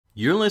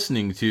You're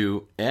listening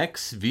to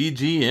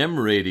XVGM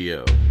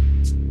Radio.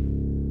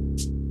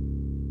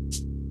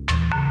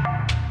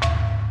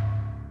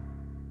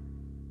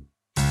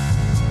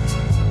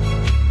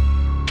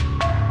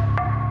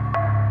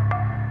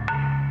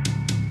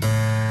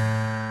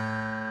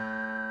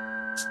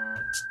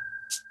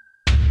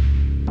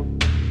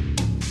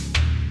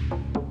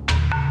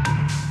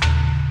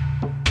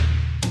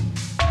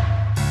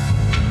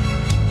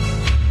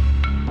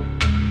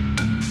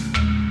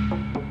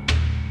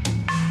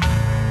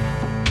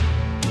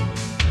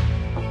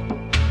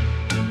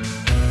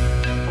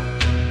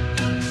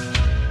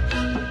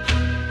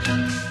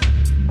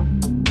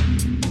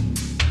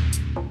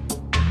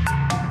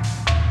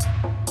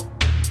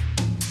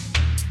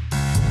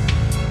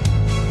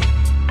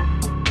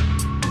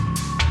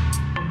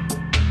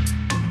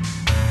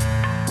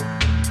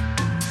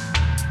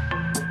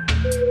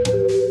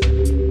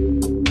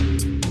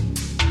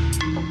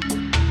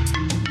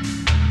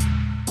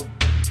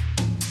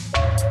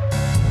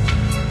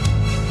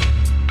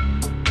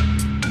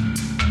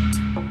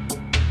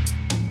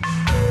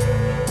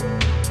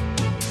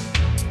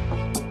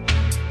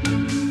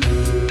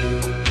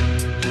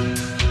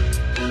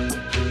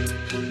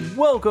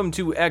 Welcome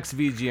to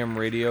XVGM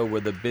Radio, where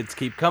the bits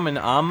keep coming.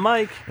 I'm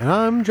Mike. And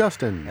I'm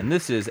Justin. And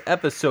this is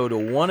episode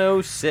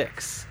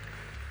 106.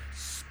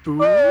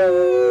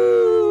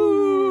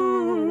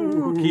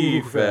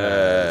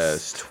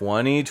 Spookyfest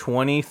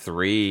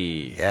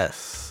 2023.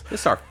 Yes. This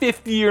is our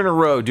 5th year in a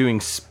row doing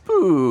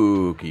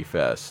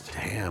Spookyfest.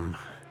 Damn.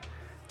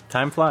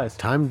 Time flies.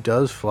 Time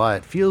does fly.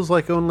 It feels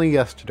like only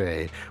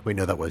yesterday. Wait,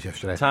 no, that was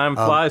yesterday. Time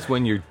flies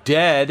when you're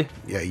dead.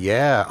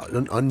 Yeah.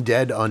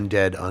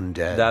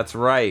 Undead. That's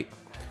right.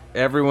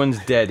 Everyone's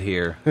dead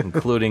here,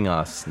 including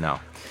us. No.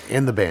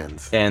 And the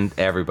bands. And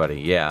everybody,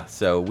 yeah.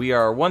 So we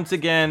are once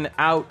again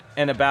out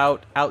and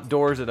about,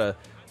 outdoors at a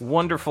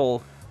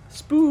wonderful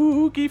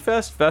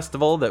Spookyfest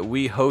festival that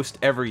we host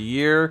every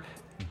year.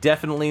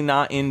 Definitely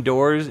not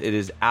indoors. It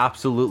is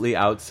absolutely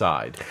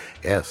outside.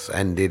 Yes,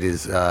 and it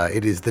is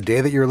the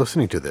day that you're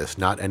listening to this,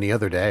 not any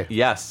other day.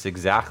 Yes,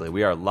 exactly.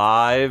 We are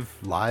live.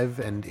 Live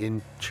and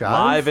in chive?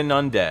 Live and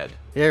undead.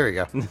 There we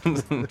go.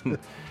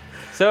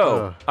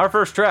 So, our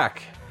first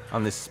track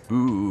on this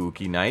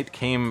spooky night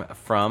came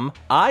from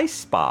I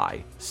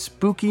Spy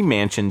Spooky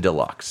Mansion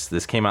Deluxe.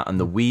 This came out on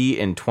the Wii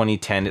in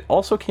 2010. It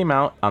also came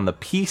out on the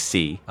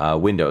PC,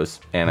 Windows,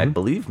 and I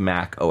believe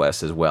Mac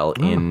OS as well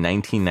in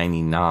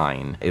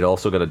 1999. It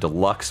also got a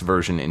deluxe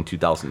version in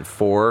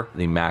 2004.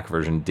 The Mac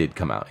version did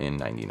come out in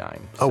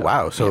 99. Oh,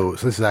 wow. So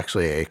this is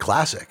actually a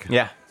classic.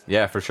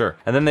 Yeah, for sure.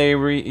 And then they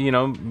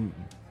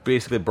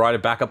basically brought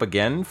it back up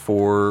again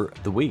for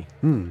the Wii,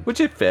 which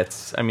it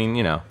fits. I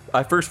mean,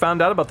 I first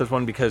found out about this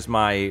one because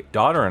my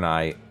daughter and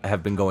I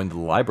have been going to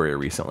the library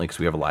recently because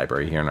we have a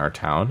library here in our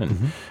town,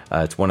 and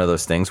it's one of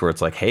those things where it's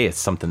like, hey, it's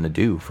something to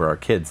do for our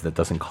kids that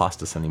doesn't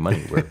cost us any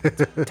money. We're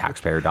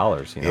taxpayer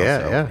dollars,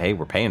 Yeah. Hey,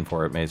 we're paying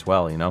for it, may as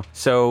well,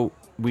 So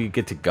we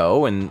get to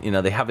go, and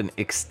they have an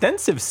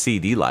extensive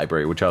CD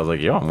library, which I was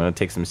like, I'm going to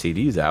take some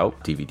CDs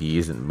out,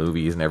 DVDs and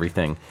movies and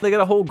everything. They got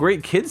a whole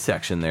great kids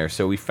section there,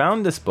 so we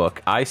found this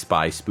book, I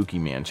Spy Spooky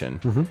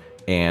Mansion,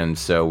 and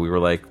so we were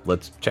like,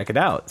 let's check it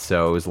out.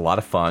 So it was a lot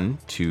of fun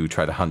to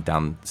try to hunt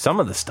down some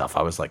of the stuff.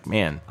 I was like,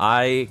 man,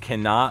 I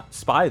cannot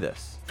spy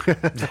this.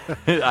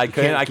 I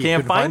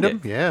can't find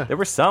it. Yeah. There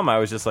were some I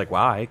was just like,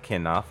 wow, I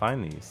cannot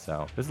find these.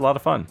 So it was a lot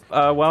of fun.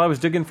 While I was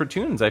digging for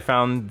tunes, I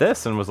found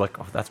this and was like,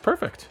 oh, that's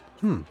perfect.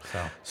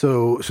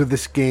 So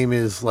this game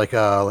is like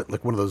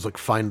one of those like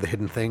find the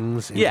hidden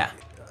things. Yeah,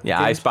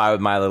 I Spy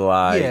with my little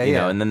eye,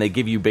 Yeah. and then they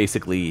give you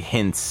basically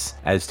hints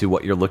as to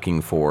what you're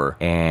looking for,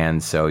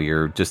 and so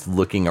you're just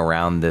looking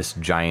around this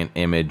giant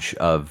image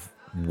of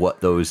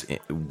what those,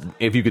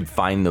 if you could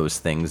find those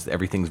things.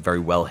 Everything's very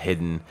well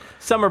hidden.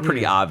 Some are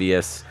pretty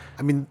obvious.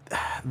 I mean,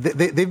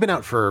 they've been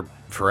out for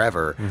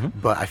forever,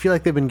 but I feel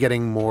like they've been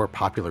getting more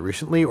popular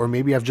recently, or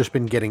maybe I've just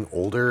been getting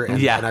older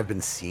and I've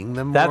been seeing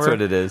them more. That's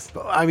what it is.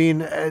 I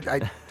mean,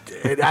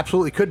 it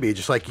absolutely could be.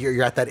 Just like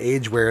you're at that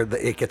age where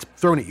it gets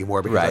thrown at you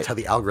more because that's how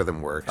the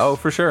algorithm works. Oh,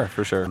 for sure.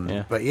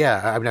 Yeah. But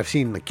yeah, I mean, I've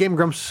seen like Game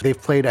Grumps.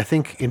 They've played, I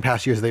think, in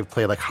past years, they've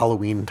played like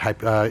Halloween type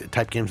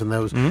games in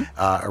those.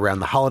 Around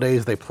the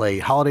holidays, they play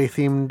holiday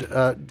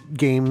themed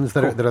games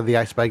that are the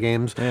I Spy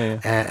games. Yeah.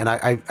 And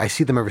I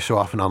see them every so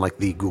often on like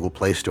the Google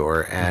Play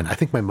Store, and I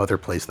think my mother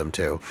plays them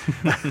too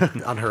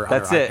on her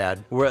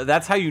iPad.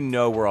 That's how you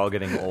know we're all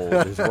getting old.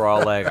 Is we're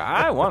all like,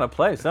 I want to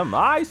play some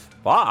I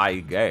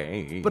Spy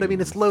game. But I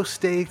mean, it's low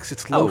stakes,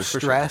 it's low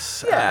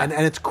stress, sure. And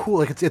it's cool.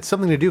 Like it's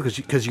something to do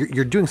because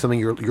you're doing something.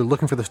 You're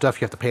looking for the stuff.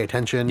 You have to pay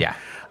attention. Yeah,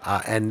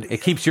 and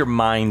it keeps your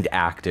mind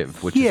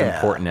active, which is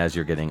important as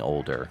you're getting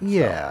older.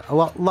 Yeah, so. a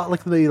lot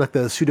like the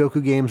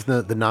Sudoku games,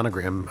 the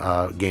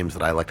nonogram games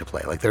that I like to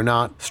play. Like they're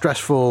not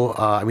stressful.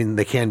 I mean,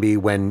 they can be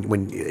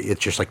when it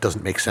just like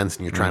doesn't make sense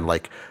and you're trying to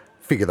like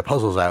figure the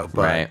puzzles out.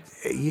 But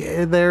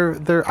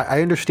yeah,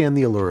 I understand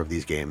the allure of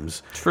these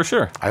games for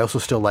sure. I also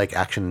still like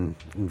action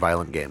and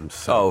violent games.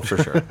 So. Oh, for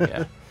sure.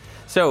 Yeah.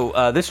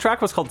 So this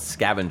track was called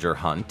Scavenger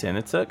Hunt, and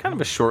it's a kind of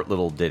a short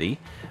little ditty.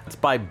 It's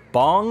by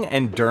Bong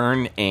and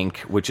Dern Inc.,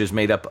 which is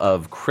made up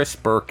of Chris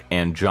Burke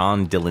and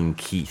John Dylan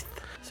Keith.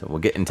 So we'll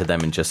get into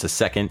them in just a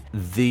second.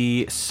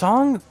 The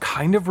song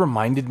kind of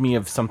reminded me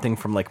of something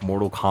from like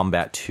Mortal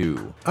Kombat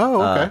 2.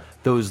 Oh, okay.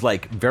 Those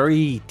like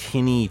very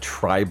tinny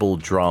tribal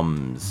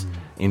drums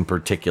in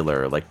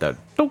particular, like the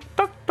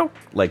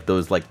like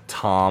those like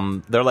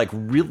they're like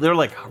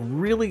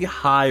really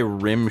high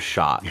rim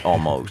shot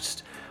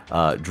almost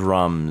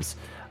drums.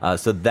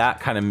 So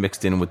that kind of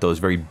mixed in with those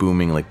very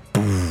booming like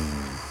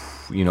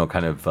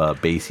kind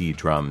of bassy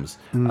drums.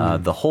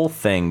 The whole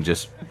thing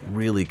just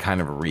really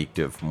kind of reeked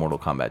of Mortal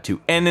Kombat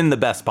 2, and in the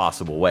best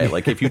possible way.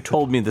 Like, if you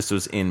told me this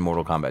was in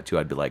Mortal Kombat 2,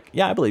 I'd be like,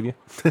 yeah, I believe you.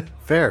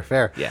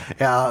 Fair. Yeah.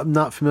 I'm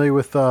not familiar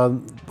with a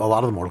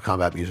lot of the Mortal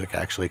Kombat music,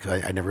 actually,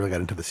 because I never really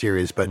got into the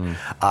series. But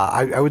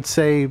I would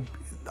say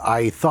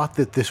I thought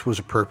that this was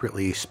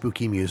appropriately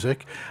spooky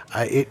music.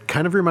 It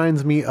kind of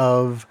reminds me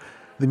of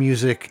the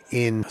music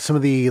in some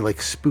of the like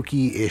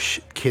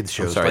spooky-ish kids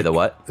shows. I'm sorry, like the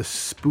what? The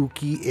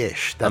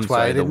spooky-ish. That's I'm why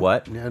sorry, I didn't, the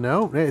what?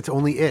 No, it's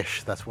only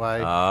ish. That's why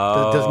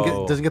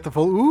it doesn't get the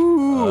full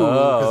ooh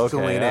because it's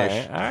only an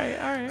ish. All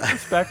right.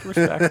 Respect.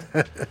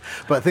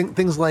 But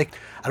things like,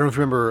 I don't know if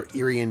you remember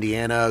Erie,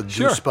 Indiana,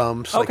 Sure.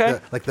 Goosebumps, Okay.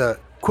 like the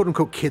quote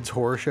unquote kids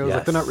horror shows. Yes.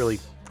 Like they're not really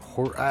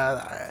horror.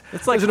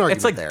 It's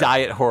like there.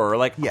 diet horror,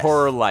 like Yes.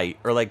 horror light,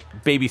 or like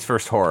baby's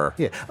first horror.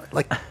 Yeah,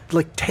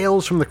 like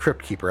Tales from the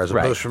Crypt Keeper as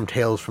Right. opposed from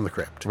Tales from the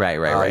Crypt. Right.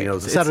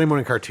 It's a Saturday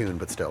morning cartoon,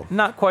 but still.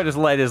 Not quite as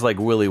light as like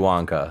Willy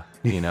Wonka,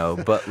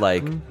 but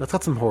like That's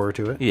got some horror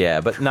to it.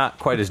 yeah, but not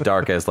quite as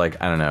dark as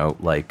like I don't know,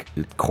 like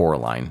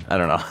Coraline. I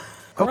don't know.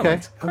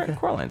 Okay.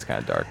 Coraline's kind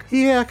of dark.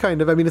 Yeah,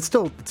 kind of. I mean, it's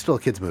still a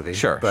kids movie.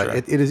 Sure, but sure.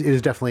 It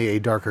is definitely a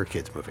darker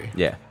kids movie.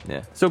 Yeah.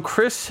 So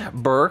Chris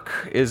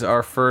Burke is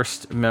our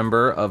first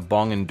member of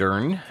Bong and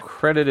Dern,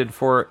 credited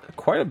for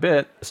quite a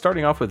bit,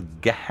 starting off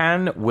with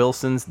Gahan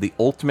Wilson's The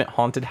Ultimate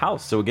Haunted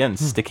House. So again,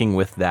 sticking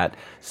with that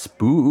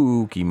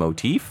spooky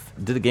motif.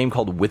 Did a game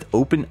called With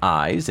Open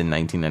Eyes in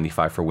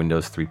 1995 for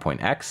Windows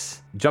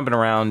 3.x. Jumping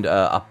around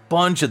a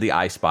bunch of the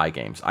I Spy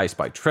games. I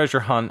Spy Treasure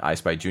Hunt, I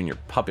Spy Junior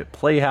Puppet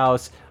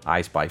Playhouse,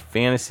 I Spy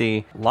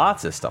Fantasy,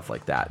 lots of stuff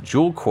like that.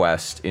 Jewel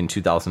Quest in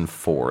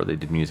 2004, they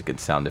did music and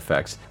sound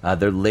effects.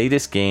 Their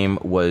latest game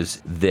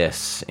was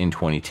this in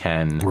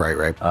 2010.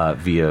 Right.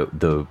 Via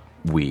the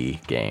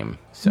Wii game.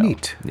 So,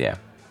 Neat. Yeah.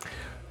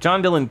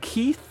 John Dylan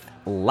Keith,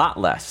 a lot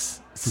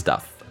less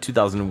stuff.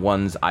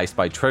 2001's I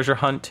Spy Treasure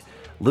Hunt,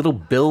 Little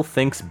Bill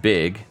Thinks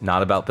Big,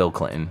 not about Bill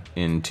Clinton,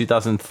 in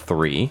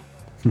 2003.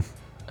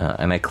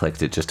 And I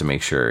clicked it just to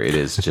make sure it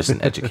is just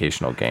an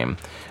educational game.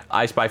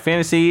 I Spy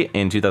Fantasy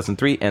in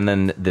 2003, and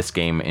then this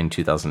game in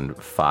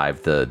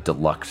 2005, the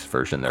deluxe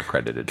version they're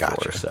credited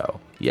for. So,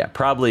 yeah,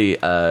 probably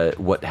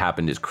what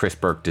happened is Chris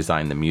Burke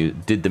designed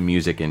did the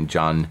music, and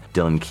John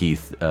Dylan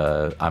Keith,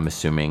 I'm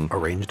assuming,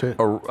 Arranged it?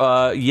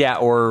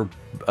 or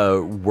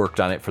worked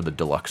on it for the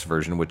deluxe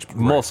version, which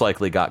most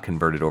likely got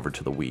converted over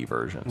to the Wii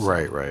version. So,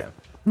 Right.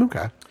 Yeah.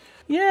 Okay.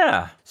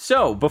 Yeah.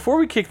 So before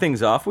we kick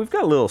things off, we've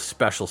got a little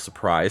special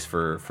surprise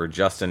for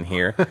Justin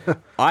here.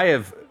 I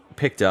have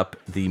picked up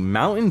the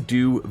Mountain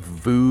Dew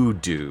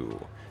Voodoo.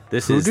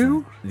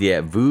 Voodoo?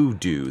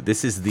 Voodoo.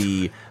 This is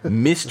the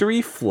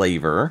mystery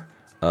flavor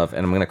of,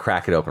 and I'm going to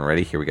crack it open.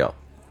 Ready? Here we go.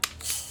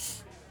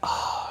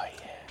 Oh,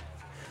 yeah.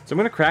 So I'm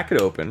going to crack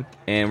it open,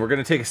 and we're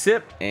going to take a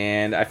sip,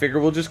 and I figure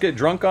we'll just get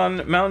drunk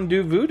on Mountain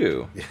Dew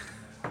Voodoo.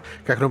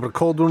 Cracking open a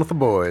cold one with the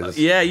boys.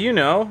 Yeah, you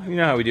know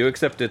how we do,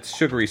 except it's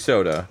sugary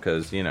soda,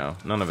 because,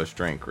 none of us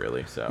drink,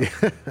 really, so.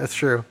 That's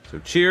true. So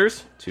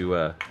cheers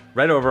to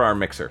right over our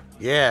mixer.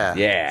 Yeah.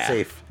 Yeah.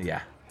 Safe.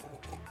 Yeah.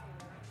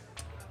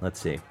 Let's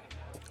see.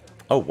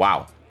 Oh,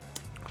 wow.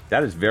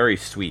 That is very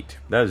sweet.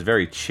 That is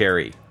very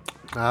cherry.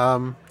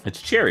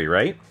 It's cherry,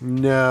 right?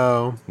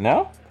 No.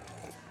 No?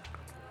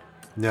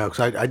 No,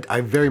 because I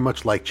very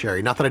much like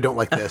cherry. Not that I don't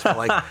like this, but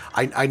like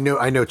I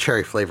know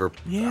cherry flavor.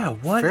 Yeah,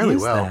 what fairly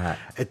is well. that?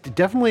 It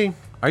definitely.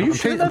 Are you I'm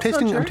sure I'm that's not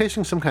tasting. I'm cherry?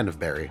 tasting some kind of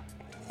berry.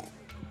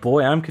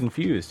 Boy, I'm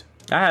confused.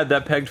 I had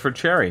that pegged for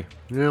cherry.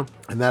 Yeah,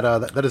 and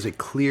that is a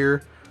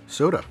clear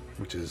soda,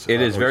 which is It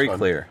is always very fun.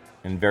 clear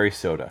and very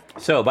soda.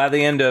 So by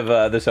the end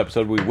of this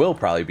episode, we will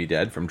probably be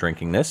dead from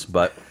drinking this,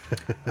 but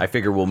I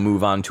figure we'll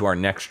move on to our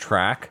next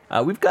track.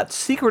 We've got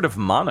Secret of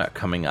Mana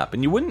coming up,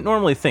 and you wouldn't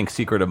normally think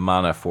Secret of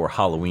Mana for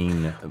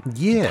Halloween.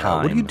 Yeah,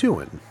 time. what are you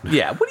doing?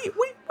 Yeah, what are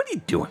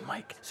you doing,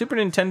 Mike? Super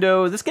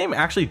Nintendo. This game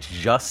actually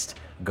just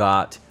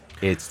got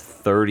its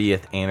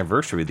 30th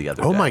anniversary the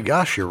other day. Oh my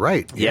gosh, you're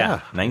right. Yeah,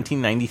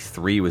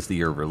 1993 was the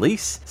year of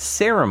release.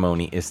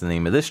 Ceremony is the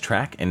name of this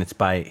track, and it's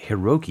by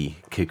Hiroki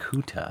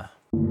Kikuta.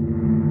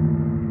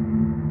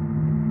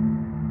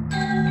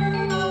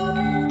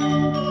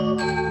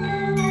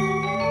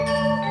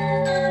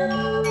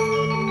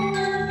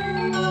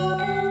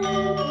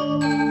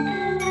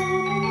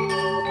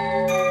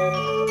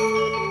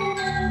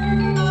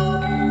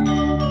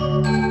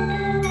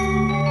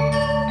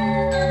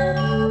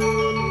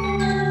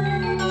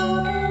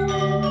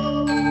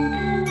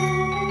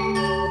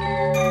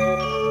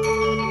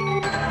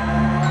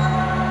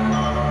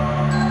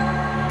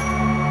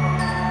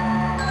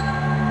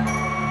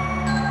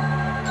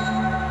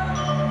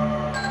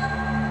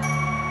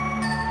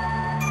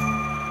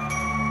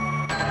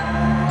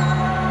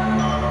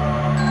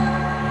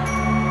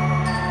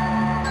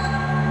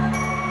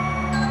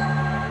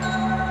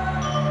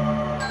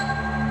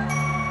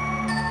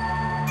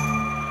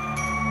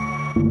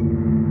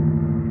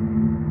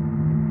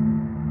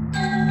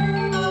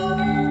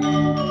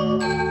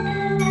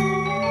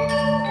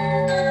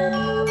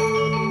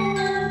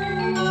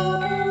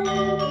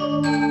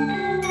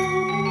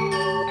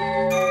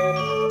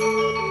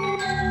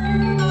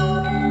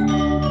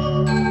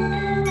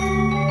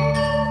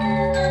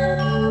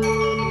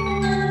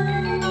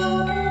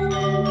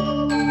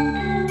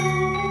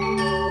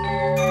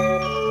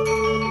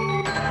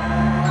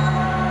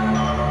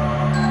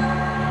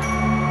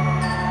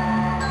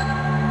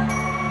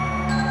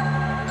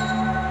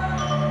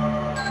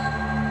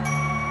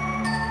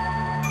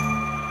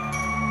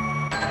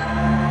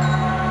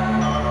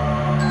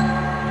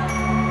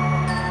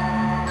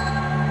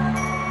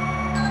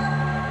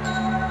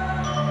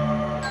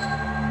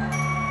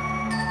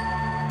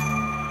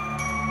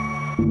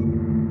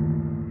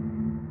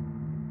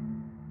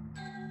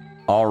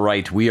 All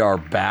right, we are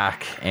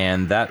back,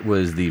 and that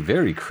was the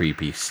very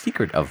creepy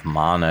Secret of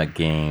Mana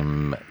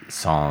game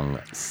song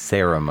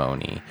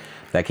Ceremony.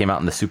 That came out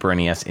in the Super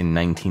NES in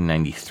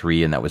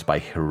 1993, and that was by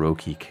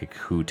Hiroki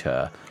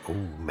Kikuta. Oh,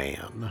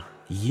 man.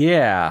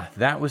 Yeah,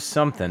 that was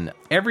something.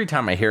 Every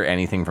time I hear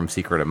anything from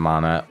Secret of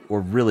Mana,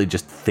 or really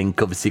just think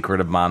of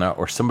Secret of Mana,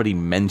 or somebody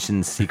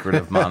mentions Secret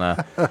of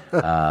Mana,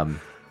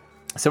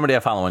 somebody I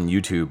follow on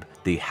YouTube,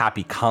 the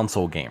Happy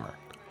Console Gamer.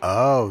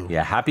 Oh.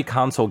 Yeah, Happy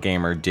Console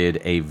Gamer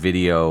did a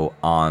video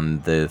on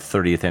the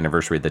 30th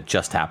anniversary that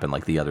just happened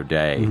like the other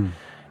day.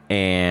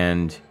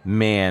 And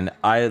man,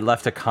 I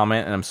left a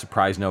comment and I'm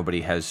surprised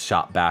nobody has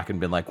shot back and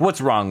been like, what's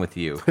wrong with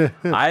you?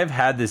 I've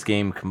had this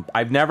game.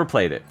 I've never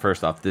played it.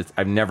 First off,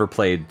 I've never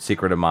played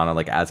Secret of Mana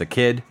like as a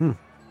kid.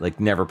 Like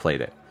never played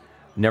it.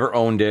 Never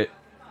owned it.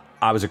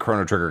 I was a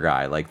Chrono Trigger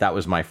guy. Like that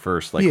was my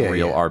first like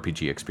real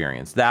RPG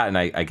experience. That and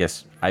I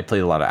guess I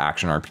played a lot of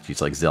action RPGs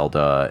like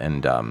Zelda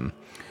and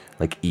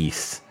like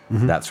East.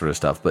 That sort of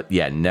stuff. But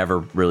yeah, never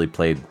really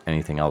played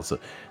anything else.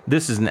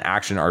 This is an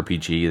action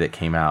RPG that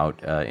came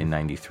out in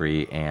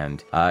 93,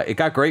 and it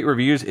got great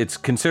reviews. It's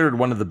considered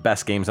one of the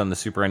best games on the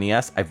Super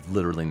NES. I've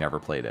literally never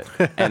played it.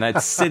 And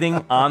it's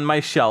sitting on my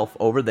shelf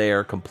over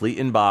there, complete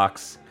in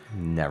box.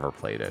 Never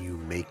played it. You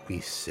make me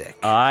sick.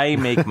 I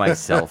make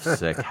myself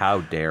sick.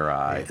 How dare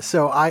I?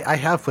 So I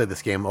have played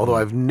this game, although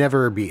I've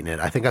never beaten it.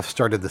 I think I've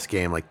started this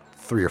game like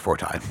 3 or 4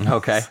 times.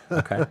 Okay.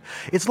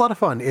 It's a lot of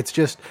fun. It's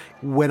just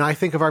when I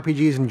think of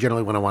RPGs and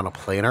generally when I want to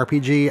play an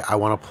RPG, I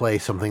want to play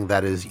something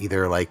that is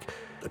either like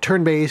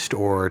turn-based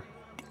or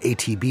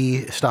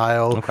ATB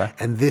style. Okay.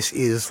 And this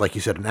is, like you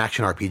said, an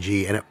action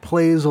RPG, and it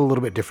plays a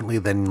little bit differently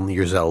than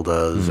your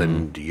Zeldas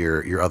and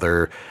your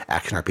other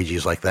action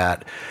RPGs like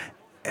that.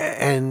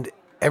 And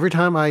every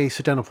time I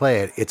sit down to play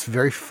it, it's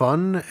very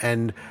fun,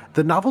 and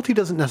the novelty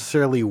doesn't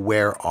necessarily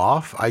wear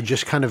off. I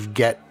just kind of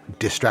get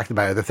distracted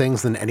by other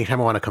things, and anytime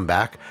I want to come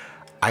back,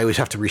 I always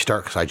have to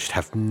restart because I just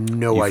have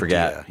no idea.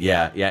 Forget.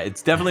 Yeah.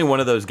 It's definitely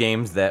one of those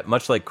games that,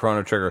 much like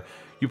Chrono Trigger,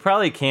 you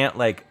probably can't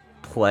like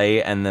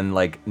play and then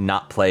like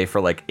not play for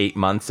like 8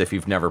 months if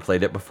you've never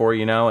played it before,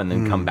 you know, and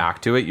then come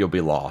back to it, you'll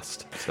be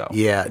lost. So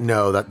yeah,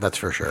 no, that's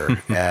for sure.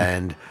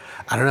 And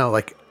I don't know,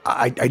 like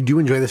I do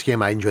enjoy this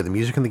game. I enjoy the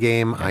music in the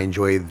game. I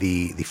enjoy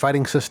the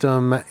fighting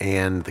system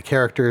and the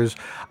characters.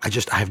 I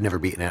have never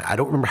beaten it. I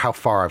don't remember how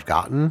far I've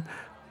gotten.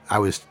 I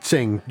was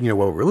saying, you know,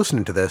 while we were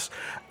listening to this,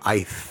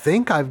 I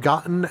think I've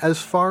gotten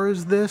as far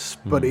as this,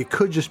 but it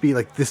could just be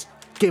like this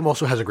game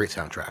also has a great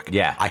soundtrack.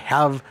 Yeah. I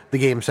have the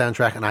game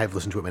soundtrack and I've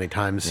listened to it many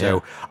times.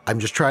 So I'm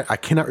just trying. I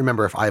cannot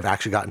remember if I've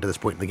actually gotten to this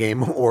point in the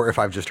game or if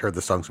I've just heard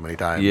the song so many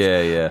times.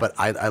 Yeah. But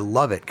I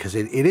love it because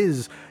it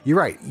is, you're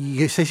right.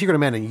 You say Secret of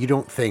Mana and you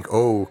don't think,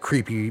 oh,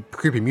 creepy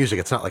music.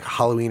 It's not like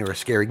Halloween or a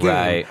scary game.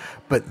 Right.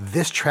 But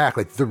this track,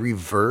 like the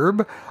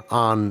reverb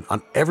on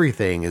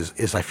everything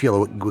is I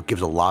feel what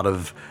gives a lot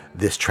of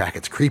this track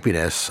its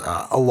creepiness,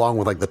 along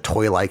with like the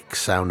toy-like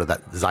sound of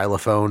that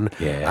xylophone.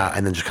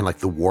 And then just kind of like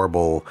the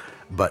warble.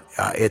 But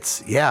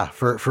it's,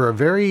 for a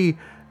very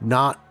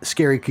not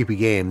scary, creepy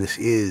game, this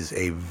is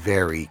a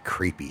very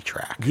creepy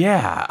track.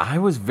 Yeah, I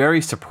was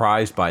very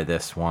surprised by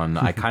this one.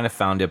 I kind of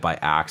found it by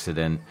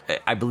accident.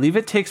 I believe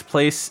it takes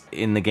place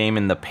in the game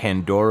in the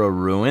Pandora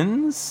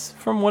Ruins,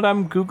 from what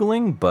I'm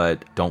Googling,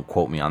 but don't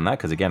quote me on that,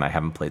 because again, I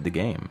haven't played the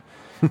game.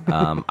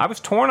 I was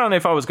torn on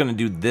if I was going to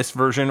do this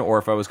version or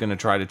if I was going to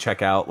try to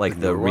check out like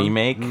the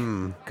remake,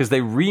 because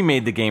they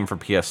remade the game for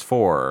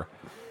PS4.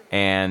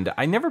 And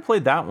I never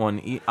played that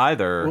one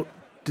either. Well,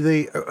 do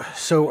they?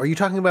 So, are you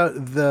talking about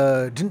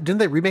the? Didn't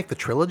they remake the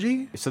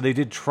trilogy? So they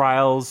did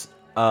Trials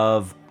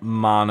of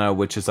Mana,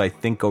 which is I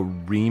think a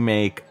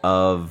remake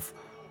of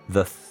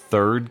the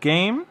third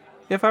game,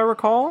 if I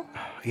recall.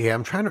 Yeah,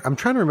 I'm trying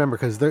to remember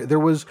because there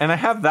was. And I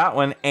have that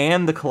one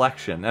and the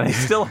collection, and I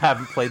still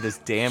haven't played this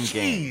damn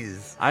game.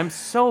 I'm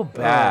so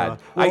bad.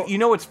 You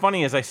know what's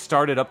funny is I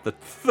started up the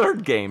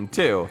third game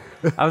too.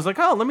 I was like,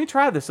 oh, let me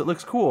try this. It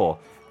looks cool.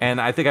 And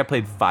I think I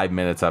played 5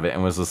 minutes of it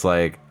and was just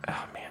like,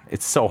 oh man,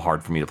 it's so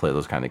hard for me to play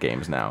those kind of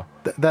games now.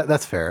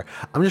 That's fair.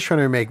 I'm just trying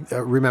to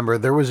remember.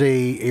 There was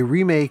a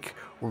remake.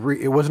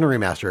 It wasn't a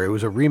remaster. It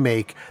was a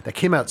remake that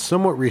came out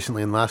somewhat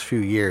recently in the last few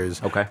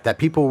years. Okay. That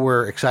people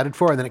were excited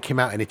for, and then it came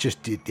out and it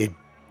just it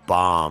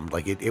bombed.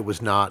 Like it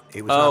was not.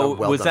 It was not a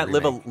well was done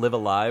that remake. Live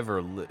Alive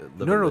or Live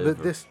No, Alive?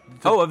 of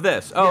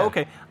this. Yeah.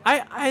 Okay.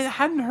 I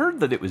hadn't heard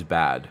that it was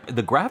bad.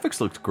 The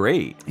graphics looked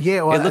great.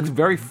 Yeah, well, it looked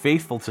very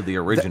faithful to the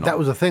original. That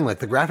was the thing. Like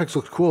the graphics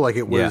looked cool. Like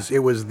it was. Yeah. It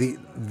was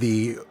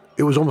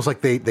it was almost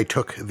like they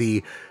took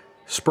the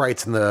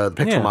sprites and the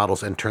pixel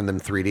models and turned them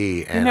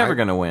 3D. And you're never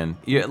gonna win.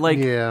 You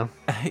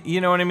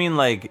know what I mean?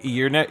 Like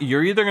you're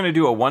either gonna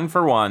do a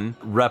 1-for-1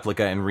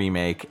 replica and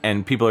remake,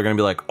 and people are gonna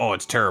be like, "Oh,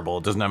 it's terrible.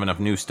 It doesn't have enough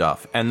new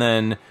stuff," and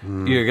then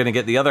you're gonna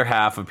get the other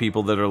half of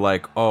people that are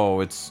like,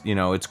 "Oh, it's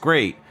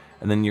great,"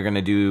 and then you're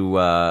gonna do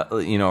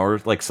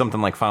or like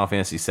something like Final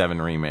Fantasy VII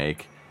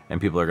remake, and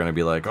people are gonna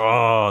be like,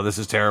 "Oh, this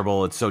is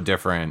terrible. It's so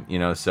different,"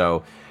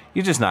 So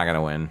you're just not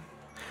gonna win.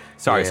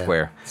 Sorry,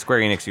 Yeah.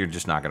 Square Enix, you're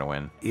just not going to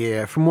win.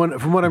 Yeah, from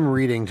what I'm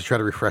reading to try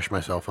to refresh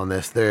myself on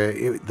this,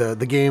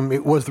 the game,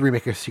 it was the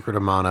remake of Secret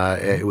of Mana.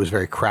 It was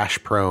very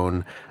crash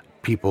prone.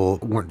 People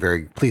weren't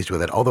very pleased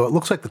with it. Although it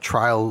looks like the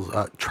Trials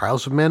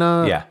of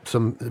Mana. Yeah.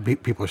 Some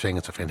people are saying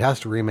it's a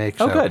fantastic remake.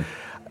 So good.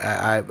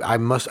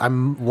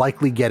 I'm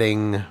likely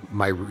getting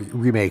my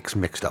remakes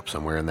mixed up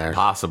somewhere in there.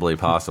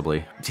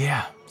 Possibly.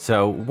 Yeah.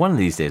 So one of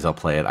these days I'll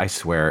play it. I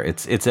swear,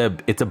 it's a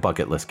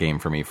bucket list game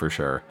for me for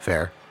sure.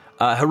 Fair.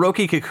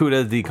 Hiroki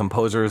Kikuta, the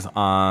composers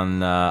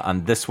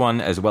on this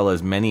one, as well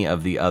as many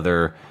of the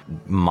other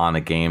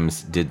Mana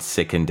games, did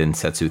Seiken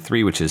Densetsu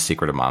 3, which is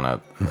Secret of Mana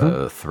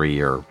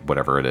 3 or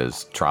whatever it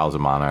is. Trials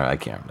of Mana. I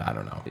don't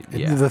know.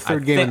 Yeah. The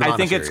third game in the Mana I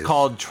think it's series.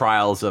 called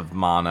Trials of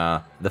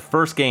Mana. The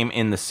first game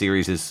in the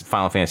series is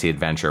Final Fantasy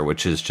Adventure,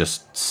 which is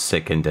just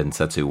Seiken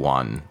Densetsu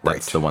 1. That's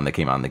Right. the one that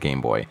came out on the Game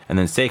Boy. And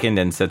then Seiken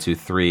Densetsu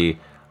 3,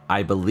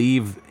 I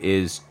believe,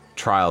 is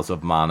Trials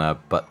of Mana,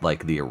 but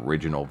like the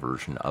original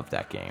version of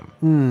that game.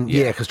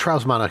 Yeah, because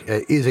Trials of Mana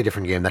is a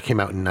different game that came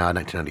out in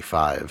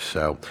 1995.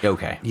 So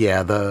Okay.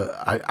 yeah,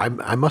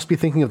 I must be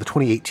thinking of the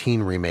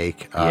 2018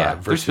 remake. Yeah,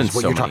 there's been versus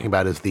what so you're many. talking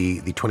about is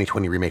the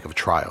 2020 remake of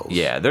Trials.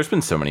 Yeah, there's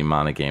been so many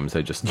Mana games.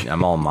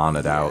 I'm all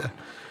mana'd out.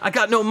 I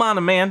got no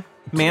mana, man.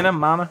 Mana,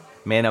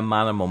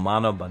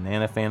 momano,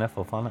 banana, fana,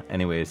 fofana.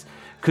 Anyways,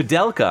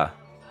 Kudelka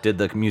did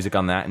the music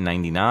on that in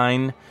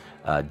 99.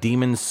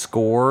 Demon's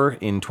Score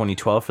in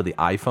 2012 for the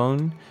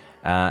iPhone.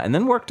 And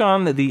then worked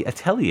on the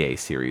Atelier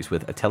series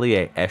with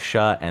Atelier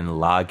Esha and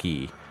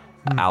Lagi,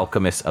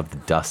 Alchemist of the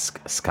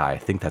Dusk Sky. I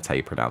think that's how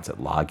you pronounce it,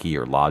 Lagi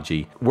or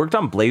Lagi. Worked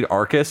on Blade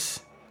Arcus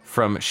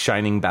from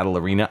Shining Battle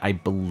Arena. I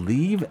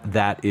believe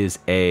that is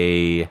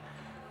a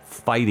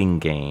fighting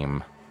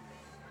game,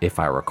 if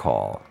I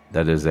recall.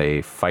 That is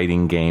a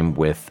fighting game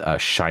with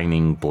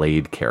Shining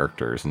Blade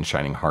characters and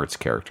Shining Hearts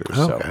characters.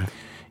 Okay. So,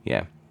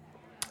 yeah.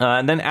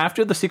 And then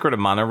after the Secret of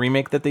Mana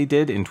remake that they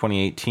did in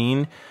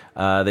 2018,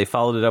 they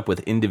followed it up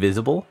with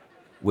Indivisible,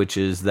 which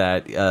is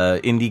that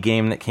indie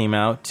game that came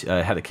out,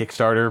 had a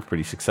Kickstarter,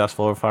 pretty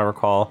successful if I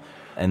recall.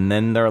 And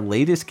then their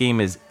latest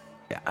game is,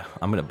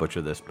 I'm going to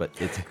butcher this, but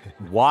it's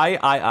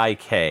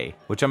YIIK,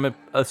 which I'm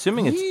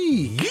assuming it's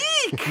Geek.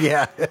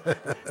 Yeah,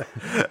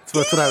 that's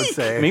what I would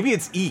say. Maybe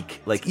it's Eek,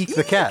 like Eek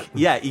the cat.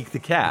 Yeah, Eek the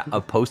Cat, a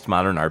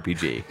postmodern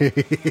RPG.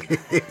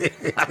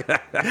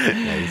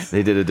 Nice.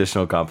 They did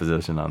additional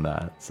composition on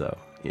that, so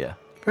yeah.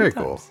 Very Good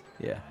cool. times.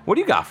 Yeah. What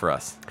do you got for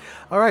us?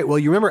 All right. Well,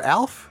 you remember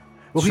Alf?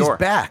 Well, Sure. he's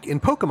back in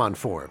Pokemon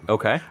form.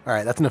 Okay. All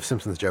right, that's enough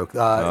Simpsons joke.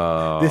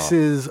 This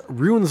is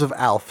Runes of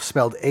Alph,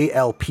 spelled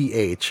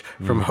ALPH,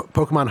 from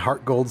Pokemon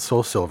Heart Gold,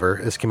 Soul Silver.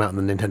 This came out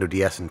on the Nintendo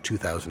DS in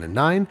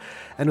 2009,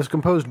 and was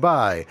composed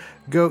by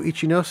Go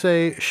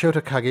Ichinose,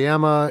 Shota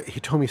Kageyama,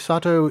 Hitomi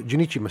Sato,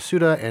 Junichi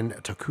Masuda, and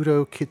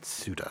Takuto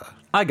Kitsuda.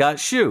 I got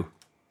Shu.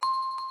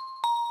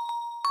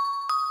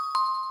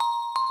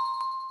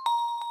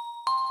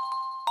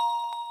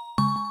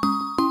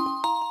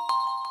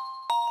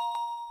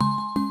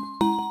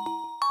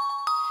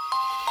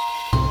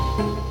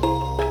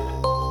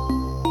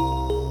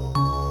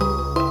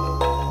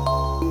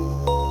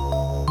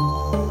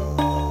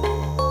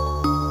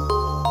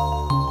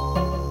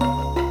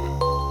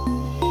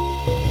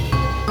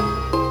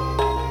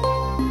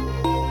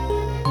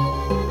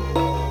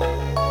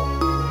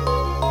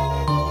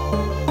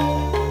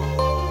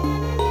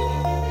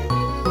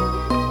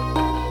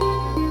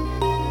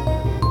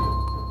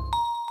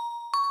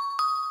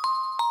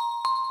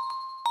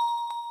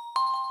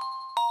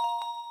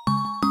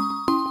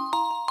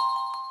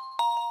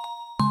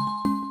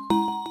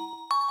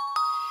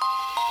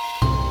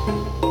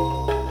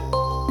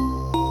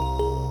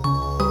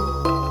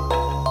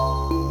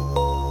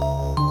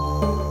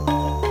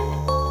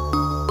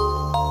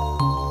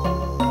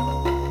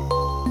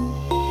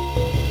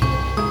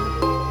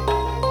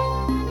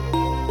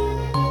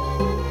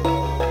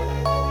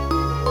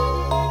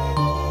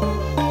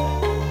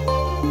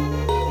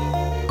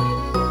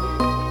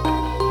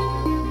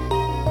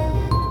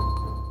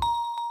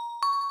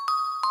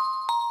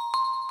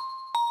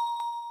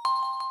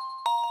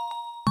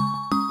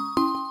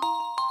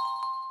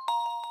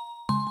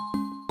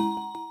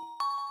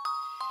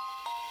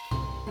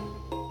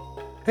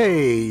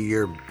 Hey,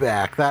 you're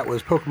back. That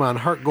was Pokemon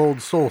Heart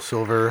Gold, Soul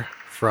Silver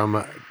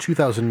from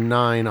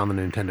 2009 on the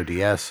Nintendo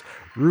DS.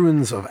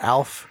 Ruins of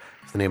Alph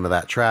is the name of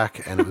that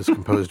track, and it was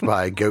composed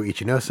by Go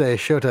Ichinose,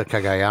 Shota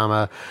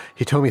Kageyama,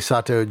 Hitomi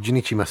Sato,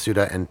 Junichi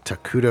Masuda, and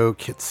Takuto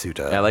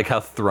Kitsuda. I like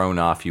how thrown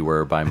off you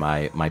were by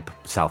my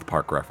South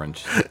Park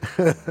reference.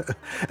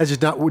 That's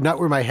just not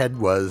where my head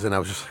was, and I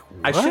was just like,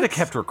 I what? should have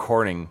kept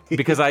recording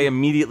because I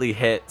immediately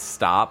hit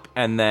stop,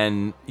 and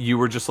then you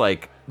were just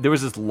like, there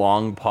was this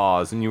long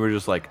pause, and you were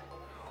just like,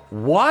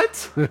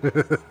 what?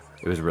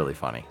 It was really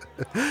funny.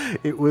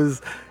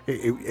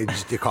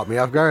 It caught me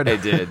off guard.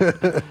 It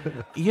did.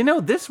 You know,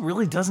 this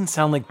really doesn't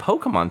sound like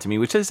Pokemon to me,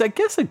 which is, I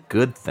guess, a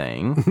good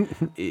thing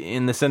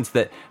in the sense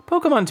that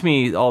Pokemon to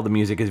me, all the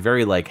music is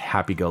very like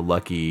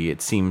happy-go-lucky.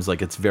 It seems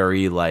like it's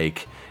very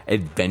like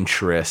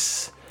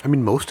adventurous. I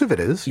mean, most of it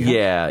is.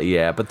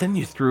 Yeah. But then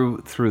you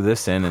threw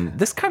this in, and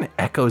this kind of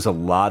echoes a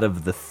lot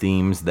of the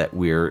themes that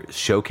we're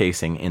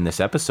showcasing in this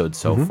episode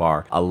so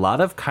far. A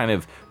lot of kind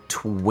of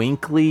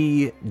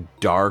twinkly,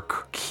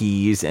 dark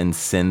keys and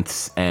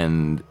synths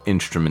and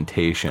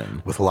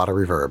instrumentation. With a lot of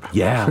reverb.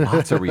 Yeah,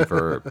 lots of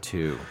reverb,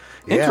 too.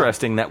 Yeah.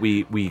 Interesting that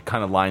we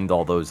kind of lined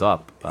all those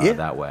up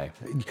that way.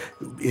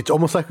 It's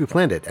almost like we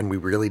planned it, and we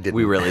really didn't.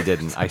 We really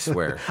didn't, I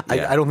swear.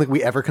 Yeah. I don't think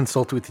we ever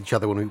consulted with each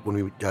other when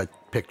we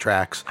pick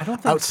tracks. I don't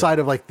think outside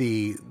of like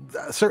the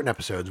certain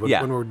episodes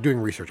when we're doing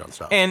research on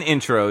stuff. And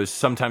intros.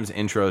 Sometimes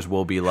intros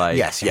will be like,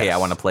 hey, I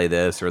want to play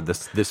this, or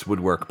this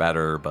would work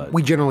better. But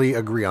we generally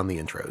agree on the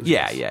intros.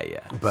 Yeah.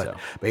 But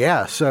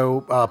yeah,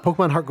 so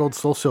Pokemon Heart Gold,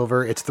 Soul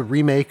Silver. It's the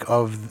remake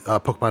of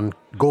Pokemon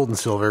Gold and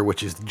Silver,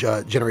 which is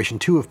Generation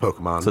 2 of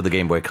Pokemon. So the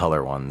Game Boy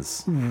Color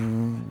ones.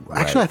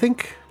 Actually, I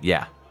think.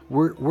 Yeah.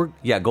 We're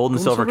Gold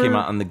and Silver came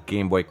out on the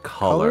Game Boy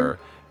Color?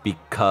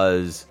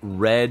 Because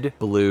red,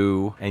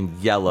 blue, and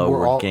yellow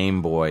were all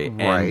Game Boy.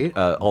 And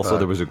also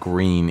there was a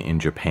green in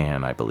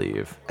Japan, I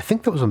believe. I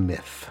think that was a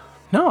myth.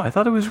 No, I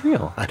thought it was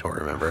real. I don't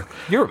remember.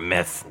 You're a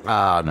myth.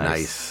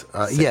 Nice.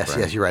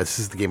 Yes, you're right. This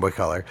is the Game Boy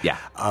Color. Yeah.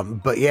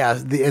 But yeah,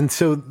 and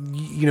so,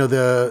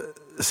 the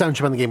sound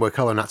chip on the Game Boy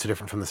Color not so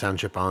different from the sound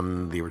chip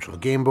on the original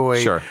Game Boy.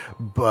 Sure.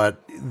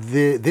 But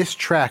this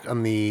track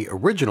on the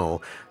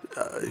original,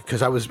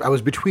 because I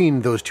was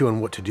between those two on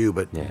what to do,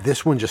 but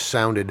this one just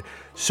sounded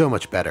so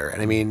much better.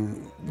 And I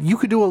mean, you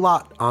could do a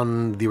lot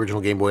on the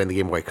original Game Boy and the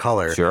Game Boy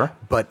Color. Sure.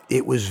 But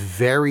it was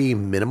very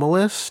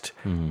minimalist,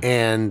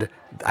 and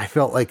I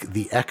felt like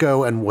the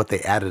echo and what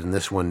they added in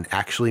this one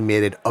actually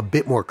made it a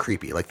bit more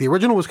creepy. Like the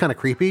original was kind of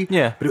creepy,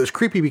 but it was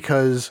creepy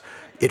because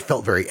it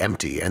felt very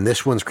empty, and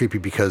this one's creepy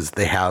because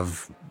they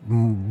have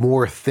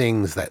more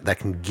things that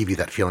can give you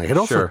that feeling.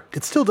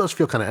 It still does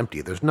feel kind of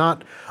empty. There's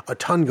not a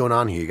ton going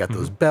on here. You got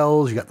those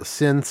bells, you got the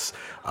synths,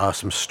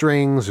 some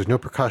strings. There's no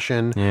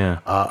percussion. Yeah.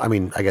 I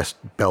mean, I guess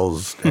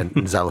bells and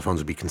xylophones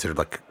would be considered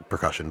like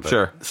percussion,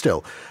 but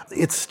still,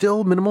 it's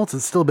still minimal.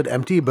 It's still a bit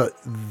empty, but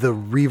the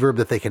reverb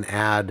that they can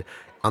add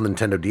on the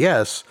Nintendo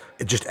DS,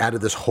 it just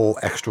added this whole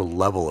extra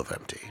level of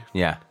empty.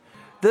 Yeah.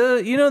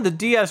 The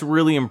DS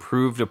really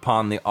improved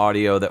upon the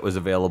audio that was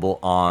available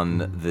on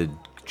the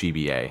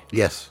GBA.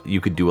 Yes.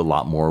 You could do a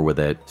lot more with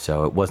it,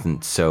 so it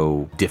wasn't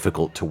so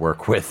difficult to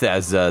work with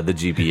as the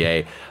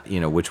GBA,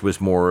 which was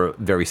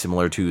very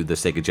similar to the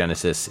Sega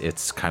Genesis.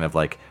 It's kind of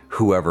like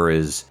whoever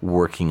is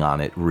working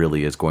on it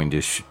really is going to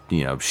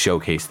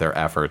showcase their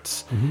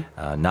efforts.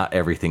 Not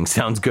everything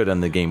sounds good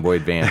on the Game Boy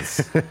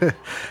Advance.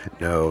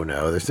 No.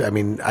 I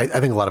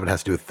think a lot of it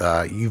has to do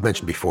with you've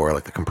mentioned before,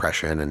 like the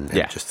compression and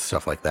just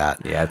stuff like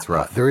that. Yeah, it's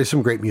rough. There is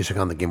some great music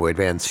on the Game Boy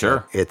Advance.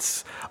 Sure.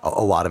 It's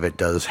a lot of it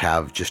does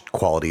have just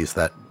qualities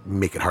that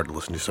make it hard to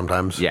listen to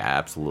sometimes. Yeah,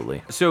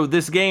 absolutely. So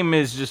this game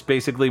is just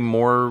basically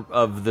more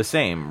of the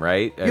same,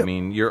 right? Yep. I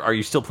mean, are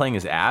you still playing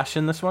as Ash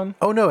in this one?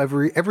 Oh no,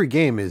 every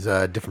game is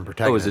a different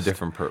protagonist. Oh, it's a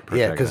different protagonist.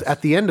 Yeah, because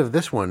at the end of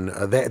this one,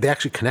 they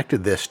actually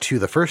connected this to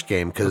the first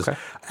game, because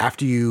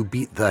after you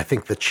beat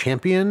the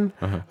champion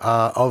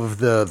of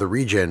the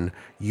region,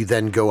 you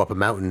then go up a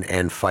mountain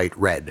and fight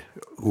Red,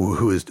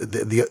 who is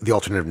the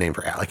alternative name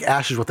for Ash. Like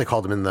Ash is what they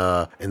called him in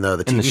the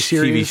TV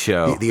series. TV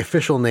show. The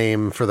official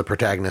name for the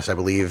protagonist, I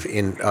believe,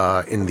 in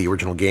the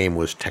original game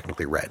was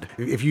technically Red.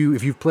 If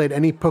you've played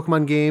any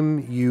Pokemon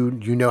game, you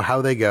know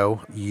how they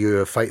go.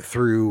 You fight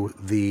through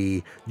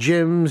the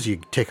gyms,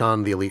 you take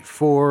on the Elite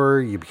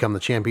Four, you become the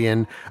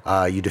champion,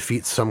 you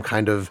defeat some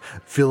kind of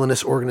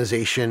villainous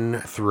organization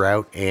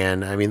throughout,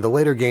 and I mean the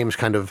later games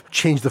kind of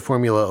change the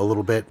formula a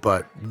little bit,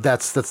 but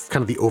that's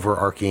kind of the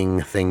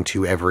overarching thing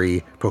to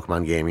every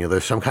Pokemon game.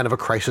 There's some kind of a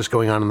crisis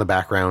going on in the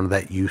background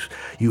that you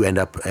end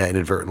up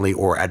inadvertently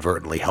or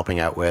advertently helping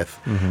out with.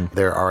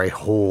 There are a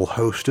whole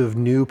host of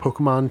new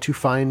Pokemon to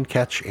find,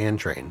 catch, and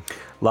train.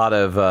 A lot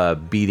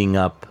of beating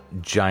up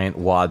giant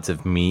wads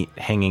of meat,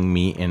 hanging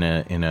meat in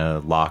a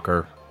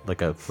locker,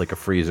 like a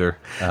freezer.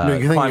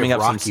 Climbing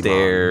up some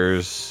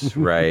stairs,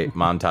 right?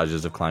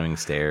 Montages of climbing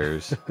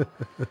stairs.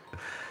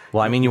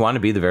 Well, I mean, you want to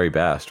be the very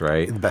best,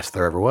 right? The best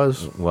there ever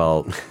was.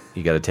 Well,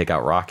 you got to take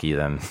out Rocky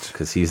then,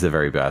 because he's the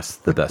very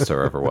best. The best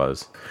there ever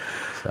was.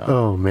 So,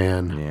 oh,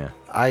 man. Yeah.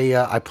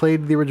 I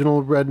played the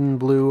original Red and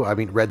Blue,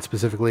 Red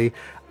specifically.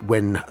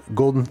 When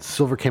Gold and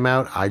Silver came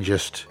out, I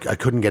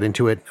couldn't get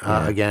into it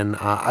again.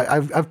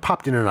 I've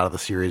popped in and out of the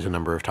series a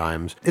number of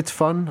times. It's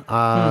fun.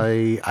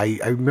 I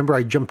remember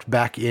I jumped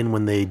back in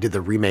when they did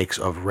the remakes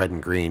of Red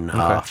and Green,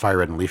 Fire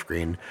Red and Leaf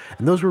Green,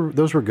 and those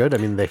were good. I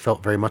mean, they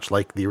felt very much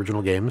like the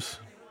original games.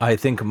 I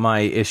think my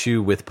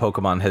issue with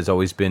Pokemon has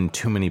always been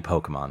too many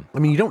Pokemon. I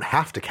mean, you don't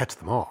have to catch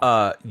them all.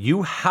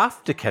 You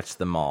have to catch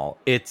them all.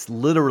 It's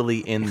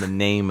literally in the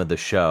name of the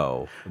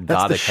show.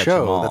 That's the catch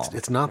show. Them all.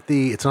 It's not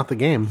the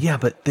game. Yeah,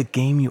 but the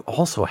game you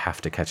also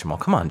have to catch them all.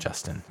 Come on,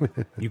 Justin.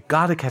 You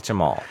got to catch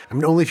them all. I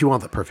mean, only if you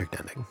want the perfect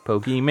ending.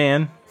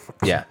 Pokemon.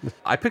 Yeah.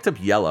 I picked up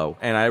Yellow,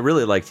 and I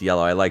really liked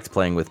Yellow. I liked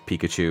playing with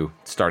Pikachu,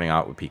 starting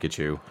out with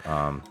Pikachu.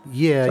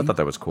 Yeah. So I thought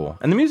that was cool.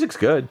 And the music's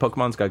good.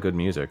 Pokemon's got good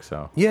music,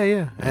 so.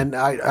 Yeah. And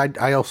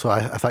I also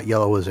thought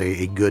Yellow was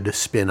a good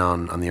spin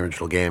on the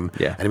original game.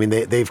 Yeah. And I mean,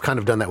 they've kind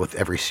of done that with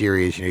every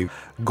series. You know,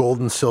 Gold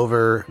and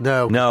Silver.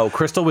 No,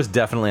 Crystal was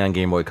definitely on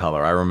Game Boy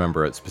Color. I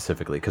remember it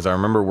specifically because I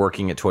remember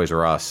working at Toys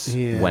R Us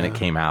when it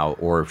came out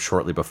or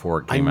shortly before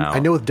it came out. I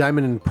know with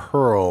Diamond and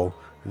Pearl,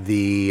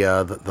 the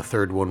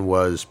third one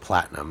was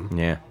Platinum.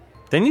 Yeah.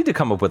 They need to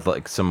come up with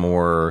like some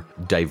more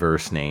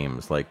diverse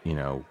names, like, you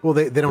know. Well,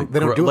 they don't do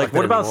it like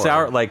what that about anymore.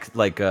 sour?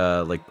 Like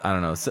I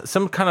don't know,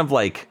 some kind of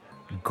like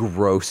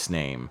gross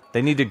name.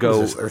 They need to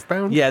go. Is this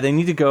Earthbound? Yeah, they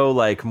need to go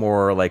like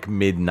more like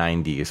mid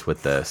 '90s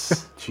with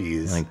this.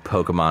 Jeez, like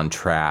Pokemon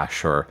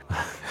Trash or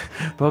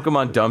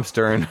Pokemon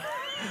Dumpster and.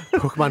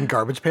 Pokemon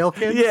Garbage Pail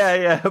Kids?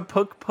 Yeah.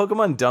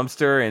 Pokemon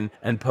Dumpster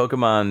and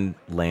Pokemon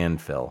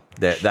Landfill.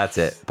 That's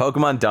it.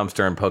 Pokemon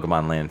Dumpster and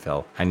Pokemon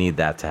Landfill. I need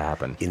that to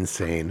happen.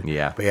 Insane.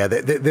 Yeah. But yeah,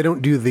 they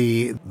don't do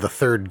the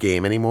third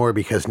game anymore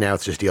because now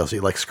it's just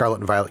DLC. Like Scarlet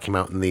and Violet came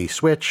out in the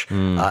Switch,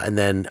 and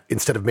then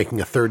instead of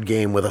making a third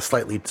game with a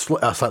slightly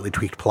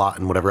tweaked plot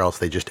and whatever else,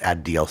 they just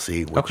add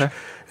DLC, which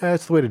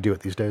it's the way to do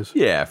it these days.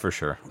 Yeah, for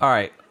sure. All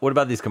right. What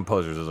about these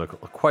composers? There's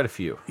quite a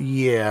few.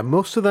 Yeah,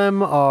 most of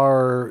them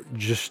are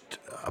just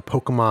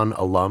Pokemon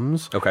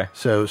alums. Okay.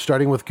 So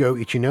starting with Go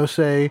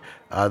Ichinose,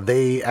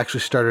 they actually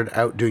started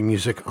out doing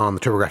music on the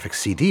TurboGrafx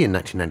CD in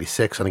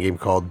 1996 on a game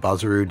called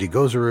Bazuru de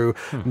Gozuru,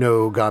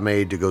 no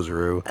Game de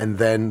Gozuru. And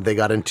then they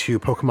got into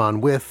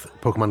Pokemon with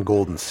Pokemon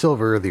Gold and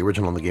Silver, the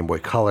original on the Game Boy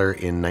Color,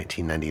 in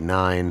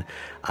 1999.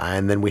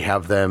 And then we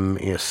have them,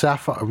 you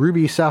know,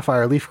 Ruby,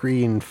 Sapphire, Leaf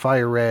Green,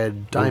 Fire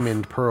Red,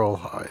 Diamond,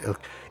 Pearl.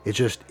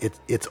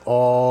 It's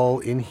all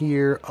in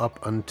here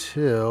up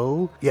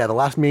until the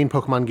last main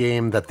Pokemon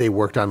game that they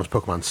worked on was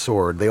Pokemon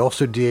Sword. They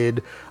also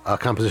did a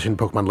composition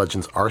Pokemon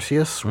Legends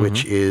Arceus,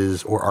 which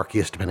is, or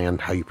Arceus depending on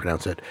how you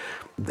pronounce it.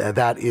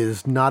 That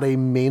is not a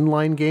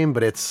mainline game,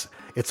 but it's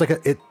like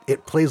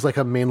it plays like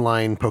a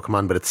mainline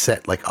Pokemon, but it's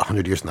set like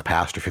 100 years in the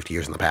past or 50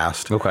 years in the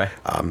past. Okay.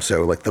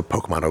 So like the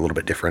Pokemon are a little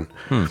bit different.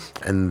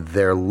 And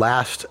their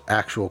last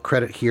actual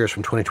credit here is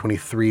from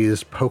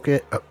 2023's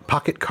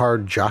Pocket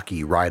Card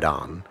Jockey Ride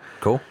On.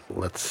 Cool.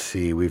 Let's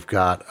see. We've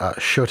got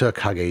Shota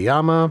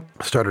Kageyama.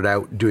 Started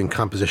out doing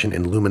composition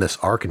in Luminous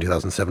Arc in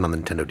 2007 on the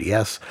Nintendo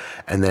DS.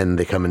 And then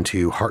they come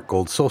into Heart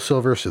Gold Soul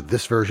Silver. So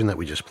this version that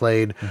we just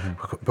played,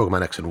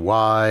 Pokemon X and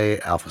Y,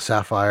 Alpha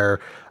Sapphire,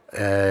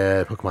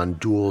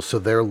 Pokemon Duel. So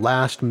their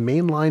last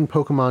mainline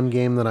Pokemon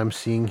game that I'm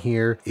seeing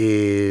here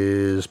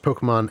is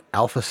Pokemon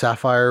Alpha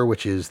Sapphire,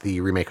 which is the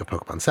remake of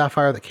Pokemon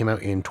Sapphire that came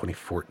out in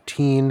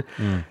 2014.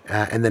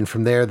 And then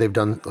from there, they've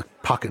done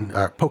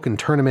Pokken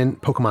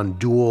Tournament, Pokemon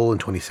Duel in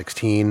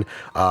 2016,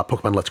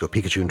 Pokemon Let's Go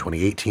Pikachu in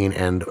 2018,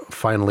 and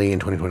finally in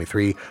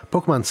 2023,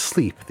 Pokemon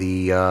Sleep,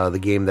 the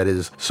game that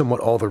is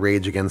somewhat all the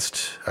rage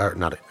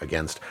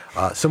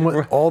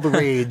somewhat all the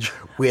rage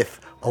with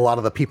a lot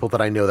of the people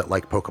that I know that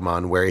like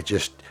Pokemon, where it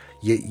just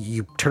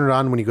you turn it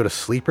on when you go to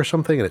sleep or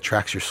something, and it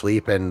tracks your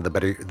sleep, and the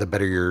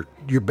better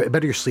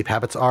your sleep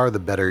habits are, the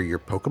better your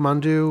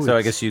Pokemon do. So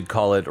I guess you'd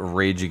call it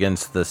Rage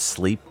Against the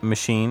Sleep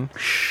Machine.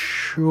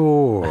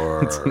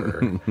 Sure.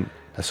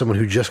 As someone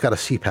who just got a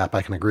CPAP,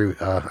 I can agree.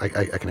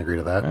 I can agree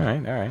to that. All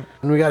right.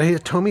 And we got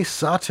Hitomi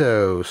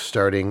Sato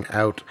starting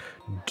out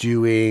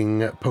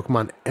doing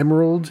Pokemon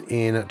Emerald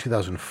in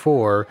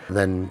 2004.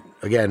 Then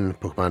again,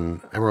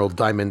 Pokemon Emerald,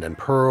 Diamond and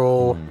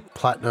Pearl,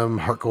 Platinum,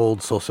 Heart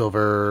Gold, Soul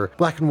Silver,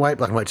 Black and White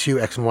 2,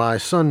 X and Y,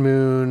 Sun,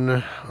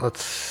 Moon.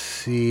 Let's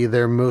see.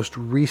 Their most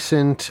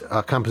recent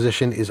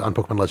composition is on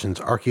Pokemon Legends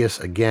Arceus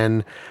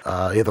again.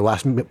 The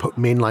last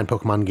mainline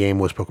Pokemon game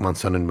was Pokemon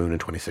Sun and Moon in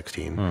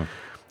 2016.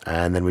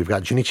 And then we've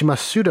got Junichi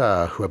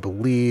Masuda, who I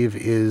believe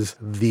is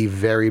the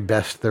very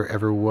best there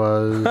ever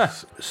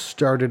was.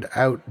 Started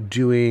out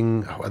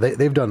doing...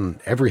 They've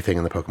done everything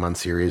in the Pokemon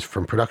series,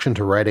 from production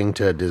to writing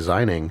to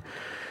designing.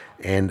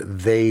 And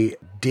they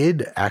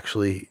did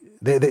actually...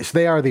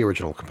 They are the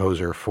original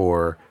composer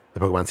for the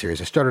Pokemon series.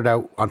 They started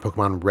out on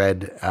Pokemon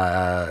Red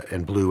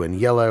and Blue and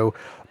Yellow.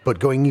 But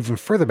going even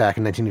further back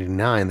in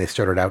 1989, they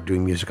started out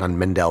doing music on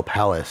Mendel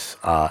Palace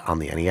on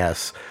the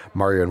NES,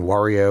 Mario and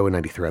Wario in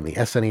 93 on the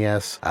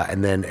SNES,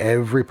 and then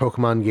every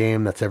Pokemon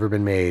game that's ever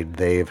been made,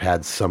 they've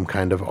had some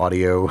kind of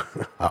audio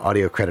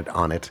credit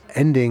on it,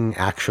 ending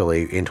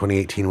actually in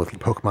 2018 with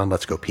Pokemon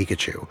Let's Go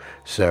Pikachu.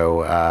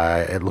 So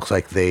it looks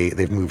like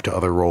they've moved to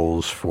other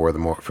roles for the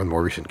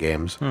more recent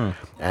games.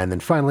 And then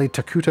finally,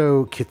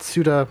 Takuto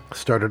Kitsuda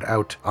started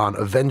out on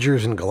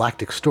Avengers and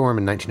Galactic Storm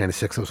in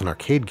 1996. It was an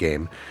arcade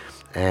game.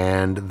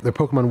 And their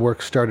Pokemon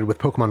work started with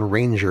Pokemon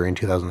Ranger in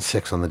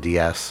 2006 on the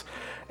DS.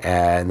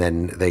 And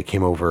then they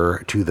came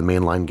over to the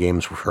mainline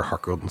games for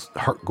Heart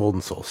Gold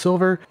and Soul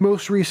Silver.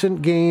 Most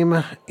recent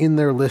game in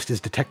their list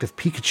is Detective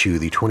Pikachu,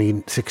 the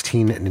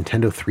 2016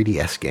 Nintendo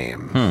 3DS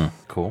game.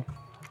 Cool.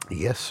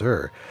 Yes,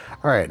 sir.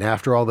 All right, and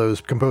after all those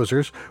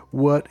composers,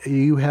 what do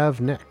you have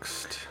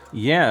next?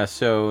 Yeah,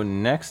 so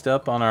next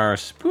up on our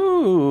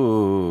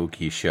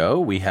spooky show,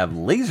 we have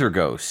Laser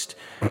Ghost,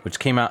 which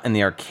came out in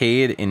the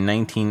arcade in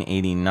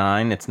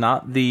 1989. It's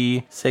not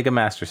the Sega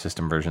Master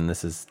System version.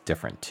 This is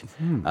different.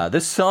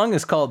 This song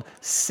is called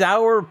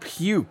Sour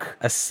Puke,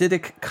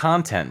 Acidic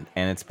Content,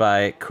 and it's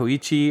by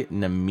Koichi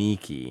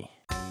Namiki.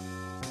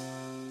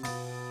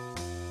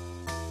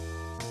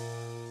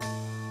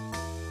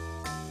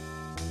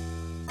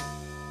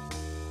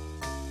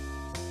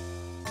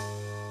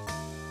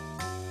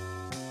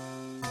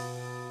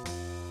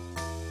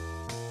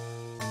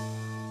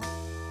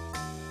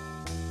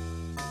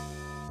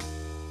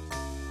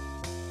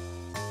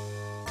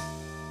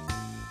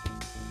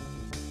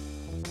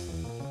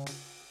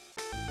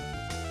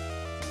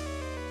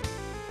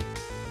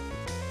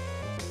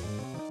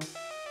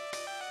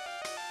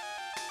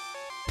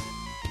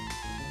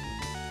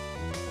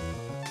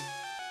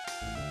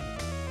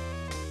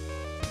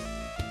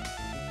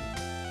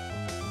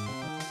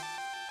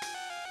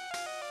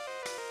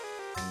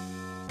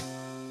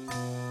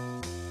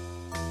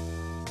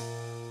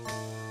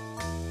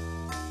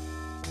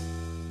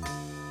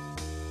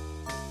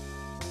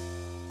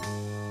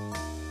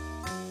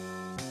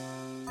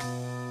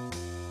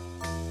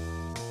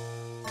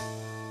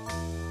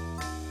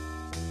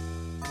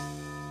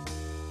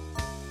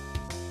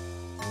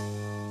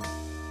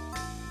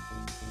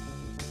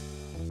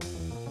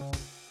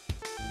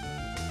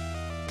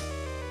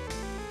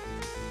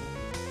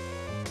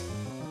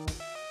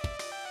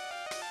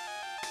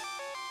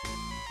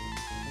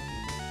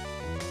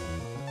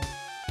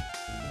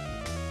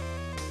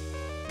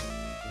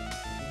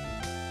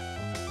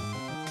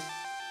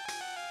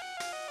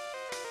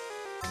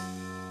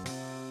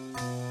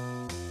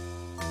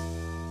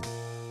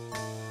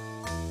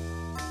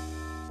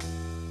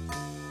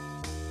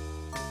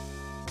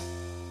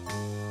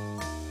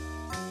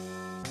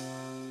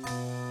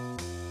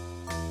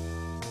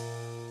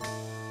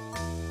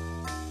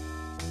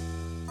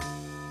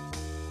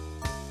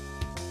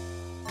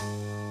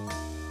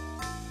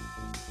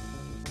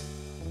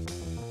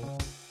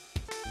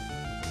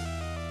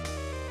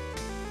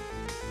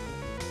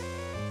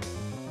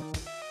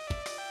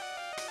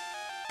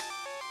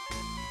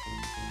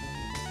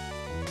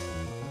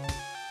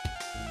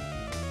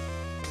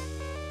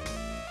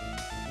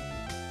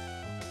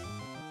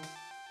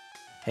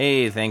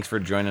 Hey, thanks for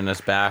joining us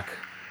back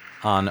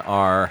on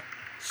our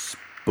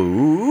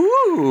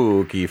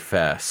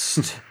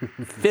Spookyfest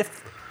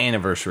 5th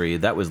anniversary.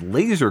 That was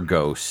Laser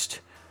Ghost,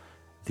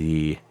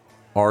 the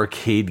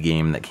arcade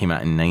game that came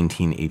out in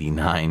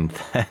 1989.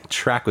 That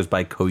track was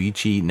by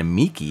Koichi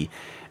Namiki,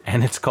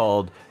 and it's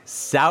called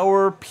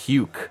Sour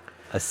Puke,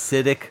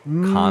 Acidic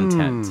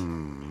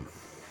Content.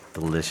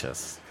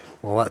 Delicious.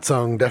 Well, that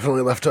song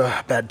definitely left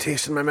a bad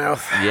taste in my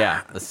mouth.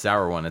 Yeah, the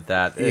sour one at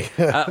that.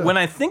 When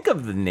I think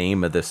of the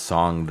name of this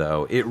song,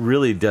 though, it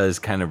really does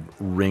kind of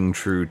ring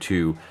true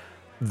to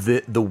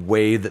the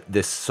way that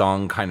this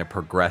song kind of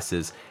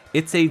progresses.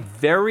 It's a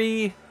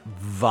very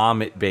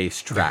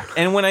vomit-based track.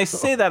 And when I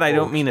say that, I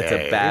don't mean it's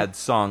a bad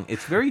song.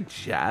 It's very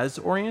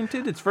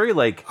jazz-oriented. It's very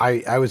like...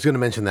 I was going to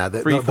mention that.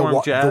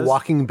 Freeform jazz. The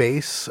walking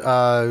bass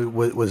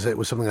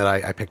was something that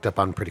I picked up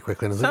on pretty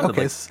quickly. And I was like,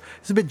 okay, it's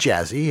a bit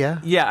jazzy, yeah.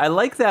 Yeah, I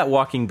like that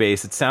walking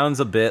bass. It sounds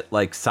a bit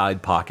like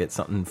Side Pocket,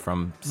 something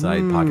from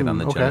Side Pocket on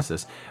the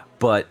Genesis.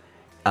 But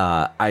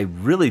I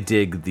really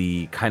dig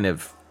the kind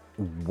of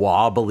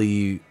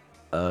wobbly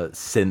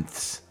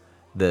synths.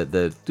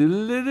 It's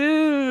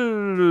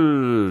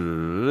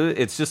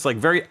just like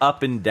very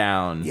up and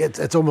down. Yeah,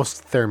 it's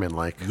almost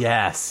theremin-like.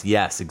 Yes,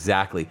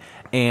 exactly.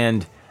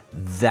 And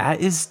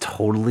that is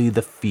totally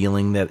the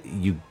feeling that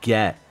you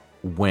get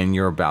when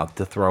you're about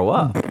to throw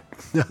up.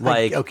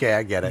 Like, okay,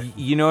 I get it.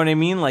 You know what I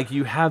mean? Like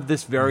you have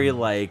this very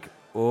like,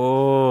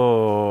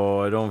 oh,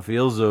 I don't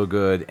feel so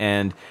good,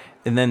 and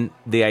then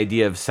the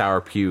idea of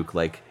sour puke.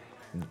 Like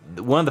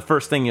one of the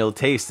first thing you'll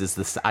taste is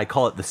this. I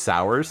call it the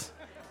sours.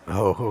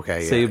 Oh,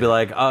 okay. So you'd be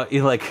like, oh,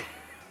 you're like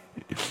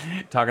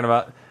talking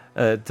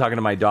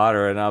to my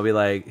daughter, and I'll be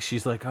like,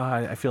 she's like, oh,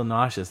 I feel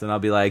nauseous, and I'll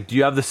be like, do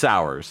you have the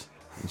sours?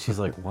 And she's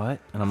like, what?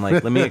 And I'm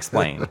like, let me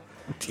explain.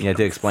 You have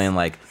to explain,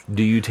 like,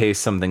 do you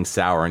taste something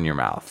sour in your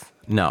mouth?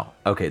 No.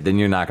 Okay, then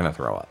you're not going to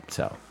throw up.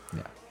 So,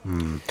 yeah.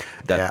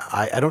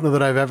 I don't know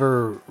that I've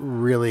ever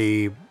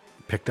really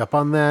picked up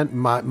on that.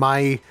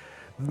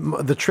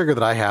 The trigger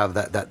that I have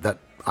that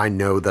I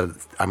know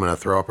that I'm going to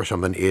throw up or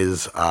something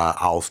is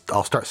I'll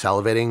start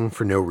salivating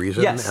for no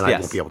reason, I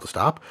won't be able to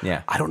stop.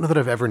 Yeah. I don't know that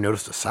I've ever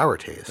noticed a sour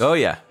taste. Oh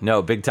yeah,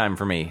 no, big time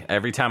for me.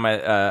 Every time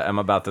I'm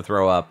about to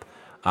throw up,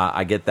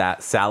 I get that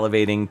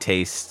salivating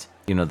taste.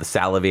 You know, the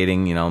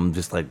salivating. You know, I'm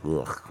just like,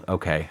 ugh,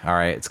 okay, all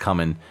right, it's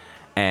coming,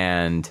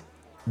 and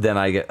then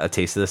I get a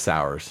taste of the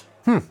sours.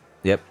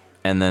 Yep,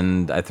 and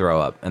then I throw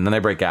up, and then I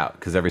break out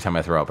because every time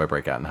I throw up, I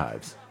break out in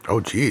hives.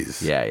 Oh,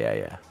 geez.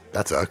 Yeah.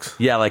 That sucks.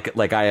 Yeah,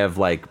 like I have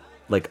like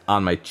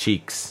on my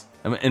cheeks,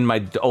 And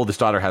my oldest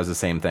daughter has the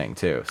same thing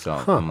too. So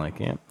I'm like,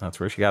 yeah, that's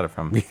where she got it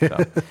from. So.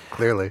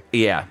 Clearly.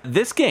 Yeah.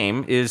 This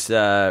game is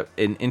an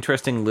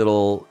interesting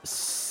little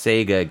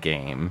Sega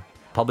game,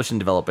 published and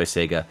developed by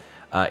Sega.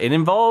 It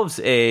involves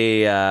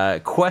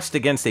a quest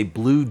against a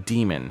blue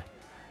demon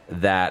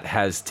that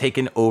has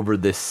taken over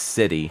this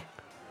city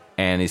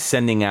and is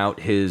sending out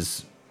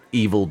his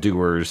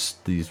evildoers,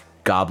 these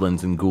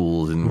goblins and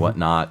ghouls and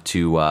whatnot,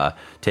 to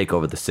take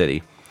over the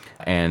city.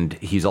 And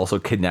he's also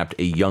kidnapped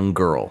a young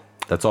girl.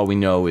 That's all we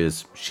know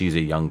is she's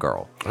a young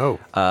girl.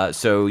 Oh.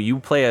 So you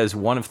play as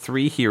one of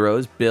three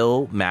heroes,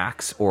 Bill,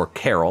 Max, or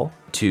Carol,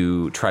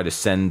 to try to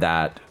send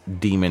that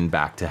demon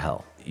back to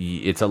hell.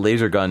 It's a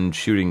laser gun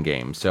shooting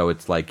game, so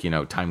it's like,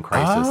 Time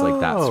Crisis, like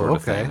that sort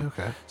of thing.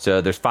 Okay. So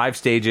there's 5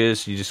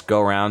 stages. You just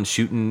go around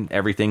shooting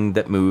everything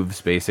that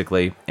moves,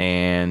 basically.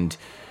 And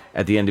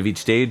at the end of each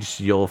stage,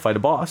 you'll fight a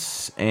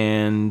boss,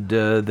 and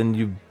then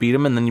you beat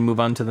him, and then you move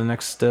on to the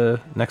next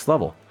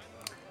level.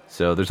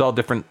 So there's all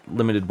different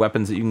limited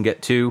weapons that you can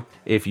get to.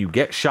 If you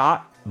get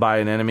shot by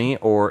an enemy,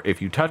 or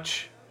if you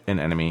touch an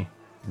enemy,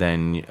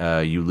 then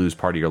you lose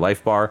part of your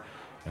life bar,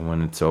 and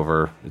when it's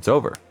over, it's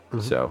over.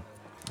 So,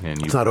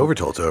 and It's not over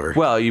till it's over.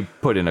 well, you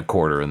put in a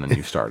quarter and then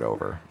you start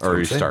over, or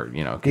you start,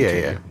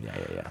 continue.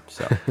 Yeah.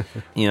 So,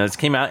 this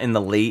came out in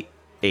the late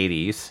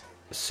 '80s,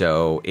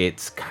 so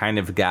it's kind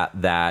of got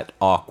that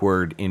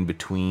awkward in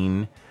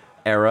between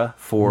era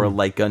for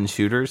light gun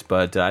shooters,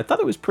 but I thought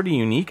it was pretty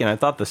unique, and I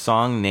thought the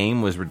song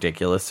name was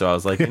ridiculous, so I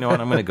was like, you know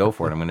what, I'm going to go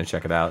for it. I'm going to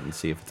check it out and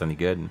see if it's any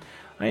good, and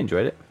I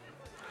enjoyed it.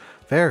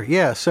 Fair,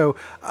 yeah. So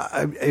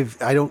I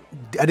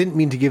didn't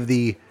mean to give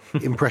the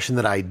impression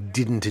that I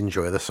didn't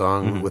enjoy the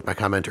song with my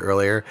comment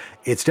earlier.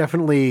 It's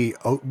definitely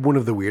one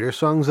of the weirder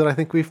songs that I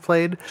think we've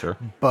played. Sure.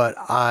 But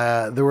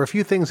there were a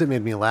few things that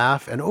made me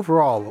laugh, and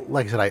overall,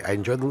 like I said, I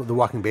enjoyed the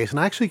walking bass, and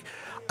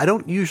I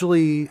don't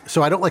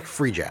like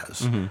free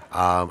jazz.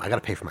 I got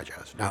to pay for my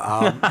jazz.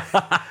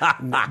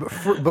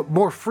 But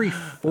more free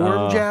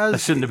form jazz.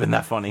 That shouldn't have been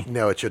that funny.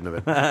 No, it shouldn't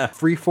have been.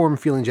 Free form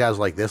feeling jazz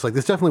like this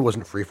definitely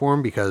wasn't free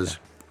form because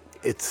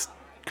it's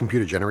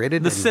computer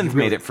generated. The synth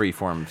made it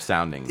freeform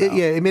sounding.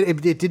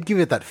 It did give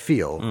it that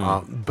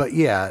feel. But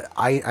yeah,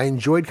 I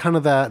enjoyed kind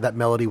of that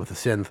melody with the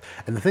synth.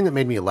 And the thing that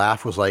made me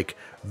laugh was like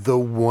the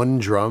one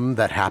drum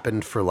that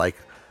happened for like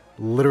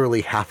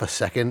literally half a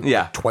second,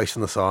 twice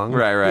in the song.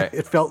 Right.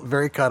 It felt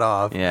very cut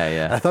off.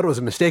 Yeah. I thought it was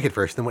a mistake at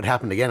first. Then what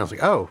happened again, I was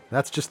like, oh,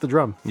 that's just the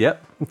drum.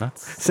 Yep.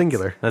 That's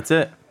singular. That's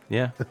it.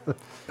 Yeah.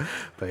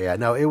 But yeah,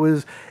 no, it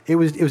was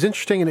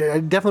interesting, and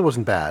it definitely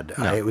wasn't bad.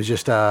 No. It was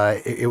just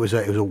it was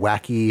a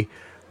wacky,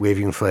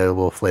 waving,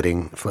 inflatable,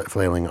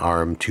 flailing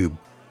arm tube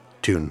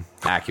tune.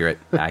 Accurate.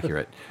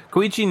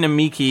 Koichi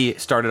Namiki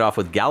started off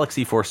with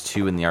Galaxy Force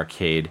 2 in the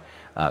arcade,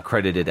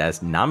 credited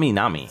as Nami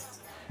Nami.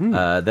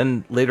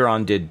 Then later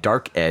on did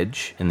Dark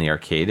Edge in the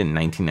arcade in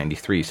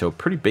 1993, so a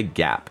pretty big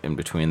gap in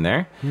between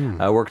there.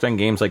 Worked on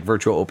games like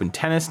Virtual Open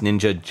Tennis,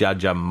 Ninja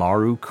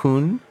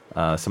Jajamaru-kun,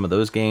 some of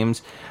those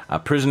games.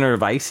 Prisoner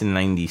of Ice in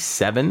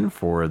 97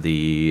 for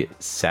the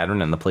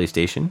Saturn and the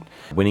PlayStation.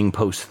 Winning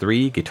Post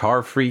 3,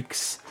 Guitar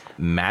Freaks,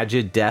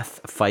 Majid Death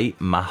Fight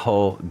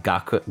Maho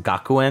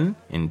Gakuen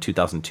in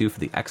 2002 for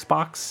the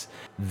Xbox.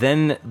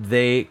 Then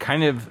they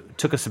kind of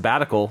took a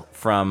sabbatical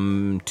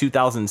from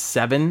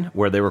 2007,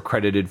 where they were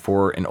credited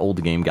for an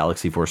old game,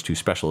 Galaxy Force 2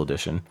 Special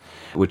Edition,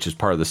 which is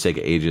part of the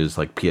Sega Ages,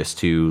 like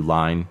PS2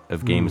 line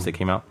of games that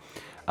came out.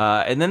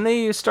 And then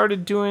they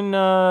started doing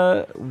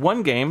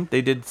one game.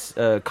 They did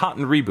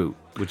Cotton Reboot,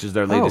 which is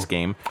their latest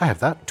game. I have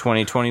that.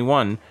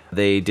 2021.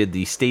 They did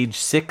the Stage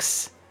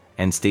 6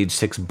 and Stage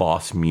 6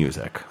 boss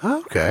music.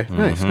 Okay,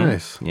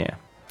 nice. Yeah.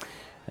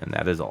 And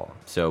that is all.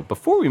 So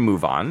before we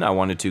move on, I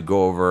wanted to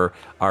go over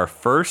our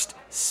first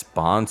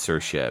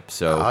sponsorship.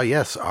 So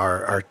yes,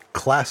 our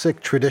classic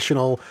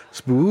traditional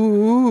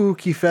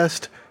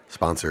Spookyfest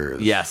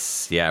sponsors.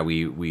 Yes, yeah,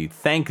 we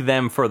thank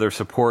them for their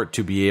support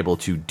to be able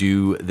to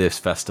do this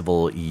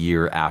festival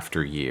year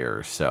after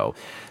year. So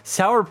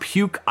Sour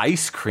Puke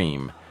Ice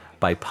Cream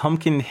by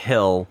Pumpkin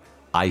Hill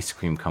Ice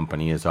Cream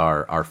Company is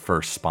our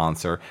first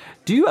sponsor.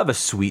 Do you have a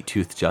sweet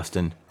tooth,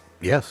 Justin?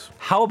 Yes.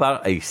 How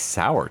about a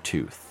sour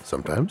tooth?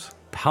 Sometimes.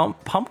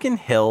 Pumpkin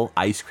Hill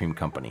Ice Cream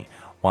Company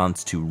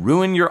wants to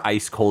ruin your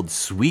ice-cold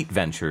sweet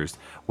ventures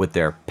with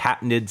their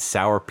patented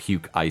Sour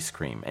Puke ice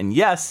cream. And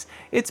yes,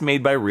 it's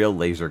made by real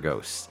laser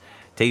ghosts.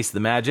 Taste the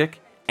magic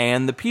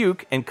and the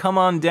puke and come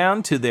on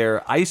down to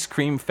their ice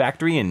cream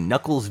factory in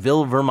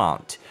Knucklesville,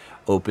 Vermont.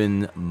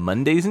 Open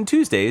Mondays and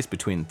Tuesdays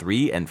between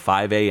 3 and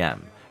 5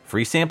 a.m.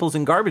 Free samples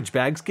and garbage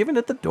bags given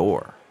at the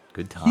door.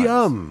 Good times.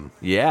 Yum.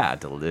 Yeah,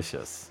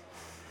 delicious.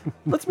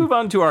 Let's move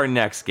on to our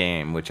next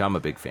game, which I'm a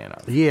big fan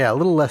of. Yeah, a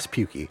little less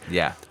pukey.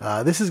 Yeah.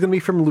 This is going to be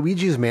from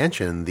Luigi's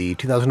Mansion, the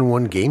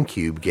 2001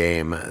 GameCube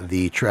game.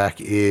 The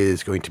track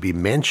is going to be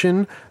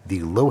Mansion,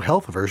 the low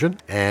health version,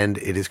 and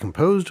it is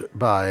composed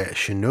by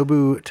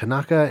Shinobu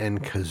Tanaka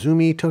and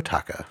Kazumi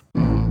Totaka.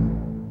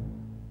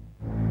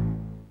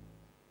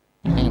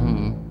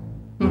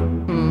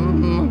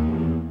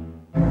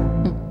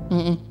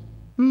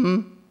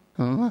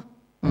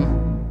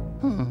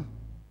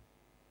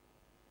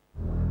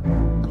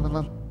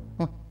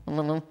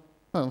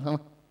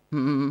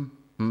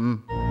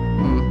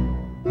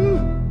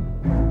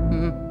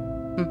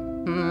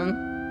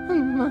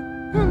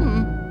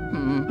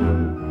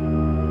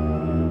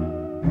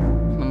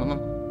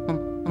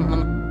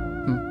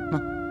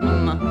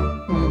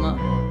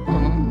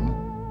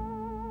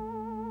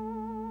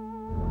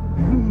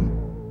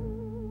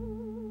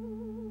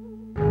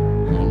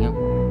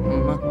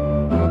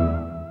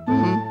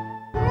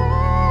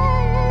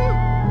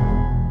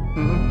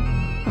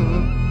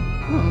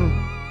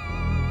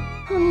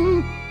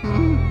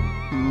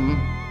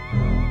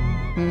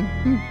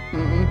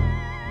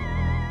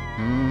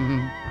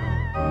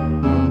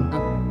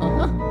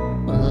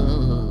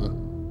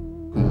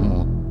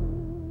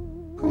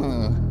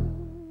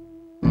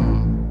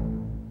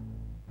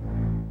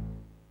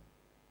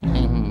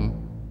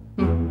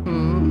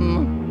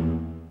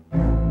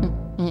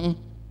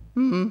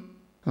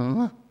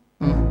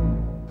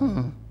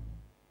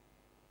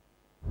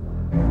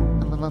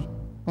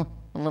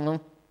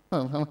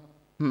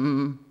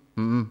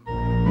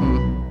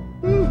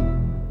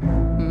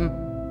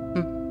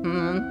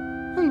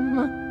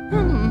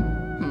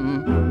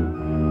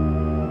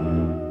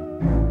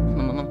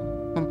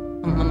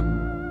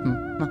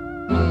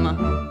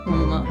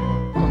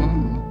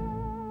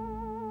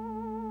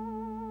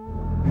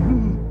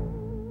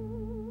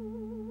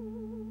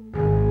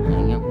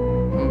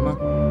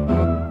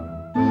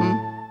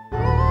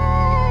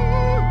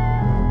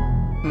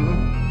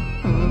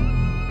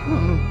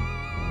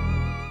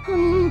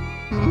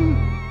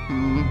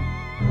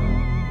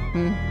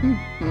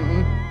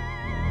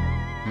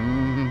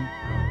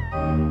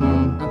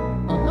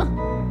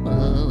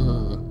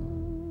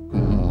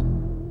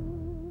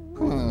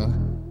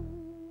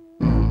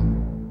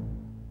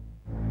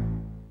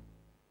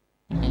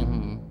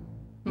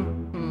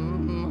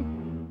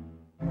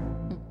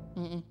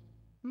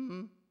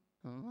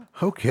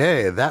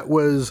 Okay, that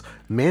was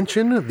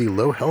Mansion, the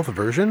low health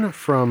version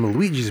from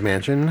Luigi's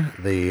Mansion,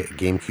 the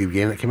GameCube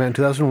game that came out in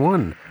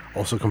 2001.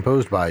 Also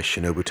composed by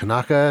Shinobu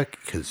Tanaka,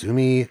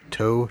 Kazumi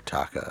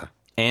Totaka.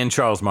 And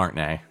Charles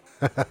Martinet.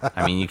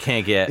 I mean, you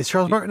can't get... Is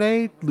Charles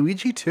Martinet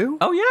Luigi too?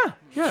 Oh, yeah.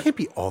 He can't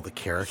be all the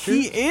characters.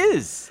 He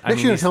is.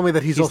 Next, you're going to tell me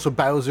that he's also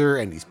Bowser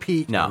and he's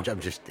Peach. No. I'm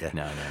just... Yeah.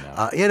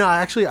 No.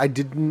 Actually, I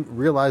didn't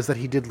realize that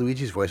he did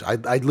Luigi's voice.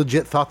 I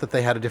legit thought that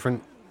they had a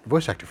different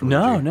voice actor for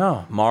Luigi.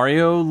 No.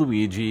 Mario,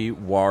 Luigi,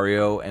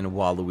 Wario, and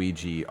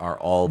Waluigi are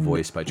all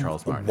voiced by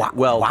Charles Martinet.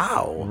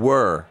 Wow.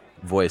 Were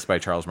voiced by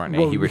Charles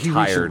Martinet. Well, he he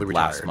recently retired retired.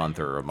 last month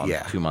or a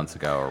month, 2 months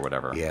ago or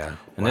whatever. Yeah.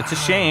 And it's a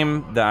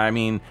shame that, I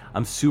mean,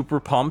 I'm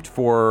super pumped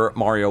for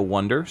Mario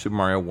Wonder, Super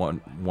Mario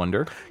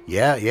Wonder.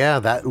 Yeah,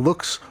 that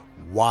looks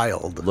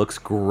wild. Looks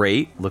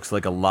great. Looks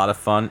like a lot of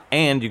fun.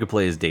 And you could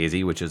play as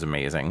Daisy, which is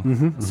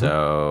amazing.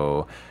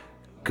 So,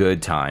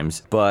 good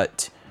times.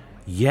 But...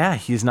 yeah,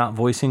 he's not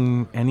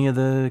voicing any of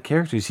the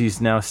characters. He's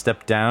now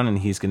stepped down and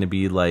he's going to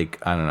be like,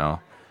 I don't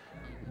know,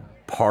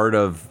 part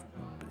of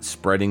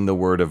spreading the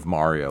word of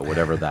Mario,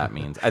 whatever that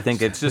means. I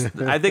think it's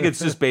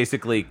just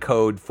basically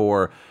code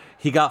for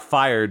he got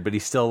fired, but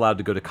he's still allowed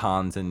to go to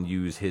cons and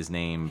use his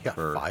name. He got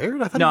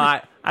fired?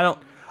 I don't.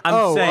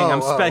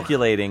 I'm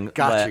speculating.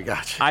 Gotcha.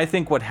 I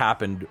think what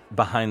happened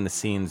behind the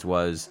scenes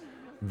was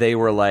they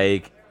were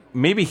like,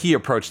 maybe he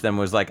approached them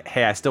was like,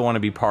 hey, I still want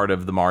to be part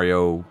of the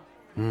Mario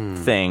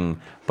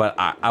thing, but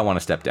I want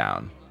to step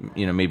down.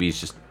 You know, maybe he's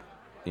just,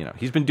 you know,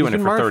 he's been doing it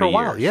for 30 years.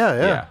 While.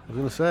 Yeah. I was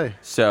going to say.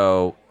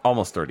 So,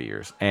 almost 30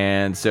 years.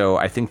 And so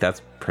I think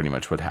that's pretty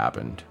much what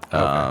happened.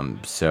 Okay.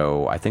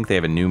 So I think they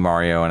have a new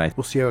Mario, and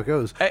we'll see how it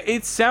goes.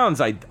 It sounds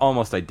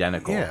almost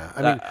identical. Yeah,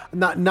 I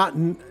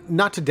mean,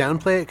 not to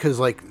downplay it, because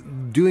like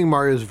doing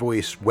Mario's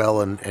voice well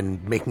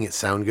and making it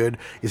sound good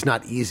is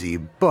not easy,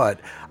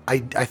 but I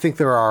think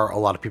there are a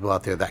lot of people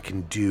out there that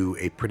can do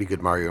a pretty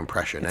good Mario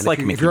impression. It's and like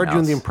if Mickey you're Mouse.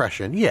 doing the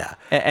impression,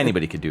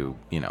 anybody could do.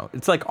 You know,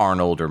 it's like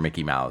Arnold or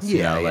Mickey Mouse.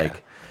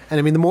 Like. And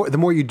I mean, the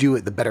more you do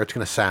it, the better it's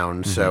going to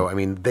sound. So I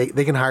mean, they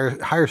can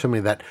hire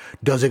somebody that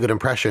does a good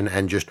impression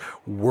and just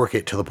work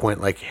it to the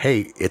point like,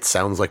 hey, it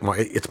sounds like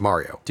it's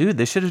Mario. Dude,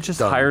 they should have just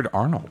hired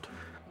Arnold.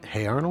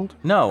 Hey, Arnold?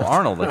 No,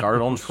 Arnold, like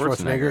Arnold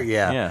Schwarzenegger.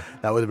 Yeah,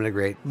 that would have been a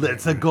great.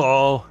 Let's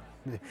go.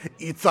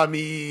 It's a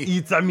me.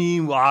 It's a me,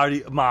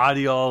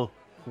 Mario.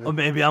 Or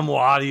maybe I'm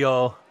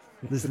Wario.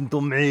 Listen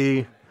to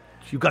me.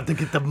 You got to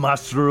get the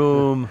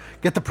mushroom.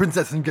 Get the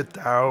princess and get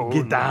down.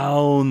 Get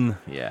down.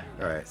 Yeah.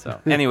 All right.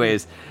 So,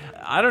 anyways,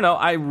 I don't know.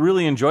 I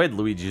really enjoyed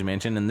Luigi's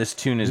Mansion, and this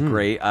tune is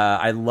great.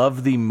 I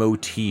love the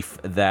motif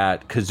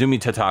that Kazumi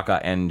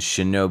Totaka and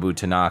Shinobu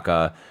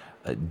Tanaka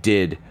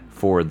did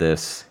for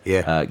this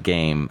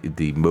game.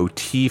 The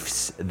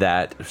motifs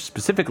that,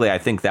 specifically, I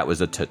think that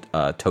was a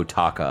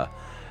Totaka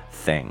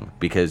thing,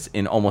 because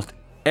in almost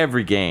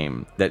every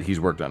game that he's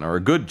worked on, or a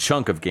good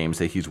chunk of games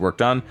that he's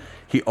worked on,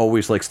 he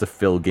always likes to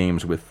fill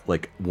games with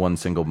like one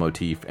single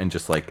motif and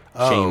just like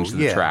change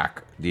the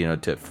track, you know,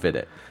 to fit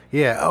it.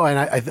 Yeah. Oh, and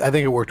I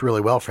think it worked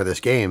really well for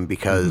this game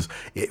because,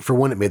 for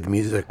one, it made the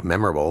music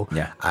memorable.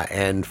 Yeah.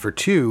 And for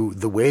two,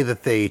 the way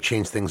that they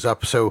changed things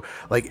up. So,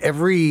 like,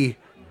 every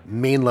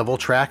main level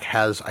track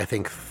has, I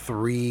think,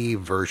 3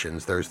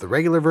 versions. There's the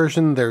regular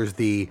version, there's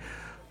the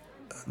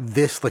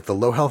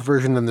low health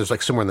version, then there's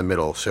like somewhere in the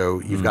middle.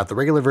 So you've got the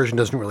regular version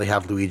doesn't really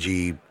have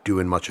Luigi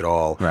doing much at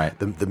all. Right.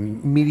 The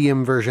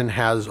medium version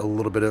has a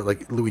little bit of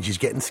like Luigi's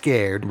getting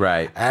scared.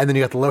 Right. And then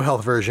you got the low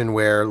health version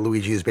where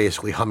Luigi is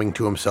basically humming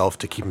to himself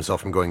to keep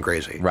himself from going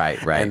crazy.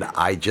 Right. And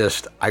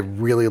I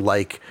really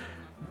like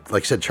I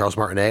said, Charles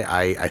Martinet.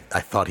 I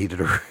thought he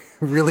did a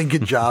really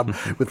good job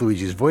with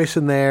Luigi's voice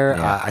in there.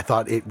 Yeah. I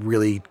thought it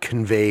really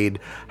conveyed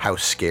how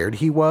scared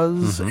he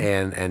was,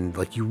 and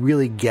like you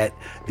really get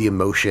the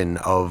emotion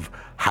of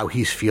how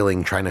he's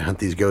feeling trying to hunt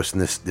these ghosts in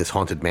this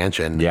haunted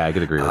mansion. Yeah, I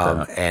could agree with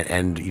that.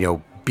 And you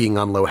know, being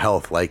on low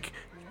health, like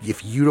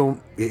if you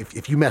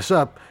mess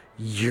up,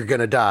 you're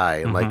gonna die,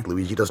 and like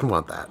Luigi doesn't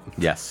want that.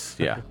 Yes,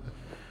 yeah.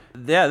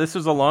 Yeah, this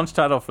was a launch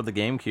title for the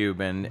GameCube,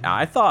 and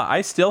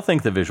I still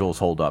think the visuals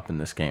hold up in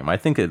this game. I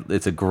think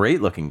it's a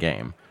great looking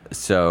game.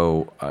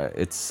 So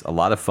it's a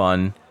lot of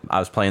fun. I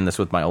was playing this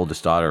with my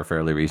oldest daughter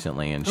fairly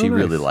recently, and she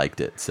really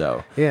liked it.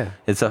 So yeah,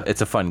 it's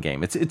a fun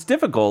game. It's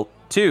difficult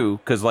too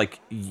because like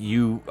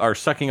you are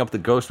sucking up the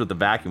ghost with the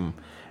vacuum,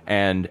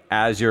 and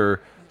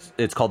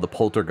it's called the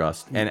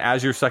poltergust, and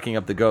as you're sucking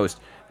up the ghost,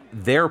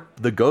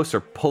 the ghosts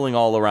are pulling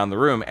all around the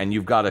room, and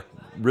you've got to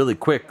really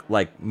quick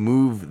like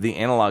move the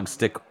analog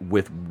stick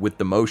with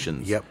the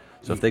motions. Yep.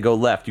 So if they go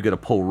left, you got to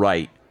pull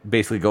right,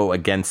 basically go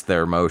against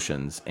their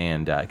motions,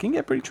 and it can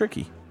get pretty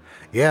tricky.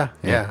 Yeah.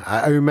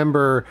 I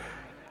remember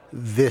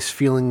this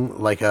feeling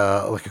like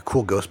a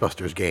cool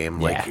Ghostbusters game.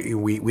 Like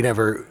we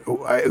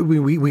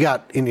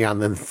got on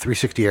the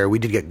 360 era. We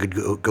did get good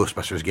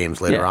Ghostbusters games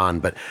later on,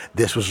 but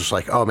this was just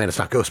like, oh man, it's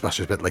not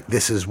Ghostbusters, but like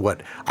this is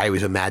what I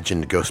always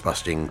imagined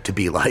Ghostbusting to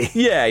be like.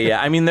 Yeah.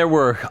 I mean, there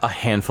were a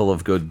handful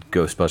of good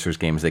Ghostbusters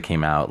games that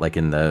came out like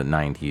in the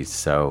 90s,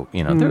 so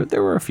you know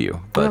there were a few,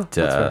 but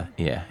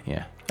yeah,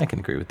 I can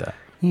agree with that.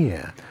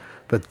 Yeah.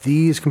 But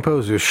these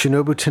composers,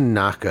 Shinobu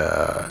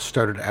Tanaka,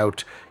 started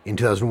out in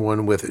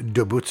 2001 with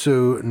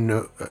Dobutsu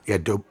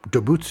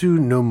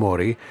no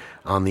Mori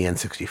on the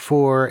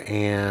N64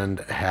 and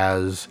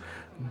has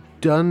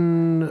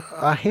done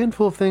a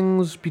handful of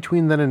things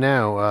between then and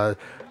now.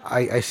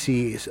 I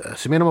see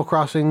some Animal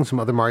Crossing, some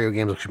other Mario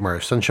games like Super Mario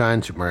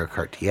Sunshine, Super Mario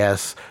Kart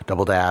DS,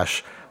 Double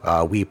Dash,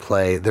 Wii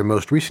Play. Their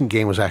most recent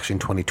game was actually in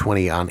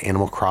 2020 on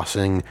Animal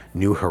Crossing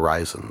New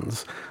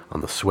Horizons on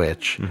the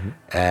Switch.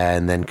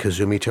 And then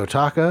Kazumi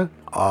Totaka,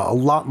 a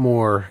lot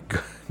more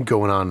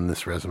going on in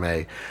this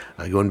resume.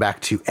 Going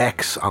back to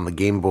X on the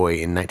Game Boy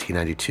in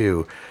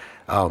 1992.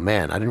 Oh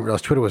man, I didn't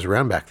realize Twitter was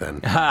around back then.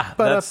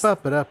 That's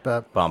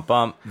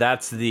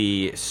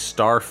the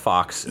Star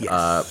Fox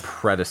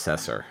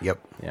predecessor. Yep.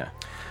 Yeah.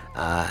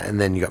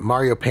 And then you got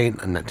Mario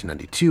Paint in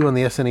 1992 on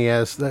the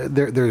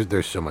SNES.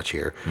 There's so much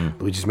here.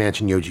 Luigi's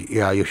Mansion,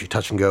 Yoshi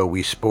Touch and Go,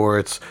 Wii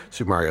Sports,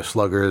 Super Mario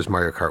Sluggers,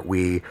 Mario Kart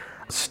Wii.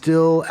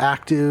 Still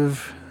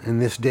active in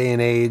this day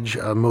and age.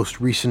 Most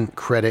recent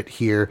credit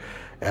here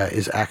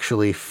is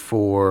actually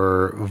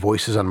for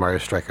voices on Mario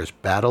Strikers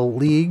Battle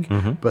League,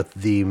 but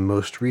the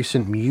most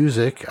recent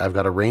music, I've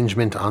got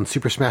arrangement on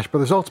Super Smash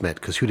Bros. Ultimate,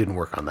 because who didn't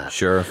work on that?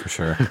 Sure, for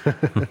sure.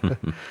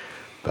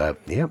 But,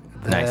 yep.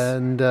 Nice.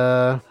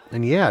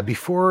 And yeah,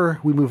 before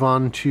we move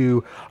on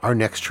to our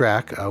next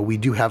track, we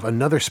do have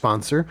another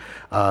sponsor,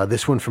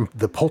 this one from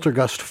the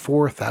Poltergust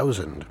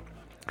 4000.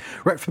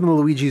 Right from the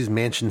Luigi's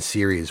Mansion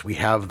series, we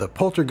have the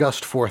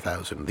Poltergust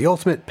 4000, the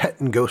ultimate pet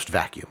and ghost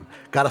vacuum.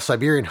 Got a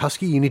Siberian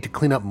Husky you need to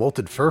clean up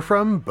molted fur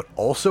from, but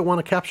also want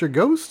to capture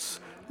ghosts?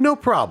 No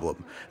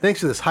problem. Thanks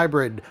to this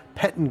hybrid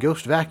pet and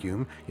ghost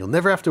vacuum, you'll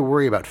never have to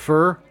worry about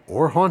fur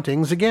or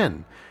hauntings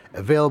again.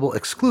 Available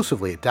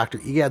exclusively at Dr.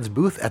 Egad's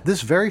booth at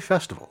this very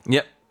festival.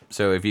 Yep.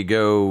 So if you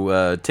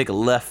go take a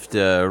left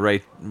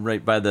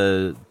right by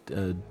the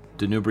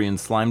Danubrian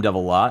Slime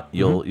Devil lot,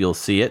 you'll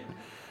see it.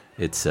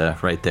 It's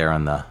right there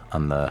on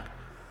the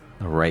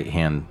right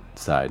hand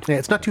side. Yeah,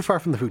 it's not too far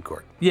from the food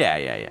court.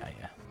 Yeah.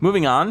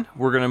 Moving on,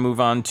 we're going to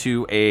move on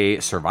to a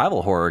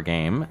survival horror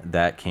game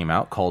that came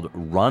out called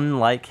Run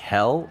Like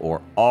Hell,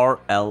 or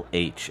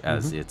RLH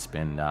as it's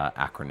been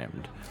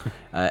acronymed.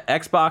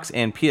 Xbox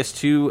and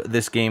PS2,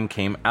 this game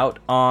came out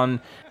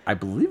on, I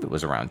believe it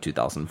was around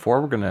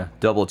 2004. We're going to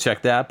double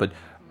check that, but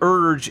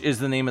Urge is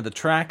the name of the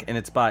track, and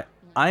it's by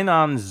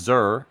Einan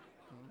Zur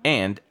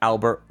and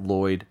Albert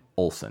Lloyd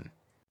Olson.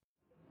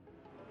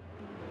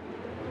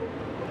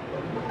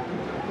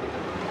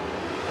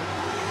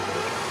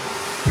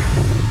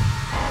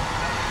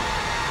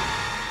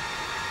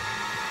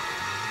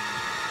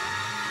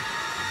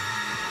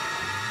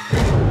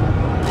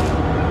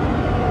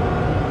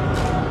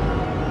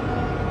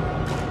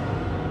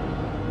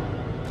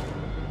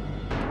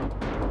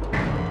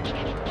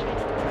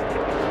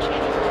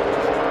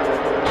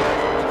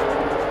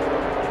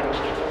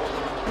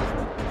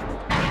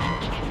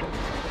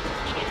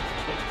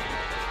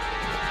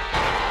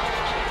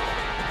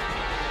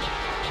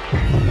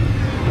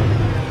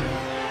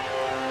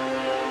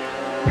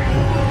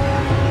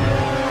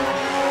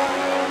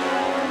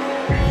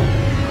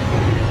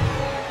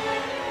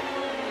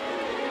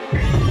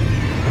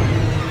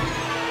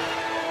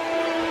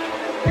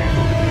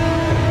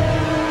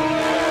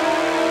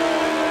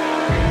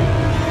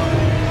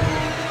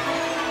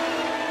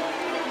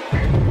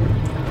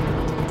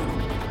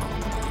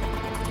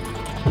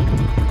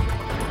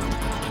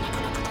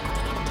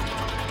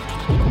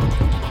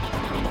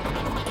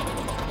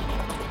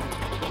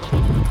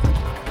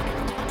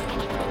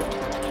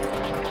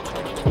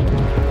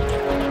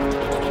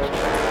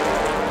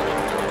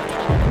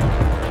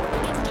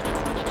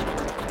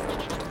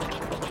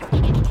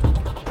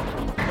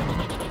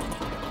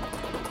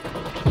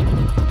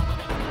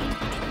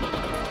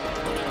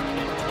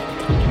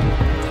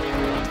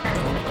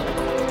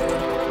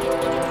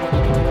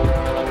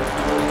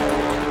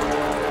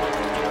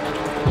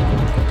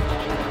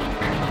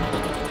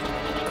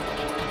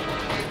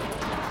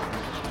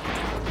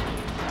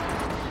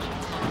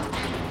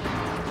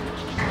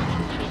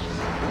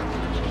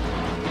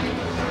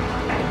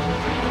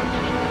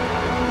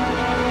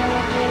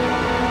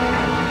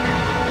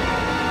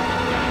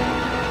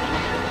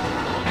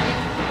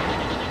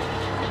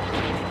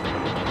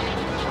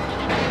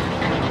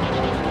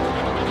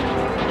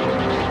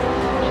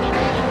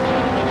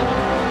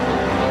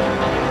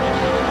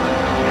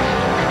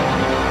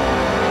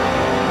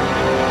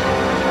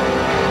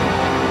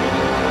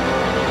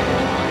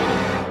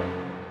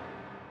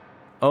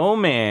 Oh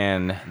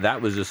man,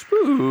 that was a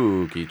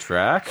spooky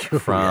track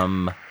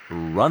from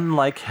Run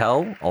Like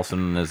Hell, also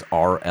known as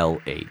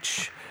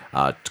RLH.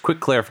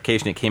 Quick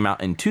clarification, it came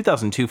out in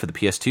 2002 for the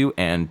PS2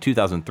 and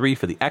 2003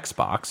 for the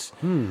Xbox.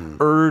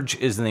 Urge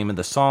is the name of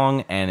the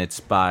song, and it's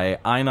by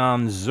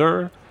Einan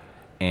Zur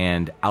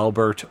and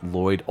Albert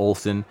Lloyd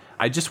Olson.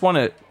 I just want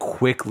to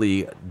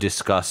quickly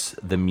discuss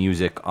the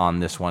music on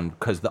this one,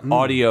 because the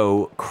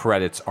audio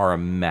credits are a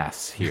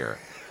mess here.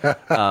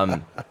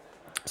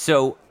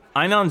 So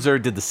Einan Zur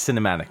did the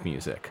cinematic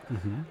music.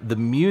 The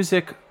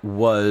music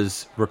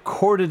was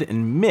recorded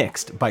and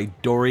mixed by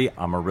Dori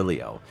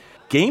Amarillo.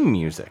 Game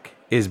music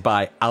is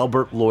by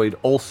Albert Lloyd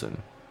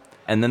Olson.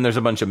 And then there's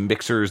a bunch of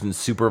mixers and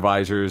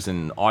supervisors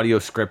and audio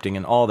scripting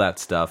and all that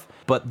stuff.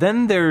 But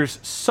then there's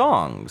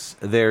songs.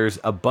 There's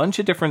a bunch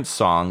of different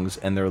songs,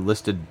 and they're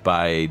listed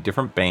by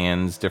different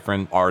bands,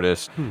 different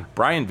artists.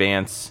 Brian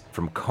Vance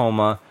from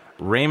Coma,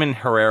 Raymond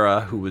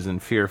Herrera, who was in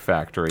Fear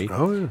Factory,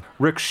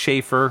 Rick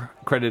Schaefer,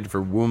 credited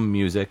for Womb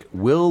Music,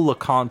 Will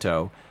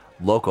LeConto,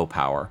 Loco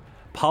Power,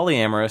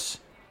 Polyamorous,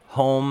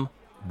 Home,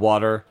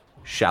 Water,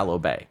 Shallow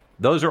Bay.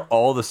 Those are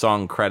all the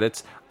song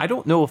credits. I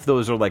don't know if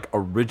those are like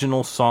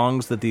original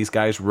songs that these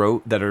guys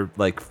wrote that are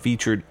like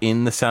featured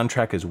in the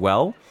soundtrack as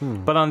well.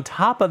 But on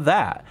top of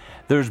that,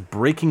 there's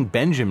Breaking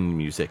Benjamin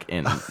music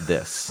in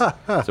this.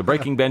 So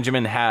Breaking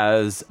Benjamin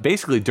has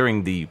basically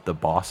during the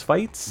boss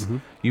fights,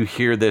 you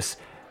hear this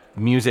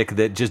music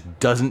that just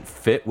doesn't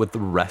fit with the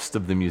rest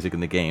of the music in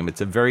the game.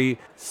 It's a very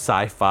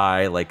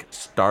sci-fi, like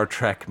Star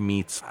Trek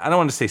meets, I don't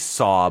want to say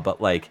Saw,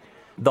 but like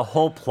the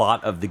whole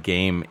plot of the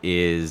game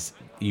is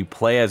you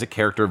play as a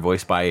character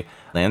voiced by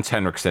Lance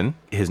Henriksen.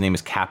 His name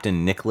is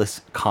Captain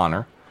Nicholas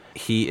Connor.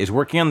 He is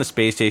working on the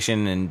space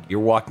station, and you're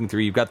walking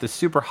through. You've got this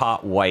super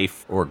hot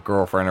wife or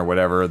girlfriend or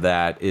whatever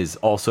that is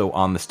also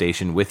on the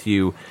station with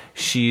you.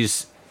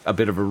 She's a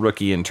bit of a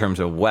rookie in terms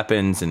of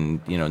weapons,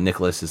 and you know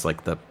Nicholas is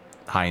like the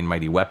high and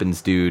mighty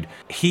weapons dude.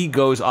 He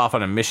goes off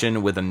on a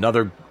mission with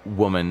another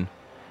woman,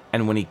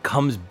 and when he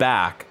comes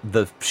back,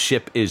 the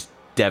ship is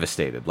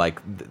devastated.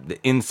 Like the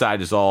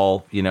inside is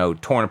all, you know,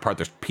 torn apart.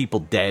 There's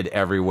people dead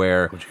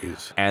everywhere.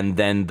 And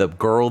then the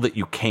girl that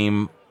you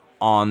came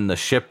on the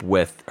ship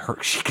with,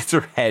 she gets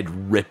her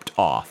head ripped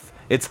off.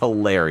 It's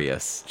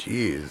hilarious.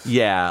 Jeez.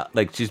 Yeah,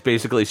 like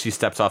she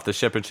steps off the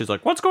ship and she's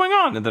like, "What's going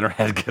on?" And then her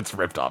head gets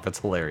ripped off. It's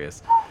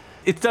hilarious.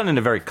 It's done in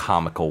a very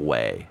comical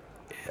way.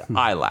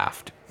 I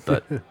laughed,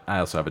 but I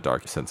also have a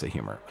dark sense of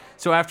humor.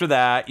 So after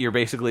that,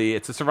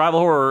 it's a survival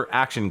horror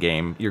action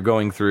game. You're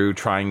going through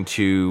trying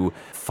to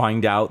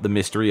find out the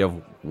mystery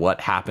of what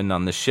happened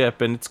on the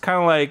ship. And it's kind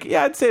of like,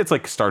 yeah, I'd say it's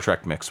like Star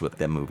Trek mixed with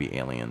the movie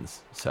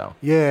Aliens. So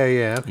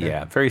yeah. Okay.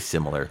 Yeah, very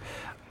similar.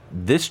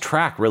 This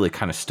track really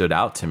kind of stood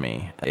out to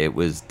me. It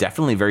was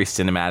definitely very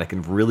cinematic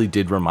and really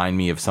did remind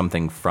me of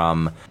something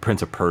from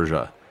Prince of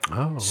Persia.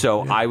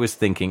 I was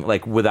thinking,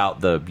 like,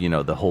 without the, you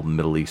know, the whole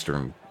Middle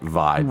Eastern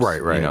vibes,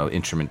 right. You know,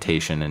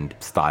 instrumentation and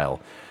style,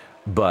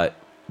 but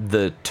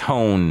the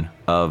tone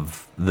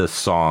of the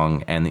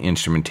song and the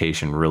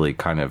instrumentation really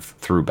kind of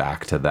threw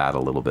back to that a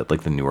little bit,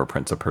 like the newer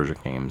Prince of Persia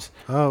games.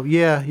 Oh,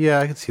 yeah,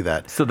 I can see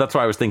that. So that's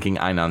why I was thinking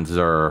Einan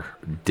Zur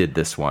did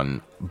this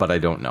one, but I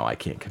don't know. I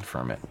can't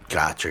confirm it.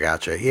 Gotcha.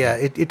 Yeah,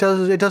 it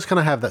does kind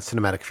of have that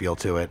cinematic feel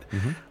to it.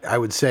 I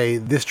would say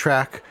this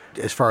track,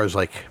 as far as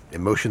like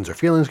emotions or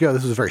feelings go,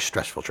 this is a very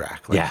stressful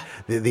track. Like,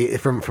 yeah.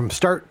 From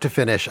start to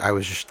finish, I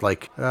was just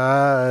like,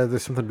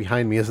 there's something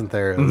behind me, isn't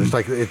there? It's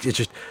like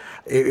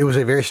it was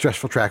a very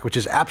stressful track, which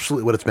is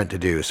absolutely what it's meant to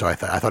do. So I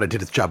thought it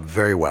did its job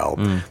very well.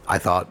 I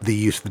thought the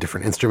use of the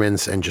different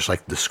instruments and just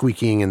like the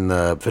squeaking and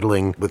the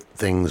fiddling with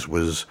things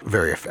was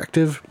very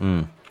effective.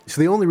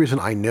 So the only reason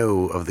I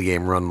know of the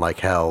game Run Like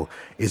Hell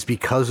is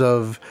because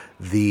of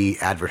the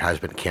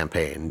advertisement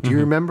campaign. Do you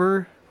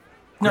remember?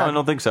 No, I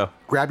don't think so.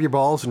 Grab your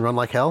balls and run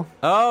like hell?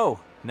 Oh,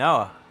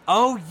 no.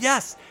 Oh,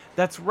 yes.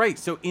 That's right.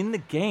 So in the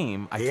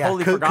game, I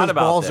totally forgot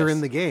about balls this. are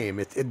in the game.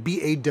 It's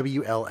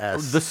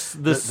BAWLS.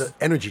 The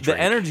energy drink.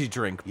 The energy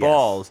drink,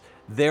 balls.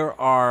 There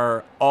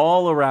are,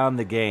 all around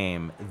the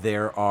game,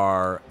 there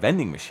are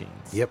vending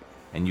machines. Yep.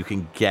 And you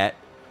can get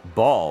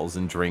balls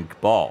and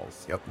drink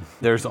balls. Yep.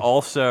 There's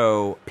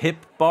also pip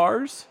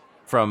bars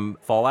from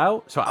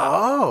Fallout.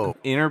 So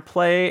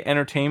Interplay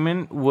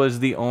Entertainment was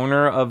the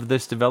owner of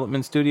this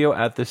development studio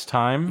at this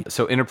time.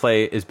 So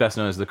Interplay is best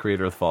known as the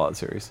creator of the Fallout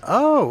series.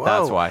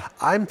 That's why.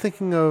 I'm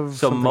thinking of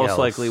So something most else.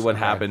 likely what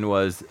happened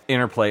was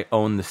Interplay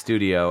owned the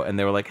studio and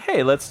they were like,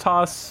 hey, let's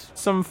toss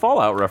some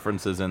Fallout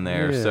references in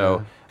there. Yeah.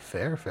 So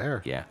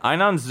Fair. yeah.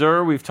 Einan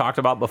Zur we've talked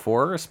about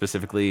before,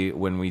 specifically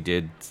when we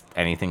did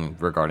anything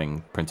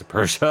regarding Prince of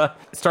Persia.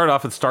 It started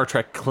off with Star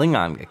Trek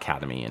Klingon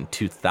Academy in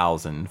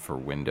 2000 for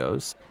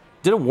Windows.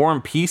 Did a War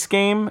and Peace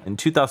game in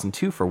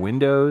 2002 for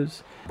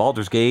Windows.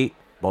 Baldur's Gate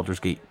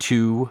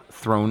 2,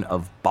 Throne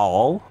of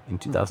Baal in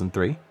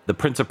 2003. The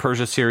Prince of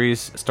Persia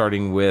series,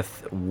 starting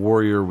with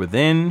Warrior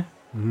Within,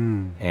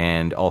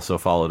 and also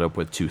followed up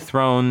with Two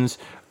Thrones,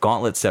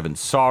 Gauntlet 7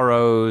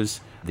 Sorrows,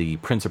 the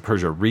Prince of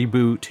Persia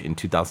reboot in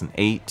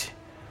 2008,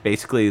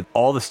 Basically,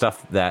 all the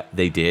stuff that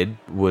they did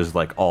was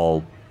like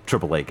all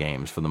AAA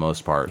games for the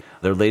most part.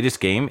 Their latest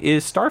game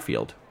is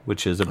Starfield,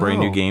 which is a brand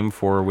new game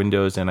for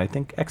Windows and I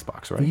think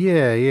Xbox, right?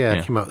 Yeah.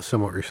 It came out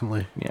somewhat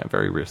recently. Yeah,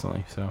 very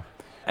recently. So,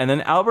 and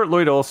then Albert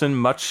Lloyd Olson,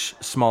 much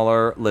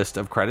smaller list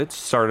of credits,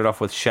 started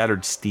off with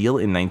Shattered Steel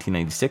in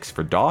 1996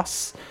 for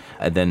DOS,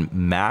 and then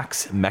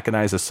Max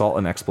Mechanized Assault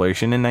and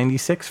Exploration in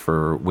 96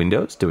 for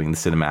Windows, doing the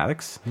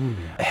cinematics.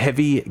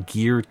 Heavy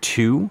Gear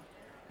 2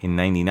 in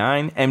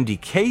 99,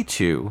 MDK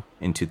 2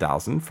 in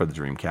 2000 for the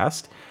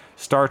Dreamcast,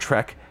 Star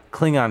Trek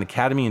Klingon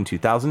Academy in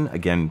 2000,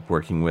 again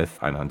working with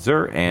Einon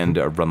Zur, and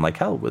Run Like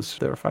Hell was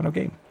their final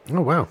game.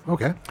 Oh, wow.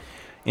 Okay.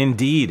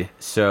 Indeed.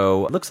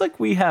 So it looks like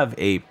we have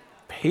a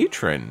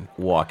patron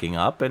walking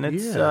up, and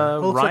it's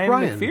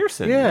Ryan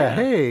McPherson. Yeah.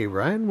 Hey,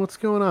 Ryan, what's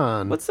going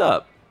on? What's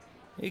up?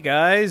 Hey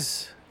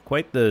guys,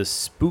 quite the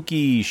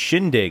spooky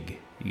shindig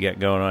you got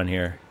going on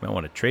here. You might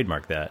want to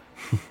trademark that.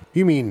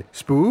 You mean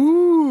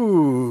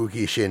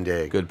spooky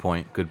shindig? Good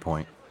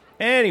point.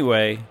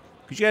 Anyway,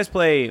 could you guys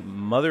play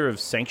Mother of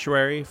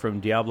Sanctuary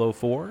from Diablo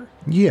 4?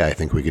 Yeah, I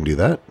think we can do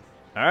that.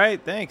 All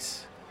right,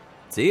 thanks.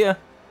 See ya.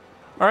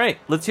 All right,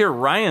 let's hear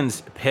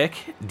Ryan's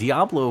pick,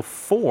 Diablo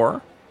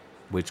 4,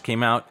 which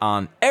came out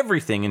on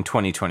everything in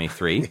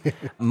 2023.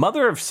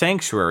 Mother of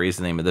Sanctuary is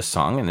the name of the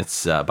song, and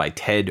it's by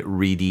Ted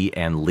Reedy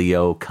and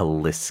Leo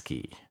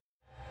Kaliski.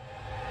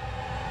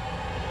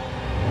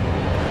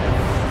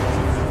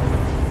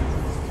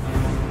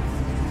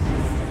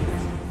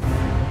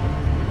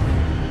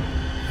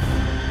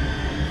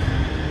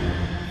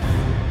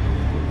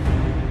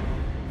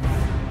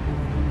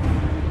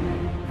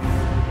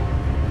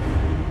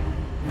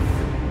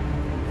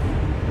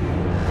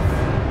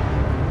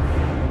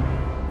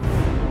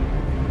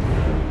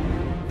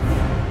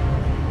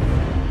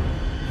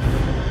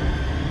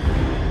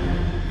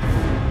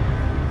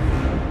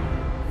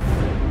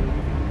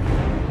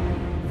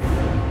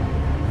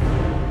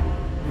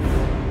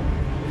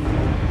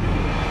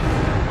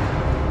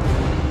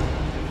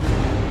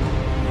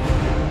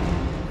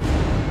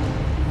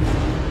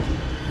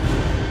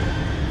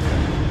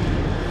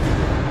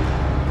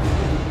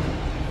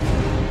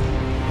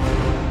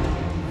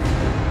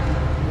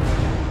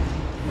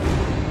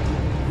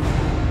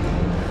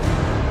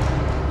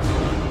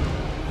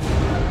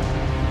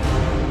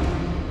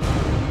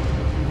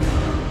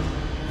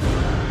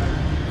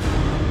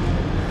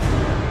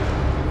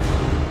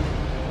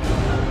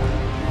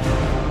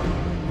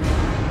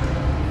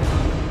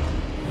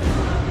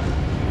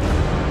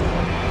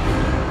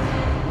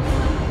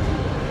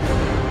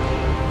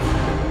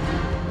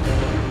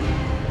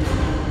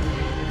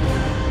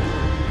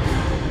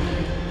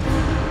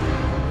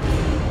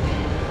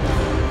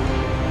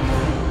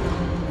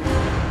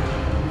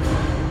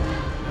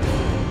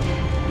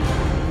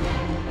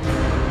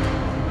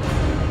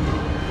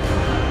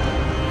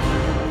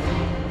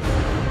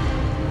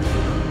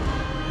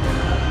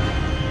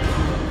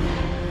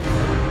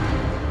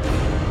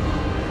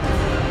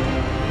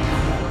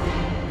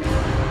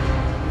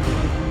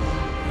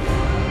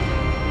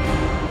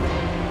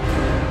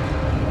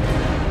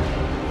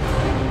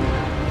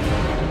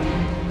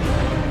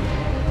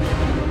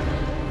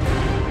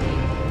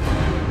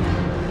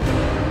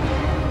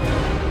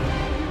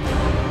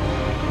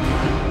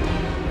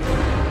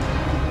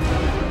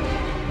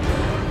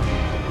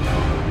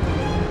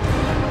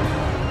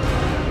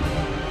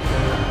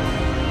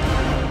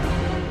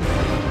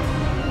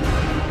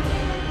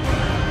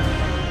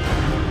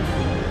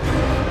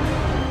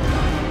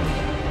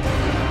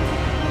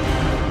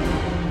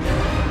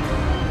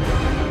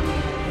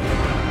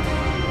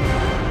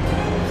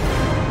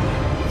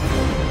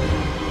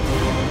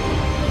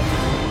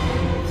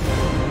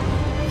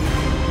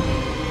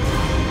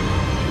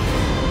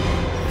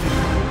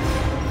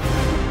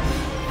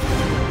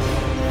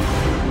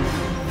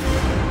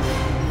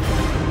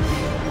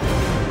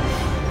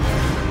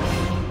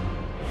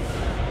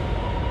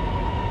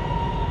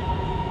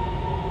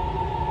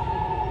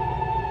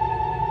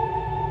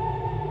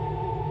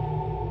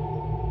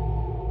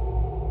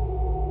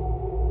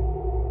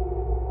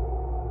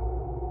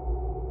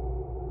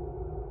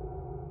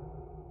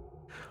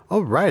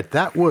 All right,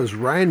 that was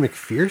Ryan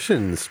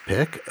McPherson's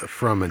pick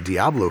from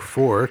Diablo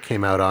 4.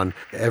 Came out on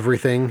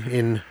everything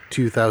in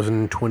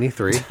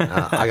 2023.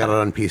 I got it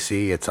on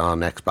PC. It's on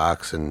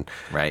Xbox and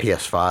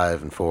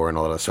PS5 and 4 and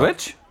all that stuff.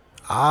 Switch?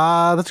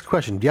 That's a good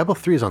question. Diablo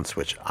 3 is on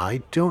Switch.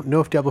 I don't know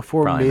if Diablo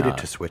 4 Probably made not.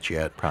 it to Switch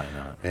yet. Probably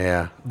not.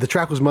 Yeah. The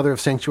track was Mother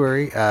of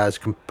Sanctuary, as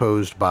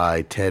composed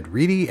by Ted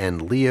Reedy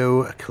and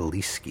Leo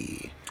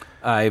Kaliski.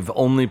 I've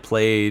only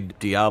played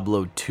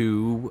Diablo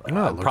 2.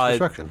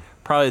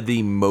 Probably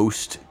the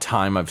most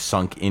time I've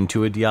sunk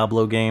into a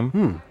Diablo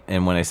game.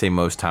 And when I say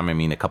most time, I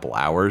mean a couple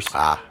hours.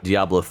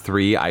 Diablo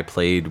 3, I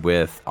played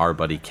with our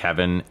buddy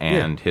Kevin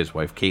and his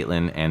wife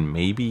Caitlin, and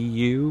maybe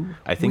you.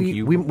 I think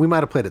we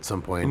might have played at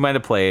some point. We might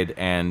have played,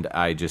 and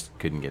I just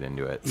couldn't get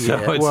into it. So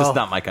it's just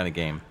not my kind of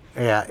game.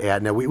 Yeah.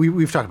 No,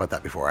 we've talked about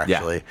that before,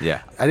 actually.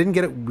 Yeah. I didn't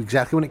get it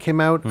exactly when it came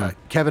out.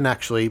 Kevin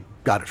actually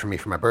got it for me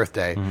for my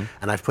birthday,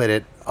 and I've played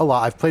it a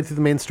lot. I've played through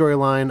the main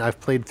storyline. I've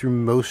played through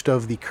most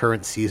of the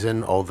current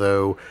season,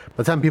 although by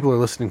the time people are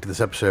listening to this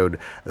episode,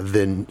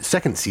 the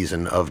second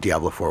season of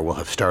Diablo 4 will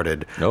have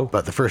started. Oh.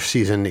 But the first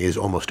season is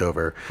almost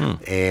over,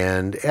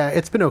 and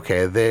it's been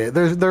okay. There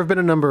have been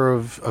a number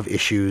of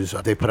issues.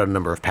 They put out a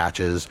number of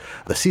patches.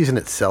 The season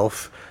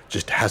itself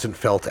just hasn't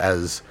felt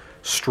as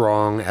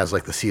strong as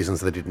like the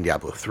seasons they did in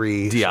Diablo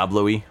 3.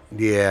 Diablo-y.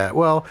 Yeah,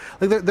 well,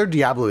 like they're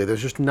Diablo-y.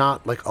 There's just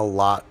not like a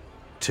lot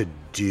to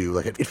do.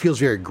 Like it feels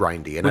very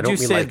grindy, and I don't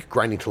mean like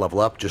grinding to level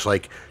up, just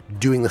like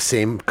doing the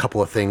same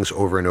couple of things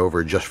over and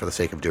over just for the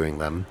sake of doing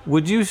them.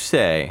 Would you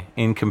say,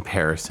 in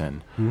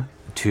comparison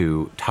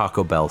to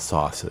Taco Bell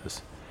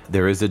sauces,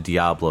 there is a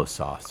Diablo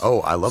sauce?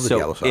 Oh, I love the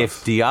Diablo sauce. So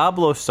if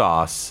Diablo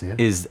sauce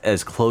is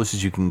as close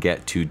as you can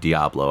get to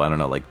Diablo, I don't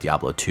know, like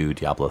Diablo 2,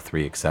 Diablo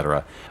 3,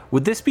 etc.,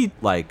 would this be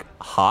like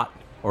hot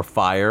or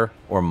fire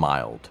or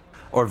mild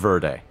or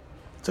verde?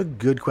 It's a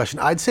good question.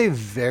 I'd say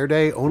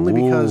Verde only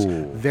because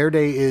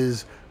Verde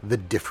is the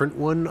different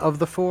one of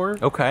the four.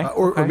 Okay.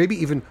 Or maybe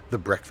even the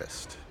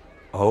breakfast.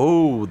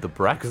 Oh, the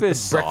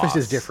breakfast Breakfast sauce.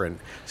 is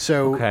different.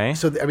 So, Okay.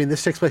 I mean,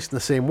 this takes place in the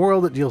same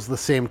world. It deals with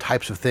the same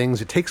types of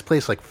things. It takes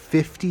place like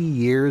 50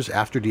 years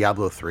after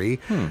Diablo 3.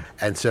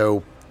 And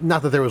so,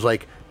 not that there was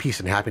like peace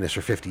and happiness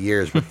for 50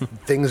 years, but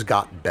things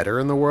got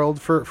better in the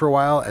world for a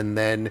while. And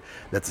then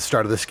at the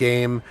start of this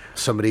game,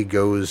 somebody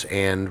goes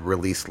and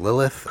released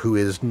Lilith, who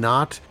is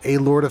not a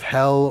Lord of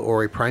Hell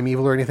or a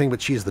primeval or anything,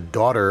 but she's the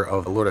daughter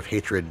of the Lord of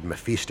Hatred,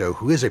 Mephisto,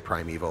 who is a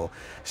primeval.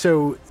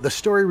 So the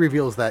story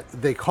reveals that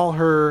they call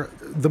her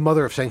the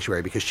Mother of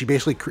Sanctuary because she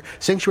basically...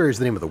 Sanctuary is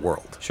the name of the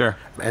world. Sure.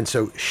 And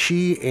so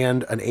she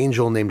and an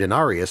angel named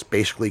Inarius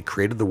basically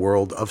created the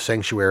world of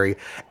Sanctuary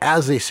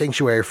as a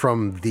sanctuary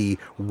from the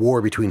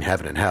war between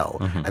heaven and hell.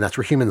 And that's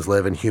where humans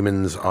live, and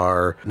humans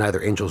are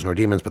neither angels nor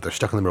demons, but they're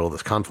stuck in the middle of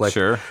this conflict.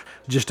 Sure.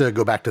 Just to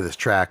go back to this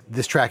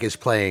track is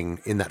playing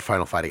in that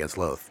final fight against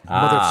Lilith.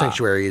 Mother of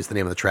Sanctuary is the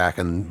name of the track,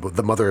 and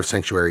the Mother of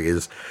Sanctuary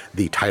is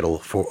the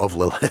title of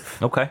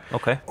Lilith. Okay.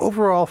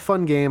 Overall,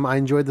 fun game. I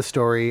enjoyed the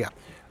story.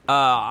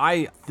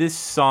 This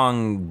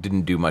song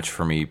didn't do much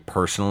for me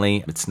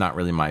personally. It's not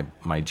really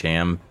my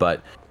jam,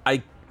 but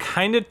I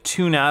kind of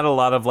tune out a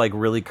lot of like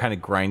really kind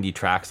of grindy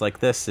tracks like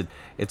this.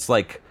 It's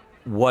like,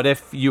 what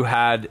if you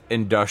had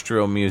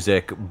industrial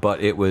music,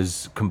 but it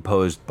was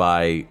composed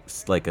by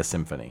like a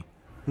symphony?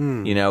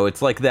 You know,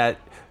 it's like that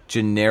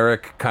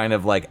generic kind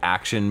of like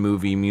action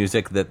movie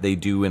music that they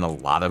do in a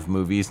lot of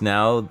movies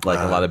now, like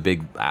a lot of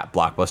big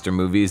blockbuster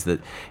movies,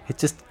 that it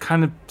just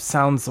kind of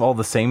sounds all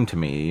the same to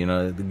me. You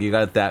know, you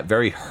got that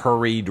very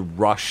hurried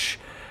rush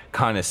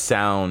kind of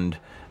sound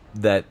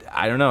that,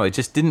 I don't know, it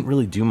just didn't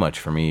really do much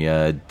for me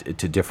to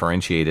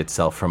differentiate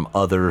itself from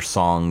other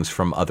songs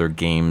from other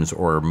games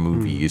or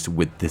movies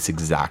with this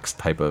exact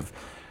type of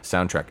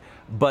soundtrack.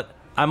 But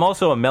I'm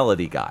also a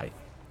melody guy,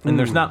 and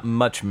there's not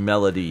much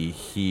melody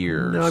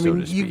here. No, I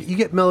mean, you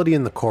get melody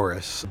in the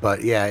chorus,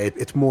 but yeah,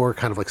 it's more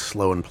kind of like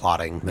slow and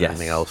plotting than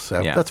anything else.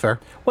 So that's fair.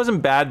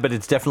 Wasn't bad, but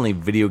it's definitely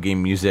video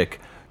game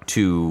music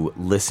to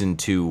listen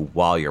to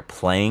while you're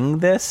playing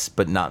this,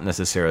 but not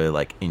necessarily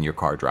like in your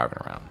car driving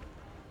around.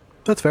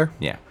 That's fair.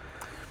 Yeah.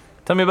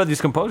 Tell me about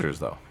these composers,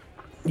 though.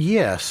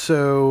 Yeah,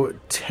 so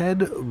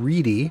Ted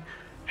Reedy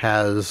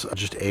has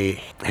just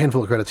a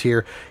handful of credits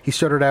here. He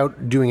started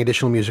out doing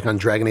additional music on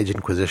Dragon Age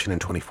Inquisition in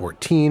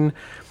 2014,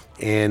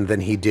 and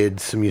then he did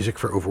some music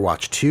for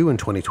Overwatch 2 in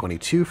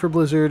 2022 for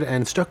Blizzard,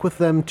 and stuck with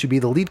them to be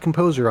the lead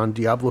composer on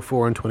Diablo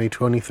 4 in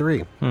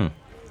 2023.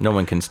 No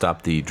one can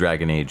stop the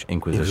Dragon Age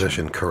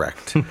Inquisition.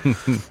 Correct.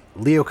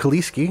 Leo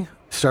Kaliski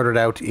started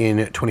out in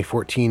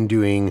 2014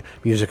 doing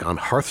music on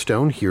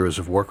Hearthstone, Heroes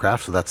of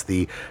Warcraft. So that's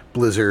the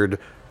Blizzard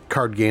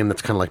card game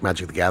that's kind of like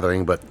Magic the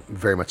Gathering, but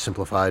very much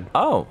simplified.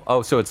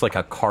 Oh, so it's like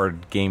a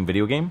card game,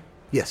 video game?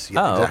 Yes,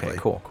 exactly. Okay,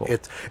 Cool.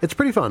 It's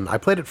pretty fun. I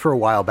played it for a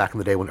while back in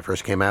the day when it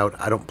first came out.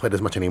 I don't play it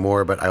as much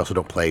anymore, but I also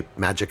don't play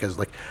Magic as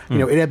like, you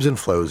know, it ebbs and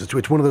flows.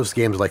 It's one of those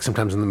games like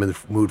sometimes I'm in the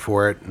mood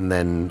for it, and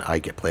then I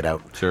get played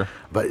out. Sure.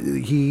 But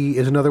he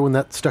is another one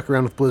that stuck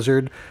around with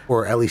Blizzard,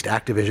 or at least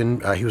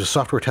Activision. He was a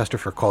software tester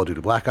for Call of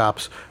Duty Black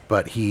Ops,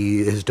 but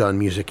he has done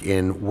music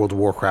in World of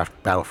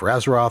Warcraft Battle for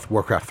Azeroth,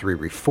 Warcraft 3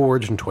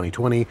 Reforged in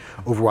 2020,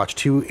 Overwatch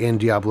 2, and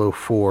Diablo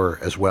 4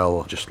 as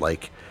well, just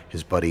like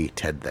his buddy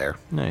Ted there.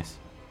 Nice.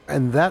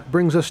 And that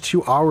brings us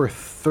to our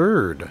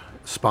third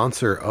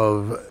sponsor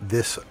of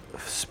this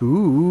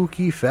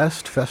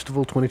Spookyfest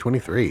Festival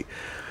 2023.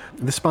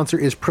 This sponsor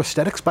is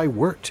Prosthetics by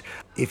Wirt.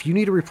 If you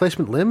need a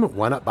replacement limb,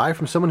 why not buy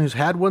from someone who's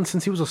had one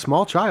since he was a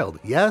small child?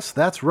 Yes,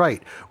 that's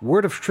right.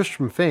 Word of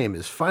Tristram fame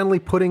is finally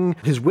putting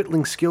his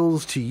whittling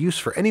skills to use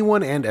for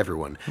anyone and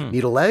everyone.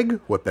 Need a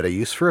leg? What better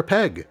use for a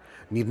peg?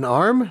 Need an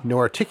arm? No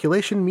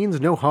articulation means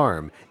no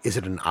harm. Is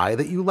it an eye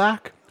that you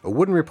lack? A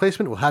wooden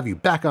replacement will have you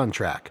back on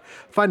track.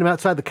 Find him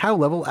outside the cow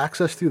level,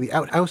 access through the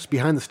outhouse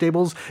behind the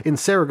stables in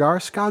Saragar,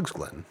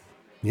 Skogsglen.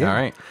 Yeah. All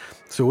right.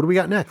 So what do we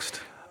got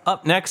next?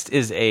 Up next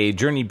is a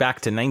journey back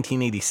to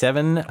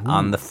 1987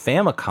 on the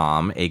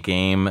Famicom, a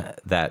game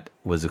that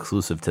was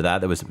exclusive to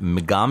that. That was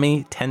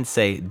Megami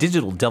Tensei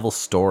Digital Devil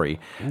Story.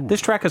 This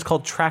track is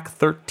called Track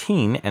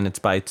 13, and it's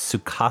by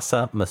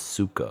Tsukasa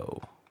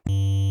Masuko.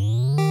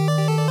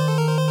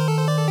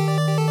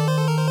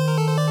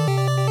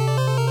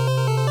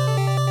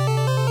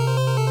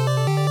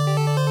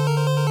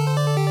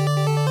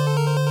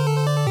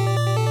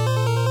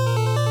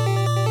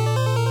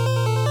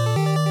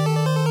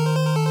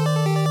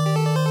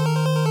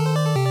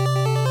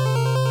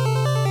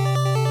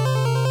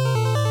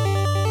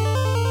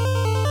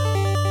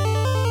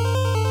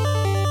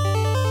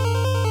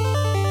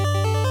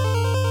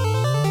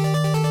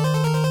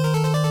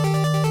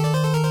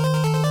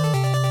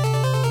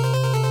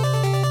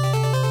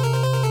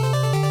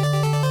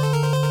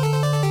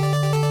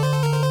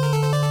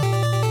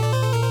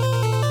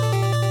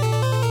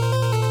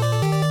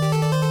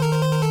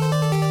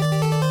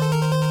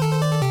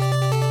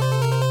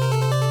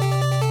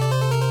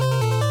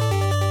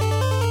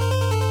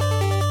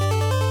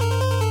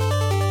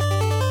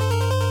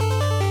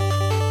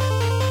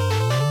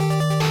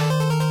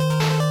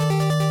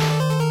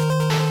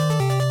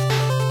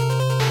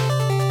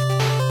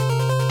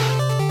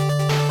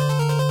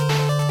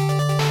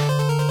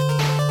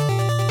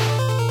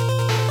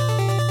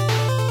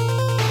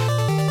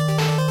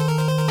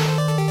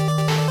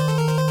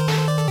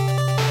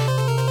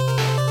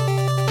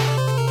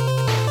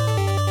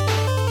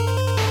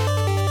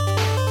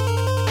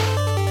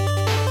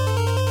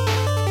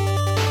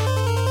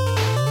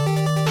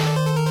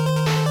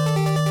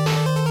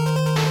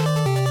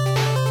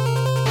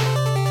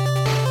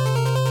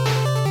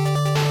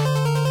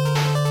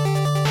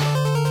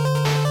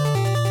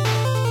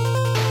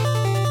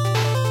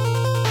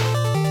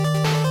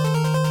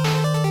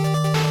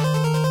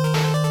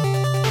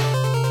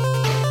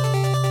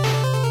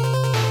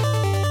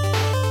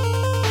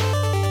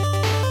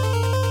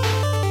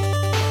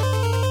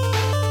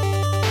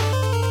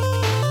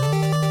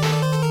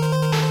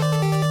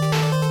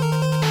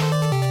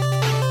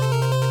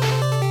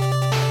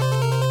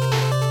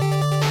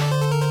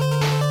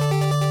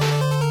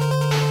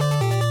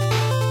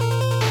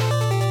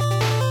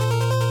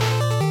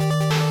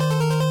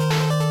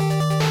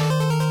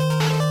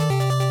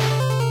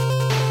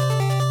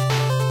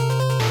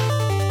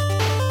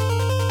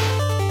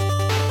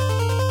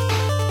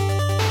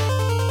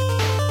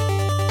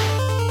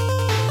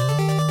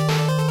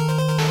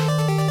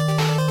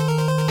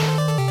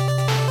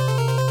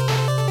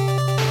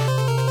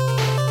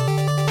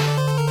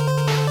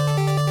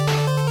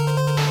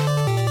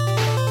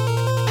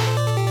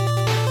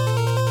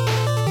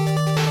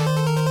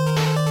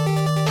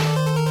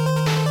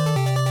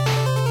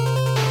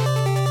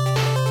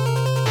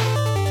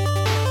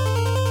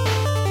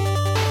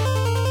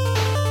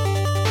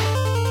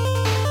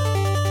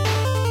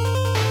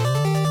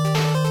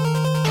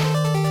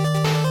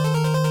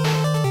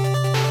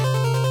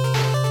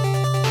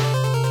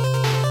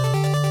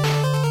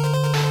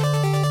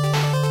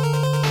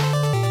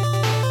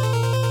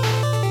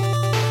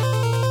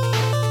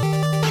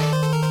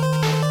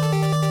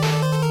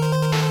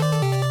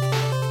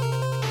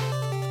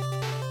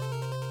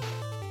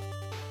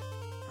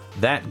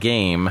 That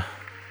game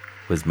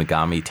was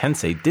Megami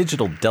Tensei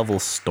Digital Devil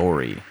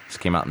Story. This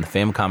came out in the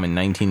Famicom in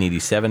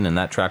 1987, and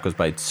that track was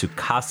by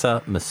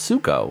Tsukasa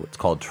Masuko. It's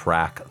called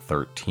Track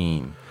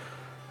 13.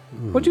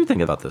 What do you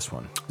think about this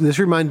one? This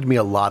reminded me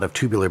a lot of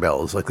Tubular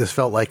Bells. Like, this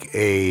felt like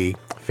a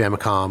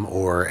Famicom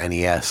or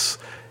NES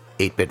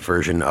 8-bit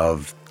version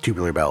of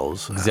Tubular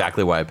Bells.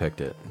 Exactly why I picked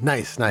it.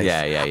 Nice.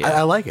 Yeah.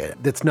 I like it.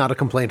 It's not a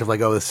complaint of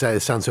like, oh, this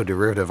sounds so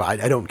derivative. I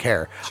don't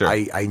care. Sure.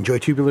 I enjoy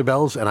Tubular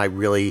Bells, and I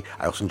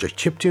also enjoy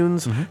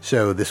chiptunes. Mm-hmm.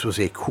 So this was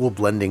a cool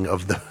blending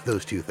of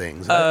those two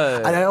things. I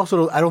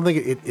don't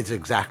think it's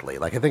exactly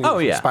like, I think it's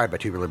inspired by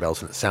Tubular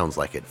Bells, and it sounds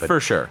like it. But for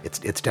sure, it's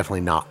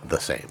definitely not the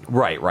same.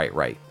 Right.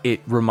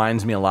 It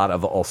reminds me a lot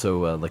of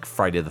also like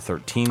Friday the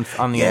 13th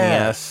on the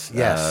NES.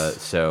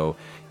 Yes. So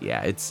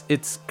yeah,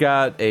 it's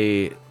got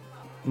a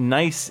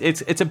nice,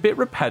 it's a bit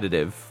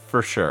repetitive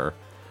for sure,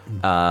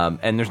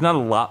 and there's not a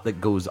lot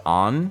that goes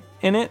on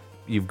in it.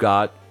 You've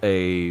got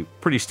a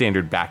pretty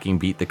standard backing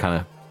beat that kind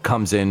of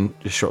comes in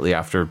just shortly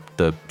after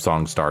the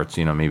song starts,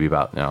 maybe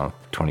about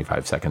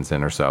 25 seconds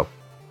in or so.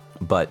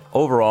 But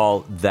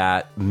overall,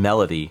 that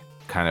melody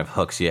kind of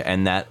hooks you,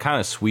 and that kind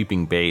of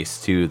sweeping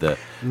bass too, the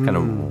kind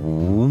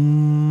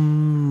of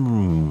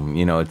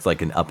it's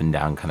like an up and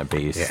down kind of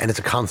bass. Yeah, and it's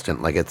a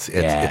constant. Like it's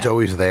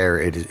always there.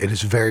 It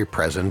is very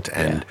present,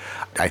 and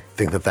I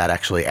think that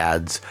actually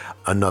adds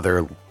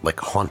another like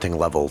haunting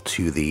level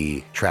to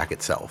the track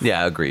itself.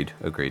 Yeah, agreed.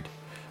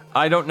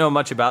 I don't know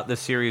much about this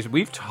series.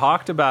 We've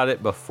talked about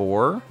it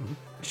before,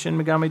 Shin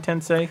Megami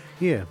Tensei.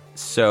 Yeah.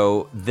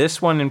 So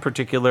this one in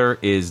particular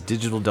is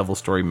Digital Devil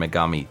Story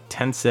Megami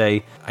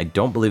Tensei. I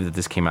don't believe that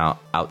this came out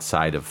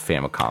outside of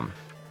Famicom.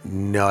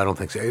 No, I don't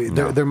think so.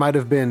 There might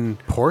have been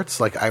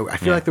ports. Like I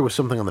feel like there was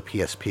something on the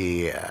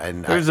PSP,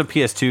 and there's a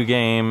PS2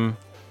 game.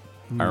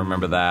 I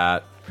remember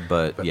that.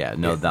 But yeah,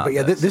 no, not But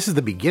yeah, this. this is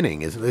the beginning.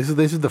 This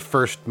is the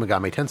first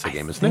Megami Tensei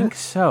game, isn't I think it?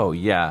 so,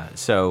 yeah.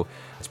 So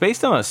it's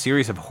based on a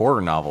series of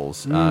horror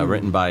novels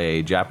written by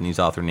a Japanese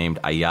author named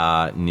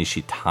Aya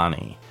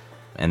Nishitani.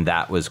 And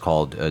that was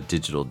called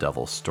Digital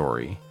Devil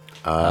Story.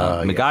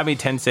 Megami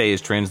Tensei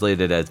is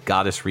translated as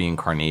Goddess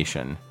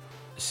Reincarnation.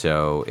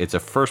 So it's a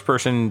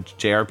first-person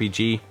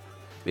JRPG.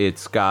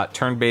 It's got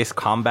turn-based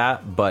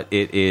combat, but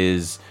it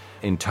is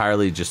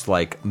entirely just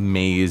like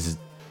maze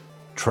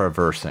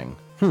traversing.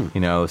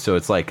 So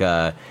it's like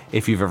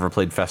if you've ever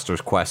played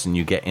Fester's Quest and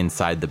you get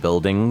inside the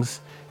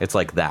buildings, it's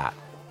like that.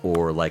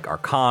 Or like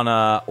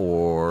Arcana,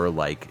 or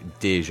like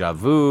Deja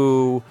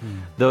Vu,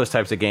 those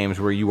types of games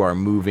where you are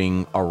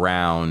moving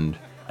around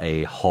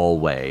a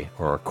hallway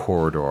or a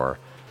corridor.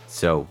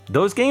 So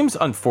those games,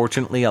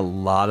 unfortunately, a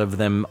lot of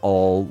them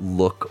all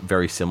look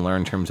very similar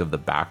in terms of the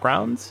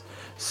backgrounds.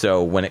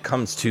 So when it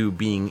comes to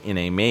being in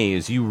a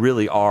maze, you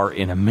really are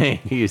in a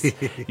maze.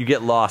 You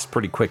get lost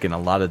pretty quick in a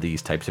lot of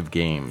these types of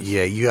games.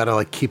 Yeah, you got to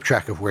like keep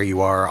track of where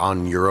you are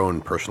on your own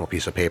personal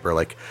piece of paper.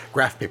 Like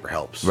graph paper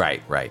helps.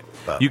 Right.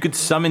 You could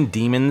summon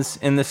demons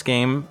in this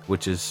game,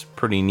 which is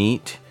pretty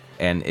neat.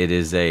 And it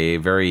is a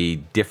very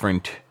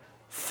different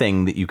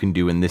thing that you can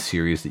do in this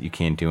series that you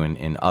can't do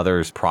in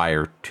others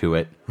prior to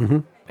it.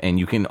 And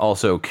you can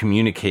also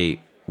communicate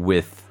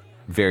with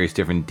various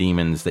different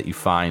demons that you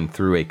find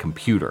through a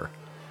computer.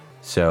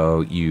 So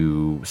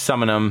you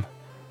summon them,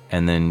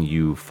 and then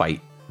you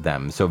fight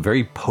them. So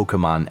very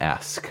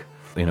Pokemon-esque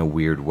in a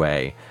weird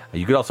way.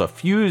 You could also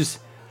fuse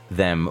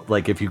them.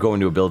 Like if you go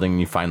into a building and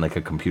you find like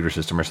a computer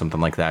system or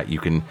something like that, you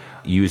can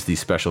use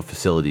these special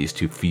facilities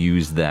to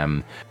fuse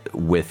them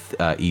with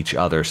each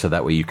other. So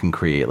that way you can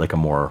create like a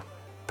more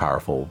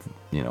powerful,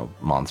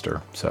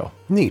 monster. So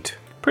Neat.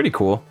 pretty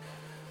cool.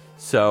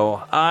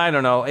 So, I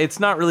don't know. It's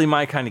not really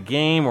my kind of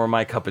game or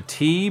my cup of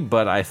tea,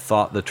 but I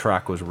thought the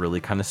track was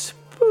really kind of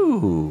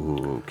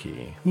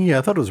spooky. Yeah,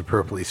 I thought it was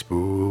appropriately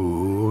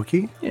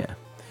spooky. Yeah.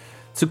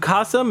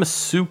 Tsukasa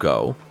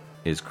Masuko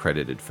is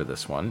credited for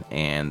this one,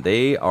 and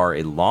they are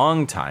a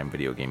long-time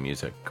video game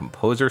music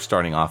composer,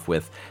 starting off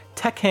with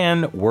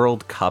Tekken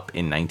World Cup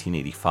in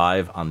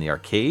 1985 on the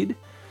arcade.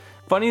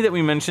 Funny that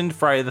we mentioned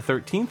Friday the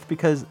 13th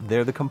because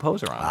they're the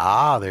composer on it.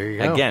 Ah, there you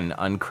go. Again,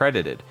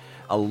 uncredited.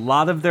 A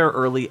lot of their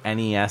early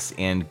NES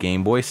and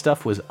Game Boy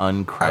stuff was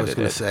uncredited. I was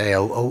going to say,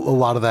 a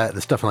lot of the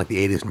stuff in like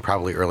the 80s and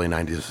probably early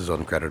 90s is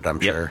uncredited,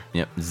 I'm sure.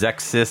 Yep.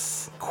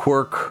 Zexis,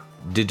 Quirk,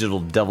 Digital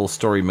Devil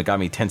Story,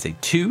 Megami Tensei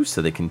 2,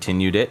 so they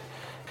continued it.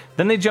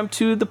 Then they jumped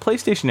to the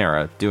PlayStation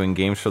era, doing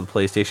games for the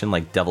PlayStation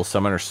like Devil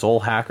Summoner Soul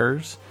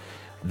Hackers.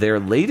 Their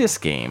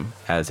latest game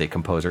as a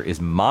composer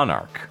is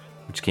Monarch,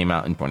 which came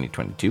out in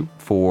 2022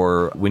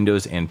 for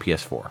Windows and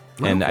PS4.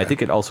 And I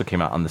think it also came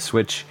out on the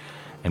Switch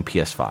and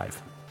PS5.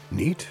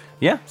 Neat.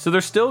 Yeah, so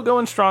they're still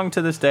going strong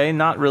to this day.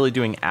 Not really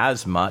doing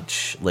as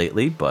much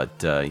lately,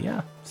 but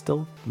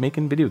still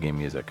making video game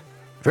music.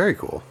 Very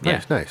cool.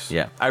 Nice.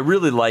 Yeah, I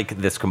really like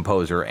this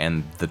composer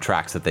and the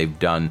tracks that they've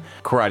done.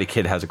 Karate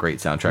Kid has a great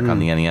soundtrack on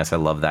the NES. I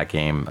love that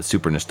game.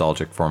 Super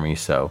nostalgic for me,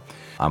 so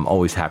I'm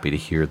always happy to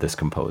hear this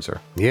composer.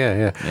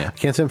 Yeah. I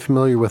can't say I'm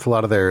familiar with a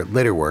lot of their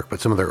later work,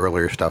 but some of their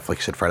earlier stuff, like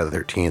you said, Friday the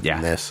 13th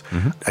and this,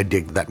 I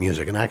dig that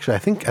music. And actually, I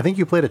think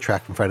you played a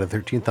track from Friday the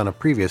 13th on a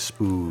previous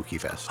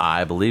Spookyfest.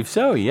 I believe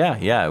so,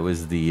 yeah. It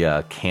was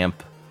the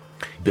camp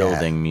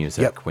building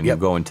music when you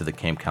go into the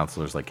camp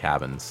counselors' like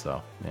cabins,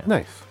 so yeah.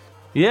 Nice.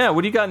 Yeah,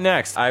 what do you got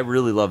next? I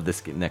really love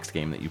this next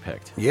game that you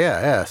picked.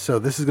 Yeah. So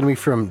this is going to be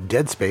from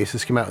Dead Space.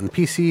 This came out on the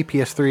PC,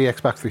 PS3,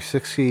 Xbox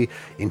 360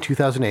 in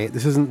 2008.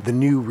 This isn't the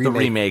new remake. The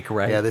remake,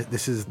 right? Yeah,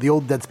 this is the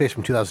old Dead Space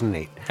from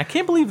 2008. I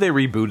can't believe they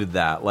rebooted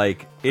that.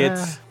 Like,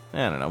 it's...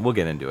 I don't know. We'll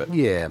get into it.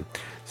 Yeah.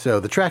 So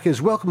the track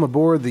is Welcome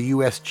Aboard the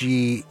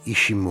USG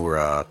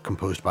Ishimura,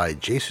 composed by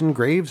Jason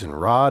Graves and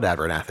Rod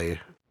Abernathy.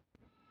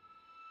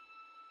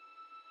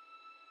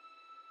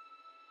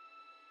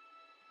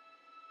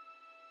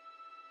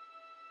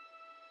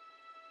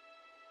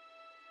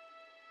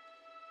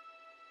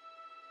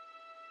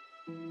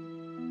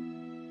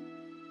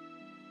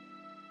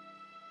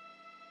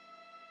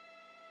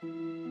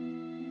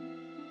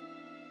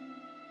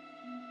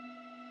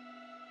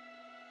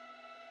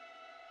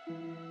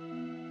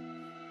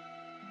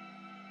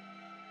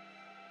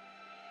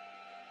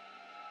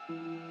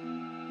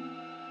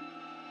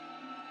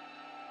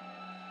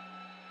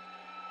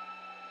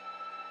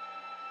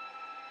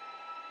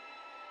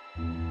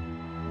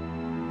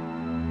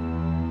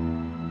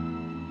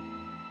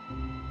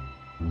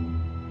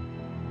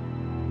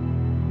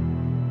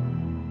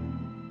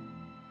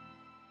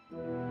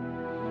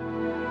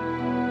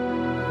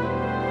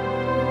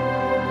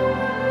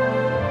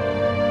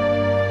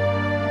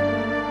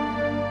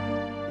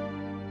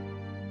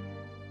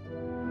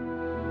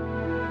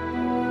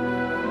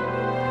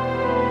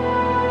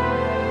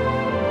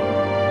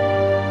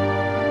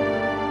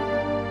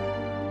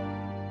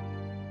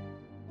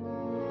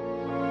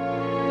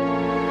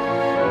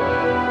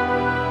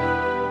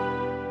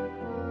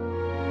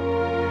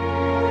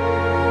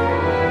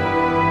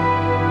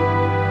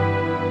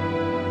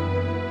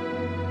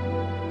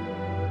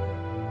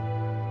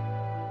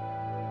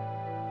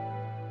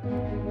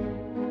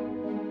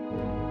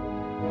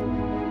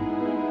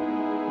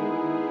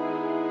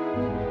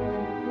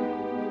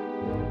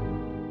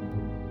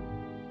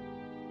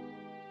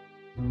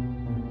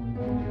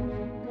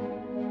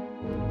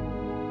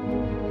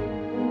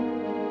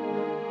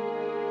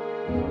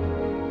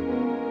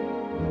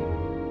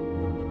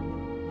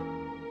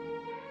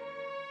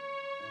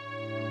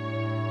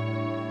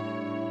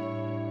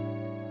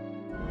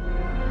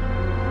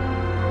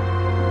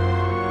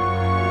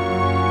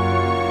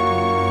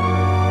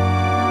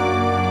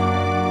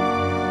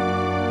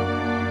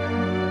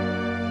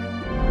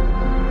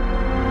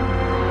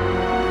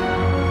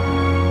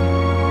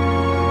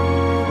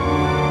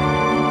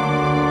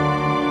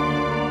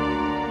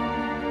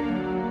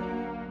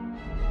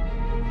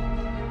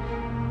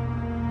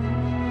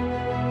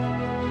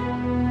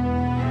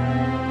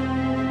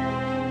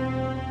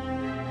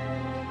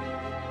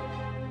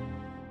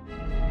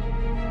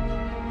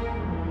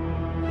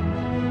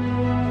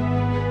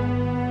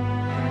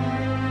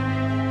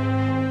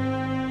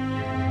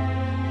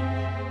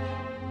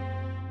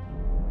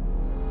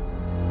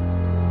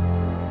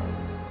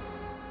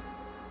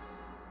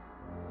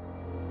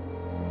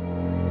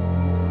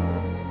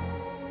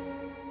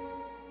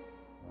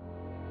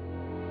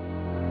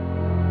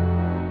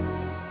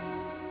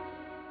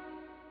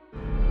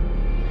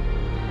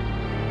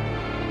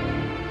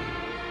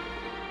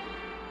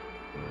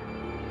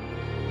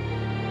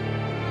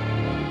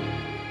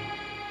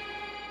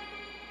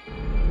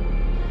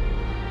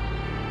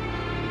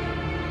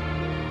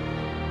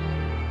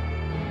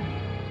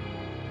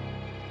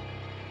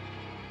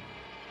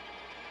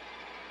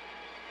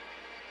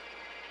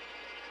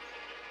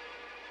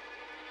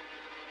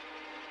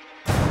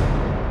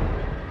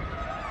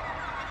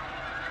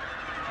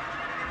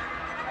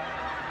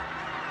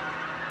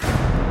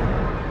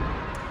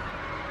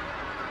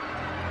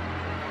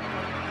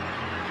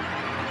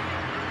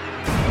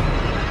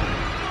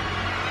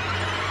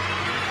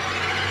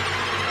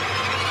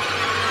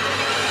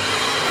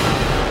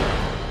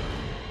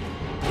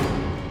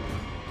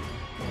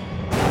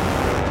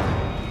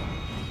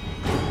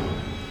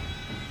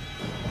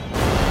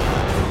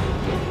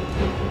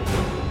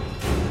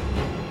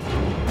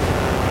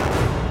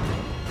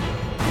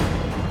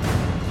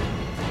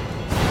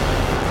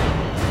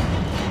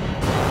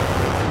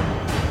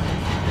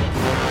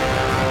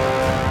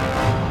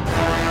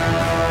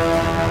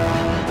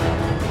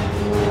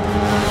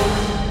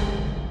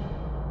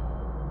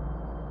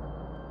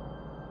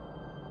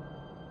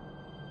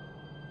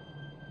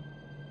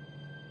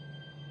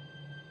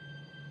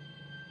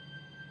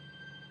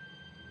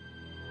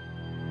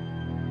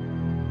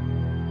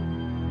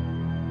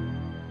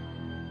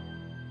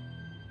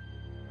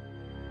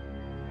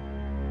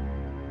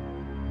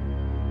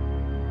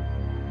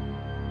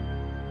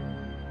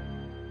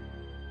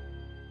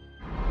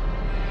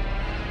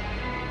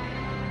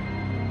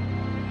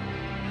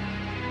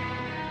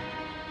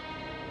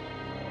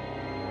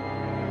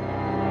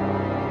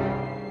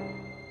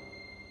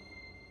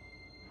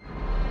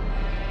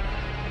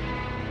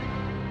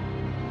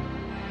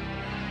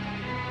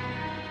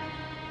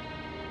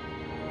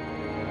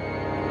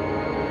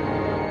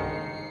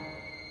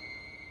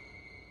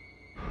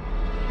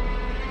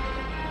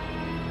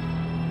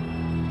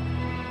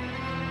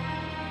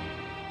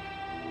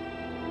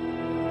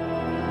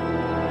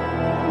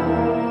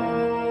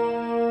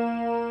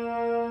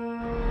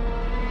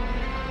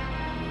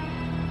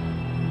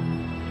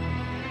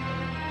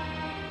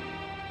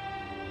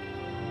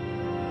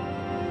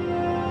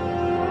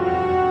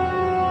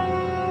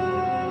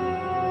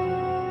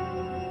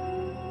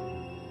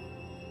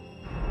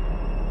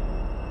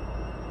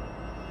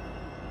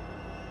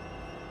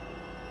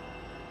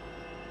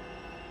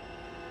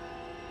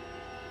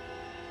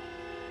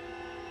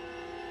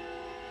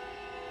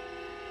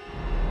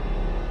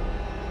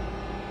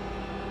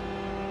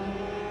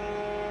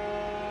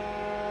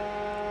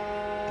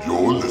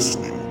 You're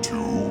listening to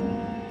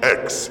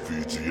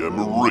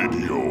XVGM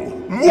Radio.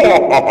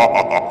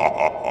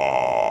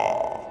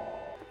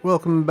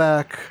 Welcome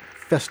back,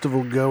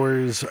 festival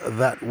goers.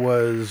 That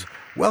was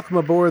Welcome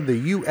Aboard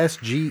the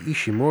USG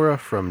Ishimura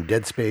from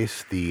Dead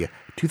Space, the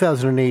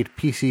 2008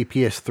 PC,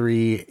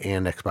 PS3,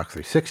 and Xbox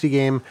 360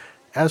 game,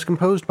 as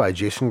composed by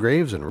Jason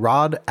Graves and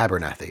Rod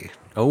Abernathy.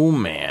 Oh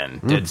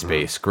man, Dead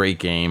Space, great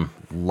game.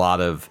 A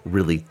lot of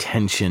really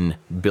tension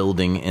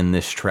building in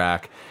this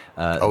track.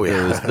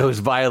 Those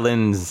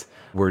violins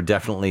were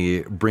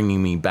definitely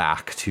bringing me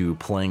back to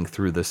playing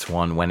through this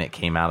one when it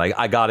came out.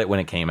 I got it when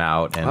it came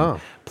out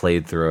and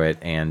played through it.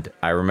 And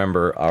I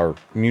remember our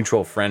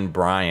mutual friend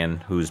Brian,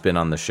 who's been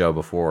on the show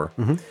before,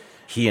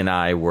 he and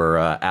I were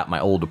at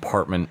my old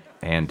apartment,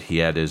 and he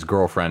had his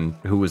girlfriend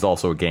who was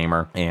also a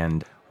gamer,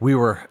 and we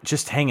were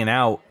just hanging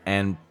out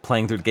and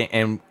playing through the game.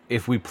 And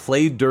if we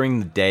played during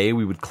the day,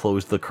 we would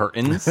close the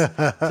curtains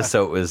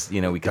so it was,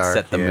 we could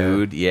set the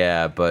mood.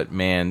 Yeah, but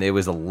man, it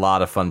was a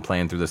lot of fun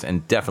playing through this,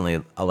 and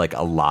definitely like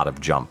a lot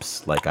of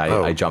jumps. Like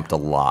I jumped a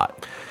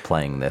lot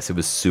playing this. It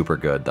was super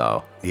good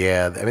though.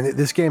 Yeah, I mean,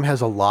 this game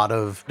has a lot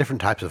of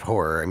different types of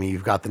horror. I mean,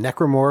 you've got the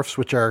necromorphs,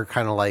 which are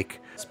kind of like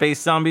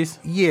space zombies.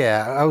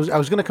 Yeah, I was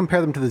going to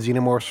compare them to the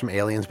xenomorphs from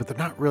Aliens, but they're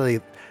not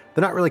really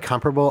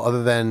comparable,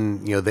 other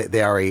than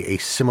they are a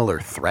similar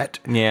threat.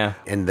 Yeah,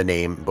 and the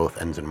name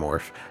both ends in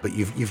morph. But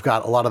you've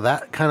got a lot of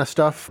that kind of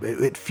stuff.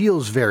 It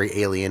feels very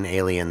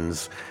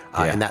Aliens.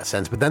 in that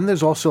sense. But then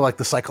there's also like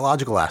the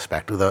psychological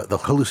aspect of the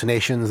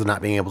hallucinations, the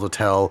not being able to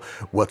tell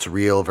what's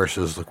real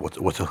versus like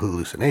what's a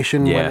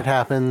hallucination when it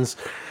happens.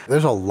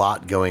 There's a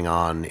lot going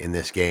on in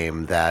this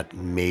game that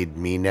made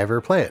me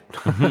never play it.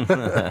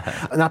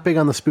 I'm not big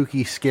on the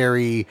spooky,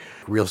 scary,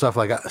 real stuff.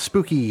 Like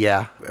spooky,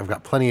 yeah, I've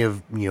got plenty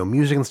of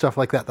music and stuff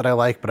like that I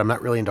like, but I'm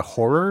not really into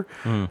horror.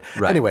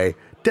 Right. Anyway,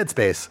 Dead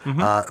Space.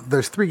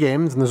 There's 3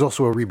 games, and there's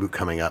also a reboot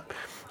coming up.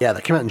 Yeah,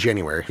 that came out in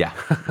January. Yeah.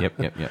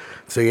 Yep.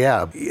 So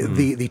yeah,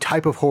 the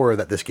type of horror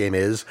that this game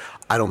is,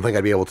 I don't think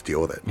I'd be able to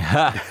deal with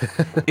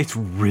it. It's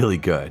really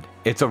good.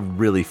 It's a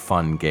really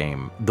fun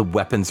game. The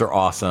weapons are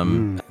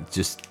awesome.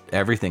 Just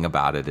everything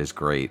about it is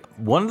great.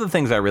 One of the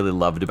things I really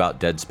loved about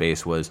Dead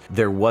Space was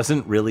there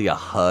wasn't really a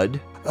HUD.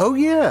 Oh,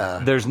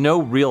 yeah. There's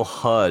no real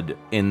HUD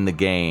in the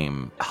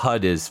game.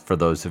 HUD is, for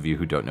those of you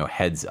who don't know,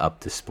 heads up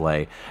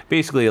display.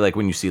 Basically, like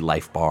when you see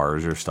life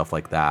bars or stuff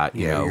like that.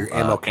 Your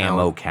ammo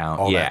count.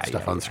 All that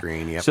stuff on yeah.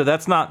 screen. Yep. So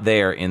that's not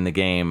there in the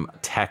game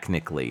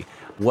technically.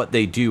 What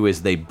they do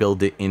is they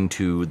build it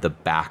into the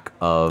back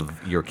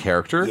of your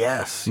character.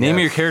 Yes. Name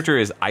of your character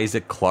is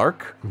Isaac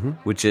Clarke,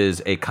 which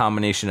is a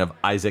combination of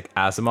Isaac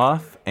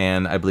Asimov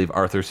and I believe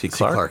Arthur C.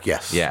 Clarke. Clarke,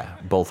 yes. Yeah,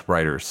 both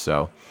writers.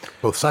 So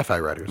both sci-fi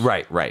writers.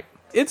 Right.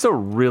 It's a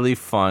really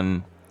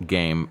fun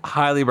game.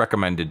 Highly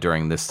recommended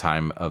during this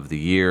time of the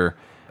year.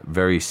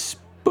 Very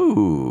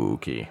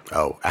spooky.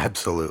 Oh,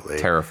 absolutely.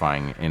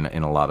 Terrifying in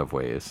a lot of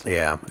ways.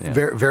 Yeah.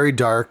 Very, very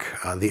dark.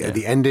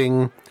 The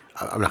ending,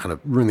 I'm not going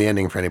to ruin the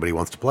ending for anybody who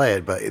wants to play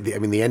it, but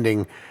the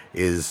ending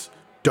is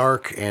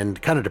dark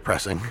and kind of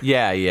depressing.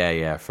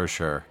 Yeah, for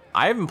sure.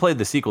 I haven't played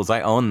the sequels.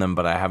 I own them,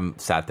 but I haven't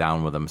sat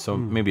down with them, so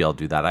maybe I'll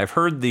do that. I've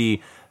heard the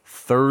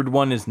third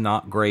one is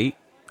not great.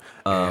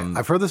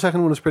 I've heard the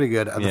second one was pretty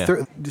good.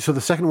 So the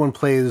second one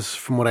plays,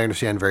 from what I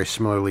understand, very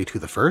similarly to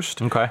the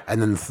first. Okay.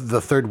 And then the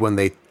third one,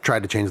 they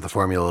tried to change the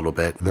formula a little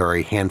bit. There are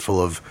a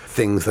handful of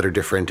things that are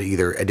different,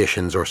 either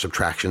additions or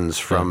subtractions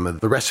from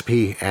the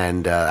recipe,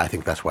 and I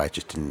think that's why it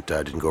just didn't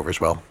go over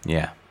as well.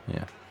 Yeah.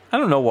 I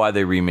don't know why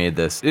they remade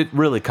this. It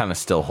really kind of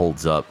still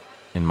holds up,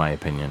 in my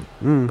opinion.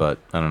 But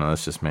I don't know.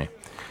 That's just me.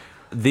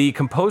 The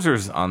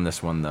composers on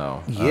this one,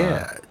 though.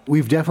 Yeah.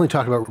 We've definitely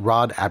talked about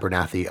Rod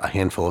Abernathy a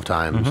handful of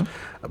times,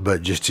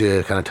 but just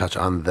to kind of touch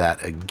on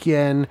that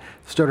again,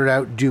 started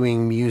out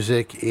doing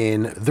music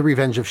in The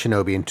Revenge of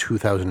Shinobi in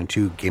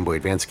 2002 Game Boy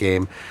Advance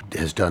game,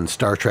 has done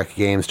Star Trek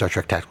games, Star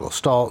Trek Tactical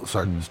Assault,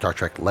 Star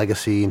Trek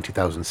Legacy in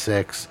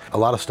 2006, a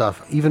lot of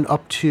stuff, even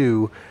up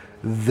to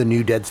the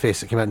new Dead Space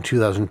that came out in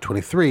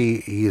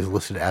 2023, he is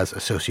listed as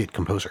Associate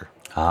Composer.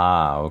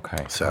 Ah,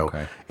 okay. So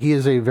he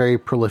is a very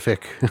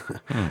prolific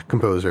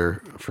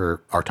composer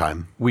for our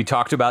time. We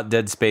talked about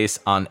Dead Space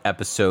on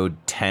episode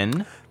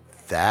 10.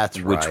 That's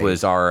right. Which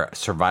was our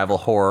survival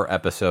horror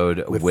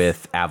episode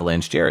with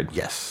Avalanche Jared.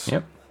 Yes.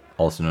 Yep.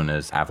 Also known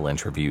as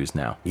Avalanche Reviews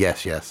now.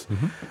 Yes.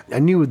 I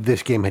knew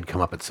this game had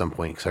come up at some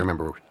point because I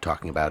remember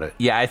talking about it.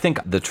 Yeah, I think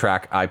the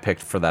track I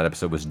picked for that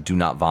episode was Do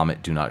Not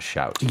Vomit, Do Not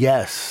Shout.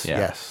 Yes.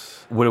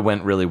 Would have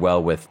went really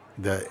well with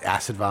the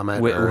acid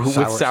vomit with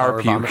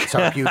sour puke. Vomit.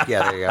 Sour puke,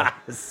 yeah, there you go.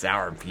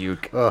 Sour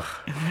puke. Ugh.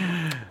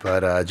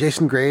 But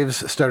Jason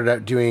Graves started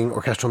out doing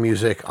orchestral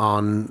music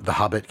on the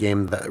Hobbit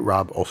game that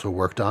Rob also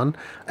worked on.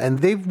 And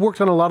they've worked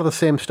on a lot of the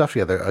same stuff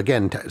together.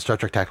 Again, Star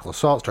Trek Tactical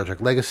Assault, Star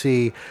Trek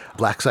Legacy,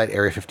 Black Site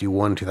Area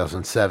 51,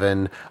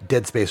 2007,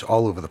 Dead Space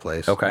all over the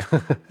place. Okay.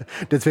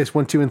 Dead Space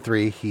 1, 2, and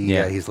 3.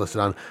 He's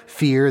listed on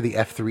Fear, the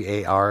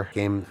F3AR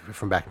game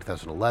from back in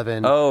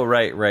 2011. Oh,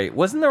 right.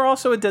 Wasn't there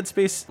also a Dead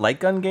Space light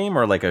gun game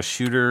or like a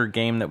shooter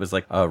game that was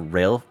like a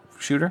rail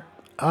shooter?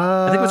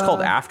 I think it was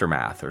called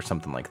Aftermath or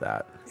something like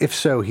that. If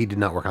so, he did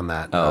not work on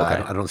that. Oh,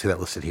 okay. I don't see that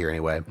listed here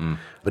anyway.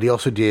 But he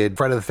also did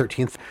Friday the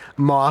 13th,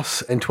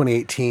 Moss in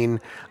 2018.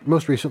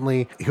 Most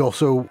recently, he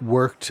also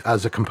worked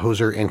as a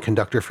composer and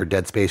conductor for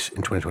Dead Space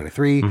in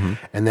 2023.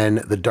 And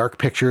then the Dark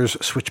Pictures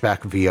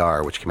Switchback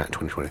VR, which came out in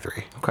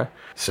 2023. Okay.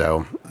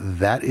 So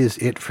that is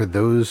it for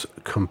those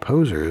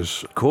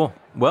composers. Cool.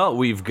 Well,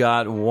 we've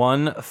got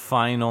one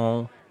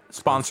final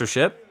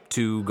sponsorship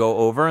to go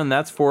over, and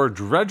that's for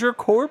Dredger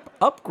Corp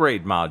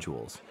upgrade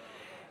modules.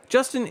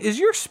 Justin, is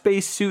your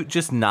spacesuit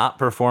just not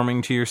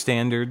performing to your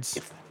standards?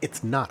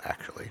 It's not,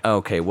 actually.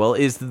 Okay, well,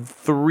 is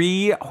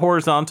 3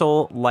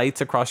 horizontal lights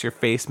across your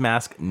face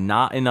mask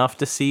not enough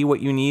to see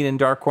what you need in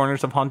dark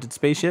corners of haunted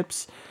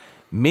spaceships?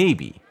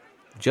 Maybe,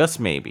 just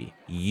maybe,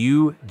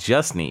 you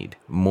just need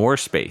more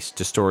space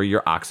to store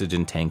your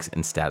oxygen tanks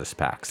and status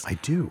packs. I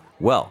do.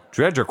 Well,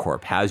 Dredger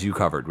Corp has you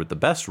covered with the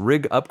best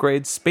rig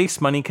upgrades space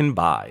money can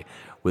buy.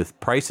 With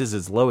prices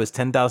as low as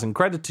 10,000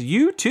 credits,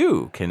 you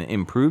too can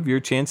improve your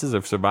chances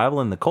of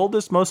survival in the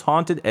coldest, most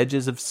haunted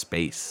edges of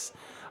space.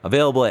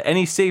 Available at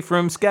any safe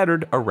room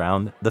scattered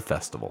around the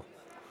festival.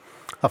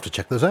 I'll have to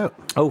check those out.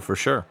 Oh, for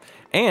sure.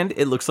 And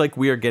it looks like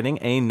we are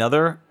getting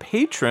another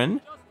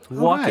patron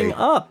walking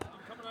up.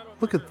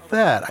 Look at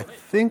that. I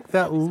think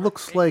that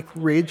looks like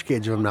Rage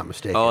Cage, if I'm not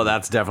mistaken. Oh,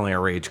 that's definitely a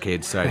Rage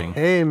Cage sighting.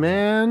 Hey,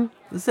 man.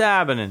 What's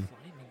happening?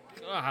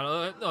 Oh,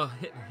 hello. Oh,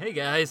 hey,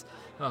 guys.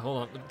 Oh, hold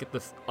on, let me get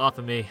this off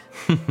of me.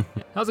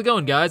 How's it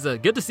going, guys?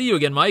 Good to see you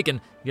again, Mike,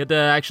 and good to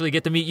actually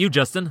get to meet you,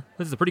 Justin.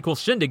 This is a pretty cool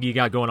shindig you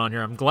got going on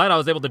here. I'm glad I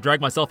was able to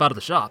drag myself out of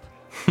the shop.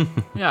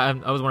 Yeah,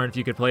 I was wondering if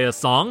you could play a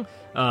song.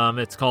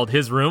 It's called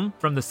His Room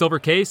from the Silver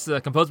Case,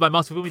 composed by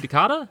Masafumi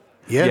Takada.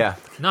 Yeah.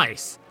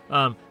 Nice.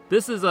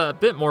 This is a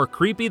bit more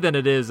creepy than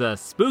it is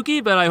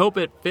spooky, but I hope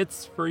it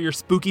fits for your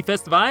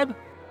Spookyfest vibe.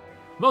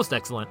 Most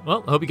excellent.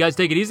 Well, I hope you guys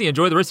take it easy.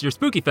 Enjoy the rest of your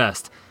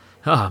Spookyfest.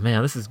 Oh,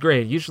 man, this is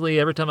great. Usually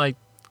every time I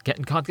get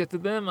in contact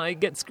with them, I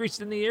get screeched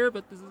in the ear,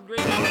 but this is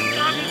great.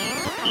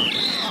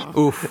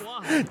 Oof.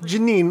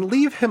 Janine,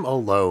 leave him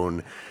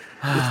alone.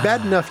 It's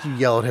bad enough you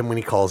yell at him when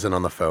he calls in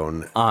on the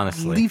phone.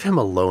 Honestly. Leave him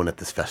alone at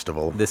this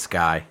festival. This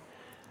guy.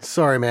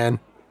 Sorry, man.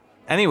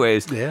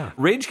 Anyways, Yeah.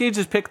 Rage Cage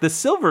has picked The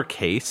Silver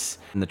Case,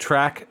 and the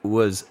track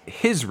was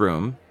His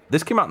Room.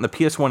 This came out in the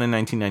PS1 in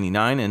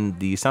 1999, and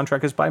the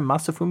soundtrack is by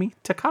Masafumi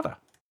Takada.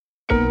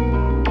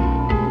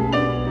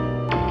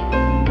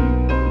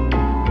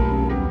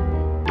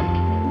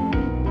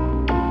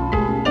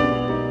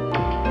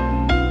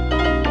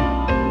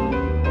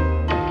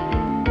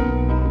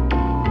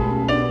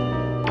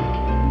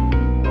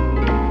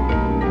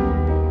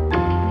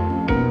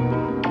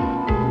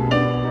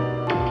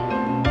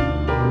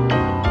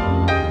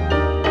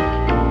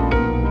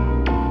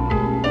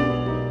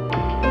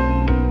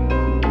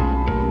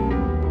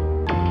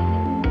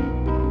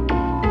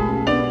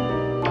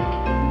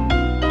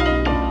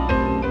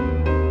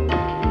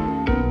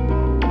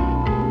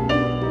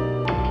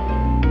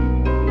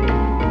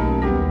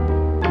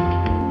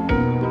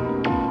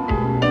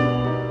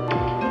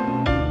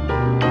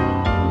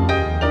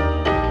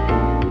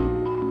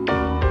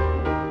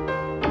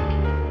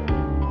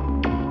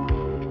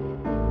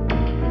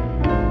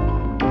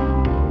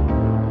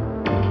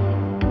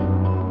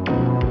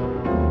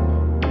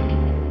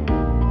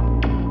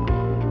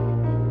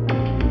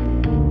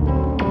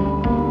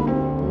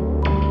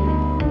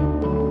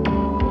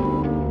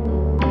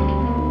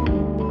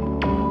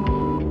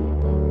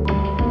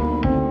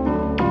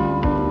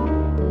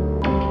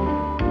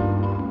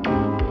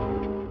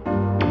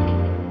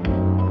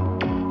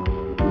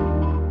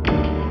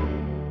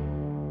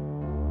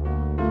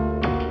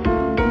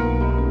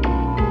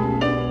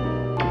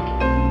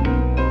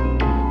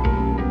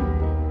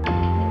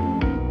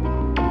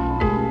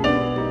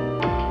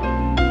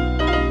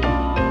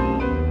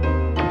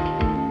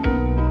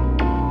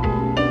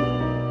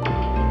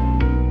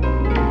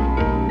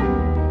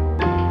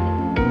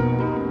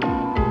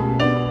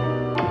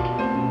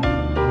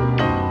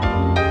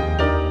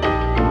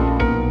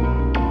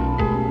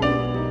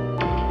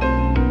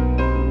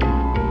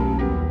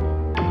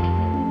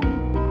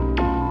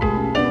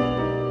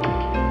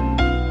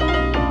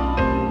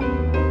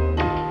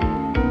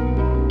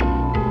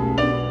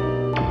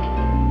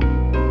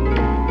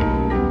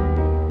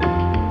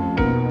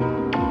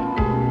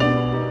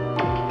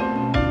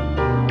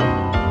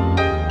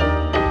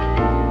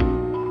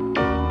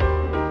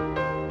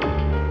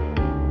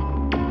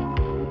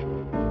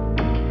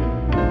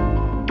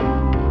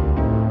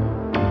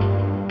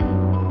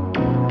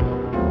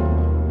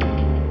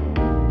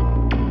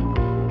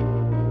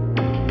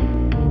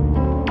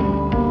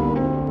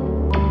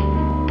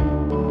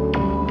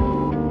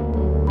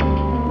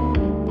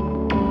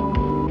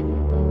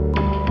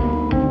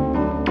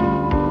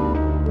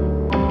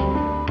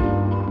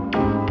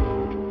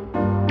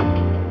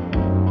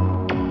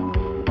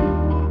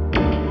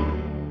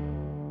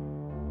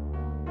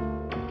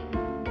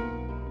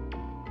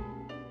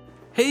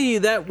 Hey,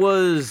 that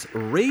was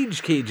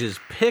Rage Cage's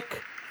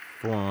pick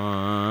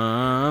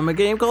from a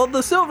game called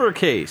The Silver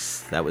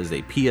Case. That was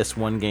a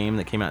PS1 game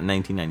that came out in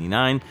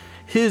 1999.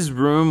 His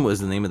Room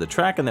was the name of the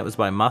track, and that was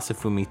by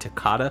Masafumi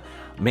Takada.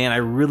 Man, I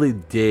really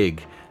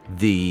dig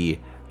the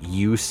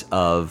use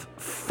of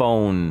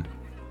phone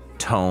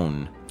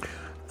tone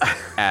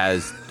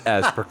as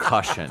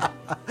percussion.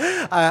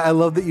 I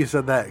love that you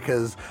said that,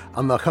 because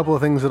on the couple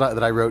of things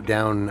that I wrote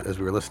down as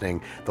we were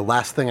listening, the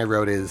last thing I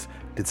wrote is,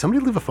 did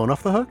somebody leave a phone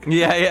off the hook?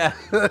 Yeah.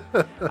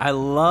 I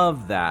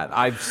love that.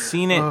 I've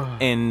seen it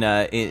in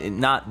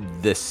not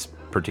this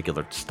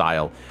particular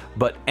style,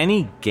 but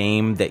any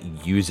game that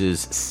uses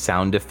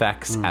sound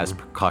effects as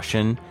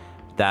percussion,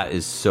 that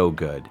is so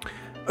good.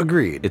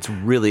 Agreed. It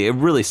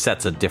really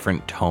sets a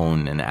different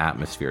tone and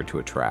atmosphere to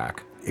a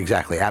track.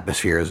 Exactly.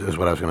 Atmosphere is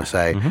what I was going to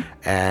say.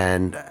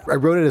 And I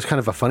wrote it as kind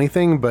of a funny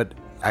thing, but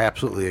I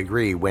absolutely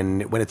agree.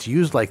 When it's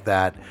used like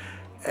that,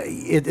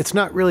 it's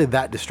not really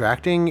that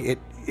distracting.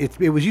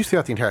 It was used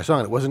throughout the entire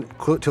song. It wasn't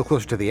till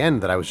closer to the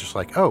end that I was just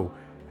like, oh,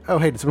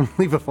 hey, did someone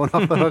leave a phone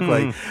off the hook?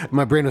 Like,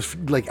 my brain was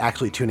like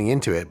actually tuning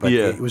into it, but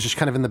it was just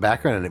kind of in the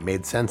background, and it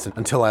made sense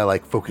until I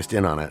like focused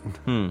in on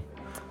it.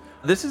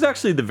 This is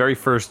actually the very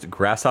first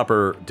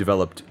Grasshopper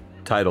developed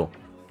title.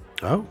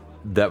 Oh.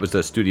 That was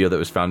a studio that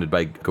was founded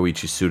by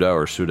Goichi Suda,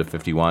 or Suda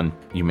 51.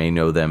 You may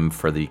know them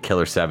for the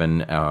Killer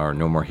 7 or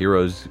No More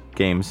Heroes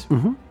games.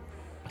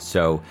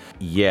 So,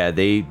 yeah,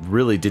 they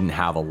really didn't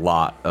have a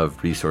lot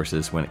of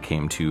resources when it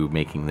came to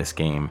making this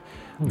game.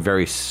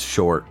 Very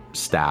short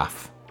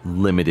staff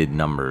limited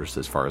numbers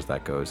as far as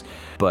that goes.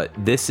 But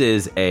this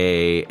is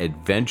a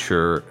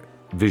adventure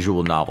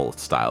visual novel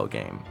style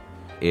game.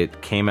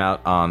 It came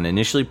out on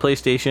initially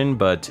PlayStation,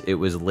 but it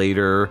was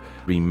later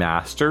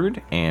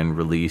remastered and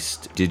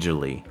released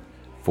digitally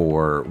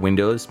for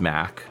Windows,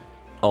 Mac,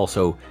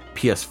 also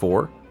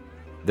PS4.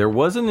 There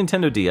was a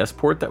Nintendo DS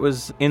port that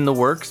was in the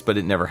works, but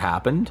it never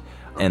happened.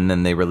 And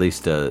then they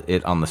released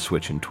it on the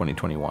Switch in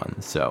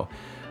 2021. So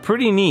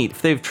pretty neat.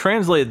 If they've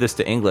translated this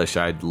to English,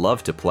 I'd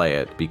love to play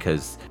it,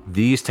 because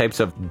these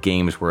types of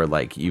games where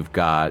like you've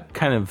got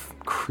kind of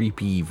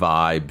creepy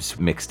vibes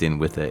mixed in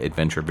with the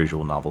adventure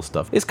visual novel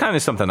stuff is kind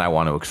of something I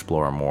want to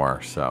explore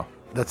more. So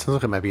that sounds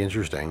like it might be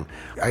interesting.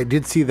 I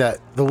did see that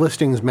the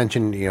listings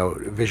mentioned,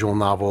 visual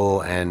novel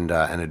and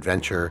an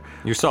adventure.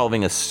 You're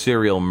solving a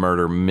serial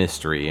murder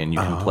mystery, and you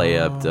can play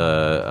up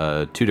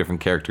to 2 different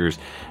characters,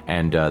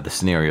 and the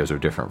scenarios are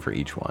different for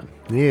each one.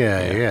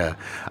 Yeah.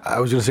 I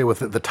was going to say, with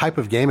the type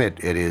of game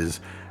it is,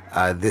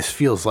 this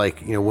feels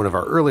like, one of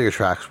our earlier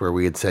tracks where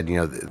we had said,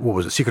 what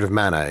was it, Secret of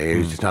Mana?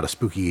 It's just not a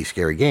spooky,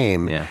 scary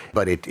game,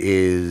 but it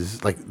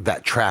is like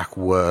that track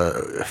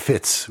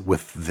fits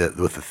with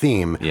the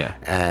theme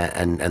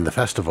and the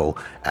festival.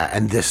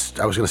 And this,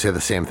 I was going to say the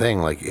same thing.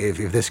 Like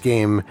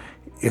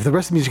if the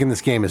rest of the music in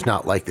this game is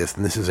not like this,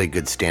 then this is a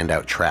good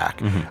standout track.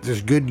 Mm-hmm.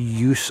 There's good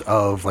use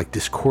of like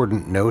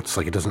discordant notes.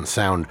 Like, it doesn't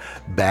sound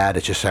bad.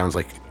 It just sounds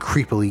like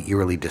creepily,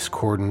 eerily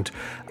discordant.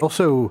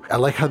 Also, I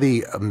like how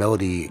the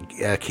melody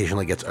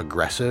occasionally gets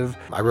aggressive.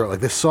 I wrote, like,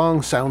 this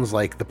song sounds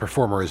like the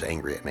performer is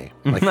angry at me.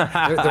 Like,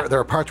 there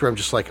are parts where I'm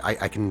just like,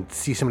 I can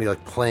see somebody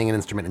like playing an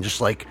instrument and just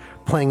like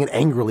playing it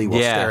angrily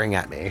while staring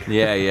at me.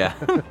 Yeah.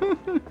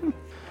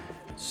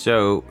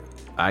 So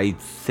I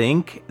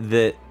think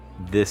that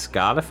this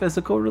got a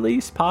physical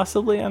release,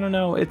 possibly. I don't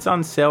know. It's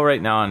on sale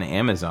right now on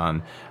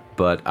Amazon,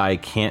 but I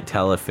can't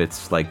tell if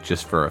it's like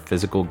just for a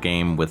physical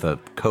game with a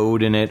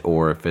code in it,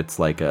 or if it's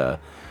like an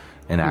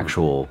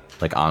actual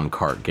like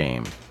on-cart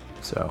game.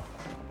 So,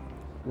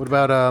 what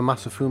about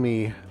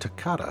Masafumi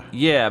Takada?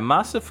 Yeah,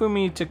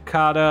 Masafumi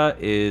Takada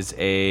is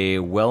a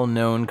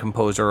well-known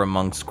composer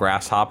amongst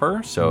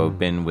Grasshopper. So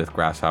been with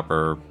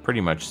Grasshopper pretty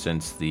much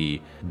since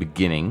the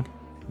beginning.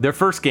 Their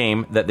first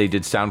game that they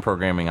did sound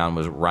programming on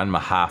was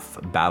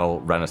Ranma Battle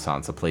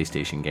Renaissance, a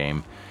PlayStation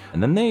game.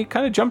 And then they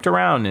kind of jumped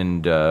around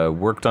and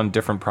worked on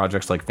different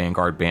projects like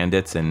Vanguard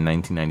Bandits in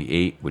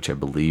 1998, which I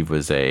believe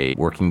was a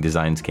Working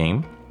Designs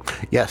game.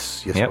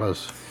 Yes, it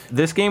was.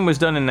 This game was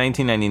done in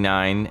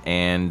 1999,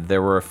 and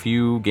there were a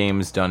few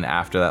games done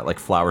after that, like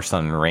Flower,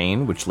 Sun, and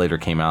Rain, which later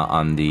came out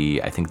on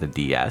the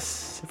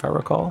DS, if I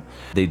recall.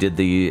 They did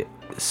the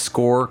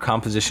score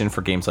composition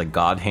for games like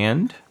God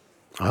Hand.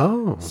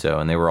 Oh. So,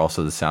 and they were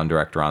also the sound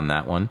director on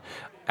that one.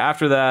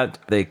 After that,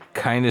 they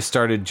kind of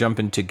started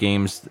jumping to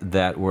games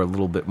that were a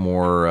little bit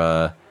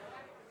more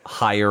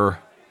higher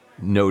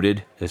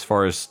noted, as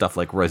far as stuff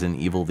like Resident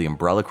Evil, The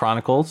Umbrella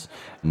Chronicles,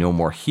 No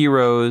More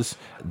Heroes,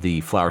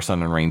 the Flower,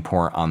 Sun, and Rain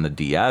port on the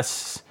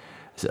DS,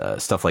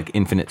 stuff like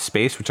Infinite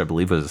Space, which I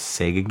believe was a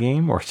Sega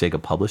game or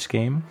Sega published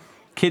game.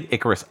 Kid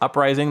Icarus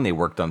Uprising, they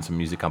worked on some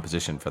music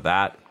composition for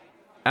that.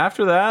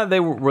 After that, they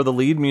were the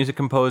lead music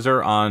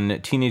composer on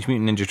Teenage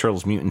Mutant Ninja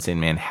Turtles Mutants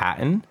in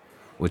Manhattan,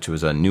 which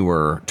was a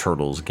newer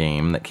Turtles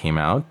game that came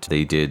out.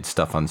 They did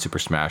stuff on Super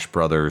Smash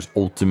Bros.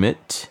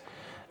 Ultimate,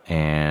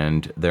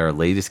 and their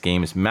latest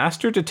game is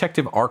Master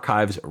Detective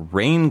Archives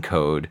Rain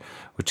Code,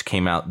 which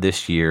came out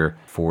this year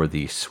for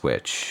the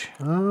Switch.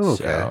 Oh,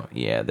 okay. So,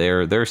 yeah,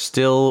 they're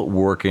still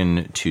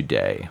working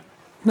today.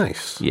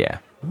 Nice. Yeah.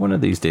 One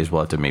of these days,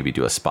 we'll have to maybe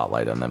do a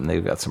spotlight on them.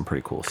 They've got some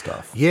pretty cool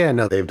stuff. Yeah,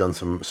 no, they've done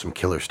some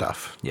killer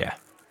stuff. Yeah.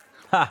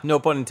 Ha, no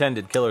pun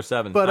intended. Killer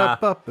 7. But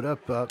up.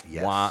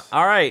 Yes. Wah.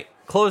 All right.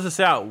 Close us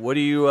out. What do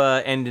you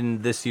end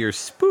in this year's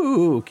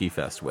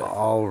Spookyfest with?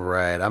 All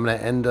right. I'm going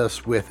to end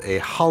us with a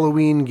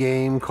Halloween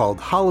game called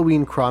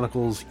Halloween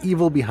Chronicles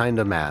Evil Behind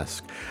a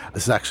Mask.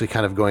 This is actually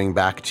kind of going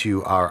back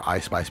to our I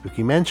Spy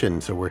Spooky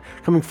mention, so we're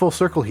coming full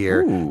circle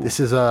here. Ooh. This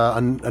is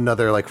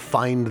another like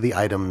find the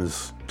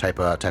items type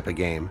of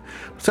game.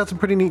 It's got some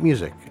pretty neat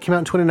music. It came out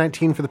in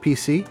 2019 for the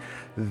PC.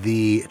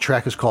 The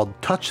track is called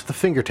Touch the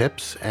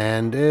Fingertips,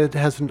 and it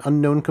has an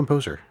unknown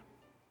composer.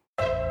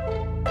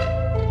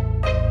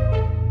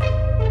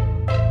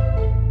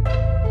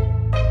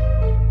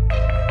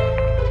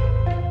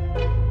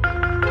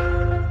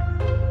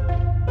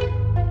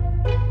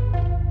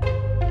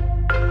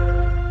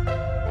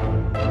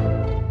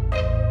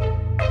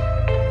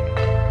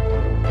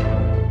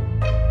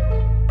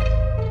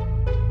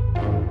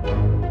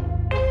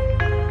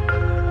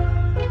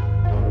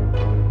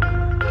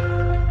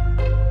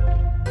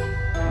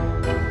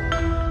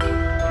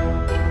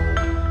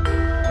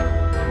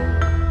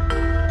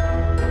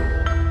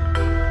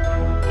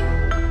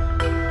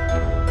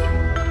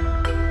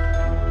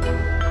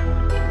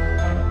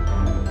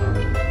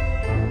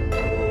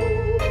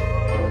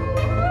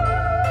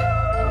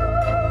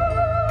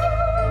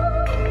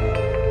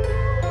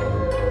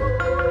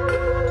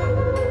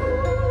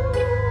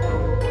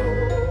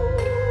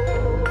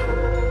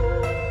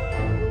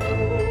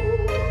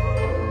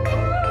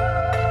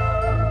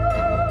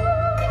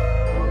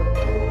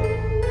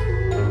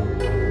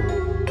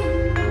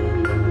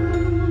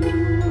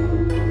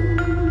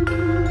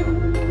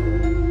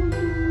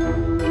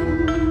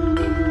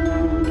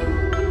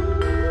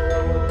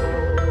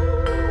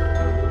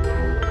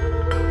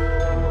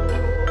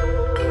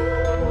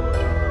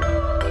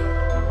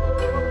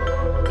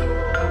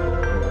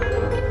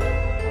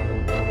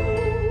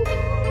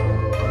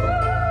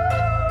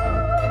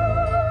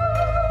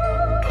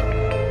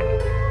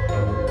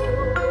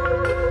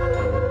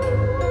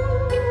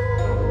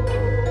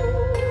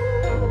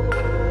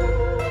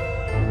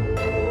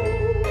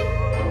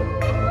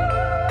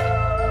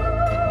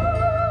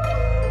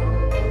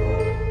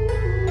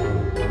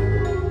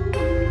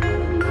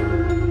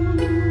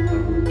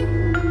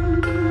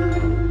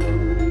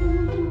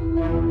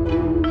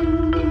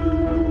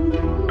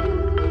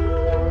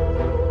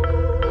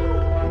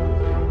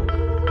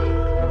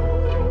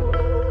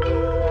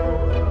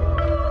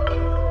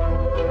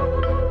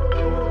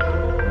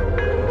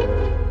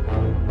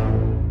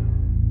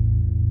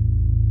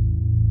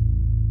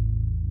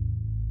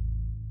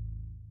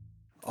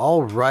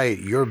 right,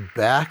 you're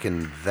back,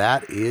 and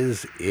that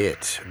is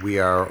it. We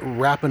are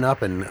wrapping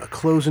up and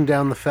closing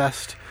down the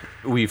fest.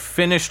 We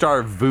finished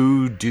our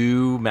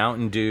Voodoo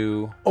Mountain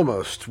Dew.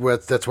 Almost.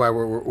 That's why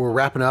we're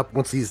wrapping up.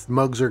 Once these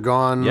mugs are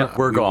gone, Yep,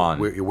 we're gone.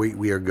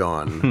 We are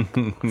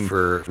gone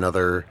for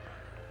another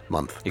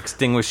month.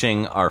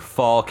 Extinguishing our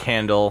fall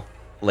candle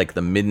like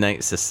the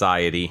Midnight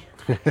Society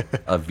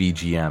of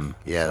VGM.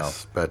 Yes,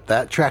 So, but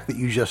that track that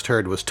you just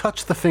heard was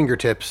Touch the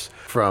Fingertips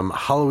from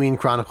Halloween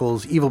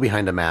Chronicles Evil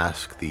Behind a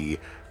Mask, the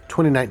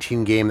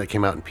 2019 game that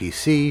came out in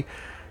PC.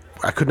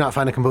 I could not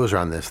find a composer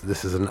on this.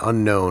 This is an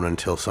unknown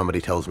until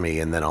somebody tells me,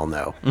 and then I'll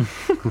know.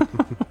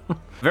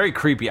 very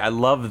creepy. I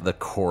love the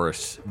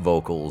chorus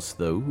vocals.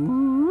 The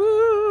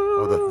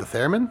Oh, the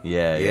theremin?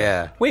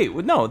 yeah. Wait,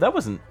 no, that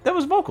was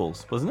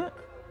vocals, wasn't it?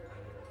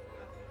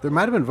 There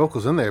might have been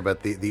vocals in there,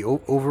 but the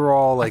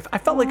overall, like... I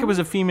felt like it was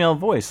a female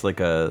voice, like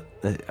I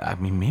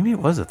mean, maybe it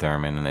was a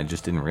theremin and I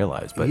just didn't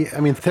realize, but... Yeah, I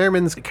mean,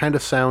 theremins kind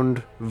of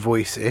sound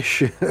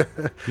voice-ish. You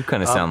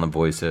kind of sound the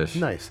voice-ish.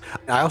 Nice.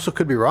 I also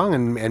could be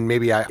wrong, and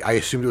maybe I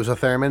assumed it was a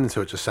theremin, so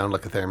it just sounded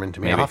like a theremin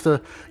to me. Maybe. I'll have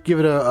to give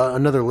it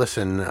another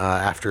listen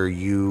after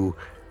you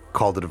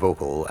called it a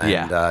vocal,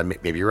 and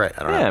maybe you're right.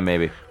 I don't know. Yeah,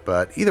 maybe.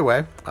 But either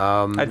way...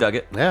 I dug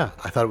it. Yeah,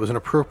 I thought it was an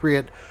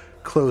appropriate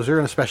closer,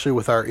 and especially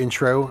with our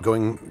intro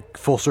going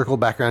full circle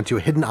back around to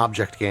a hidden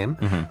object game.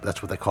 Mm-hmm.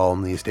 That's what they call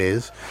them these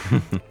days.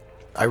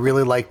 I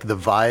really liked the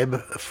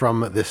vibe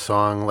from this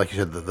song. Like you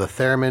said, the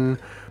theremin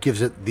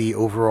gives it the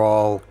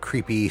overall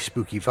creepy,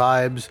 spooky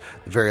vibes.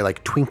 Very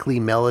like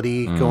twinkly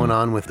melody going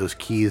on with those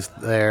keys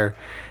there.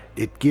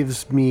 It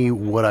gives me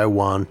what I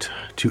want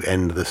to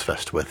end this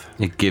fest with.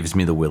 It gives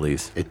me the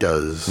willies. It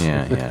does.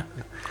 Yeah.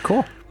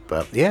 Cool.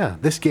 But yeah,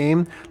 this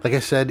game, like I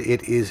said,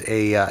 it is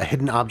a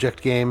hidden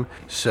object game.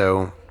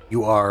 So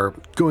you are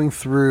going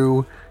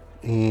through,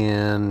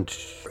 and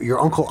your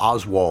Uncle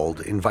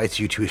Oswald invites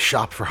you to his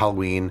shop for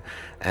Halloween,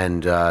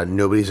 and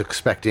nobody's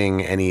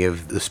expecting any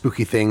of the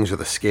spooky things or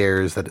the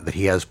scares that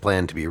he has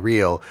planned to be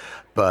real.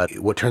 But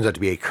what turns out to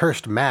be a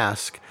cursed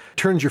mask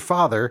turns your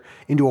father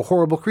into a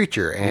horrible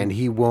creature, and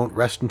he won't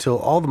rest until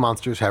all the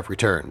monsters have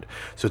returned.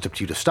 So it's up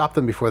to you to stop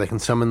them before they can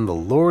summon the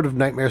Lord of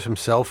Nightmares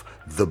himself,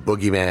 the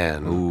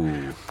Boogeyman.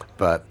 Ooh.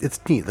 But it's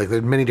neat. Like,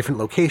 there's many different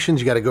locations.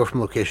 You got to go from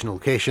location to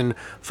location,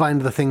 find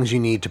the things you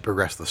need to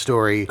progress the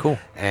story. Cool.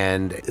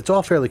 And it's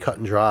all fairly cut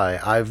and dry.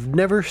 I've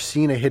never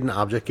seen a hidden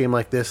object game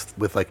like this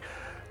with, like,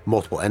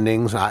 multiple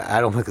endings.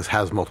 I don't think this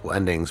has multiple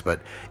endings,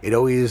 but it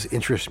always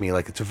interests me.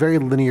 Like, it's a very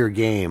linear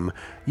game.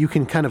 You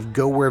can kind of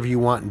go wherever you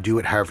want and do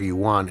it however you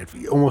want. It's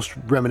almost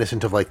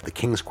reminiscent of like the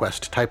King's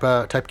Quest type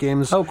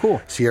games. Oh, cool.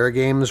 Sierra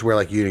games, where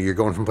like you're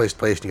going from place to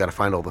place and you got to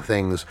find all the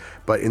things.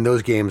 But in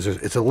those games,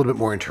 it's a little bit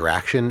more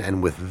interaction.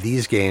 And with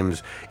these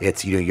games,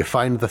 it's you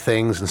find the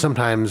things, and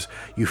sometimes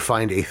you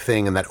find a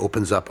thing and that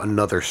opens up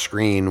another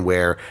screen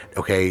where,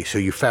 okay, so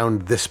you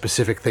found this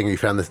specific thing, or you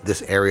found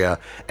this area,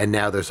 and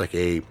now there's like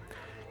a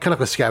kind of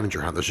like a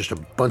scavenger hunt. There's just a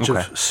bunch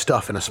of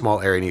stuff in a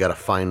small area, and you got to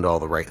find all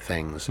the right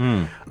things.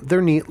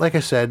 They're neat. Like I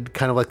said,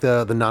 kind of like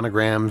the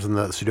nanograms and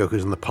the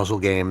Sudokus and the puzzle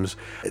games.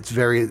 It's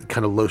very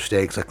kind of low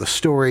stakes. Like, the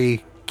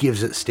story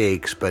gives it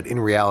stakes, but in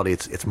reality,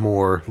 it's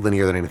more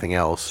linear than anything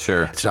else.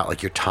 Sure. It's not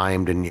like you're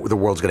timed and the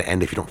world's going to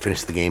end if you don't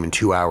finish the game in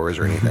 2 hours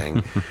or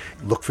anything.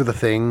 Look for the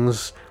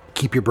things,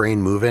 keep your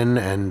brain moving,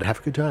 and have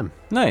a good time.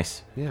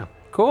 Nice. Yeah.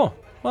 Cool.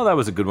 Well, that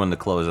was a good one to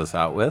close us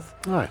out with.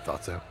 Oh, I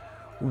thought so.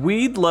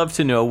 We'd love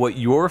to know what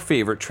your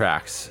favorite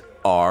tracks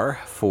are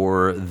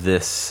for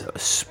this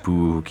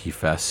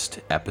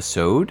Spookyfest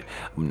episode.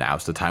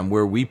 Now's the time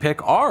where we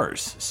pick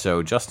ours.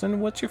 So,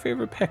 Justin, what's your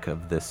favorite pick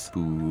of this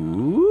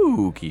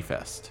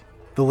Spookyfest?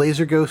 The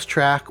Laser Ghost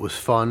track was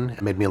fun.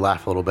 It made me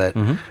laugh a little bit.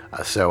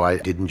 So I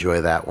did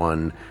enjoy that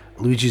one.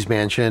 Luigi's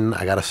Mansion,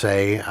 I gotta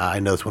say, I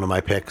know it's one of my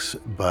picks,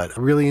 but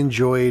I really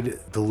enjoyed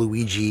the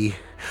Luigi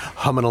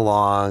humming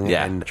along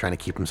and trying to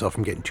keep himself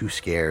from getting too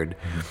scared.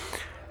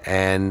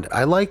 And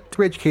I liked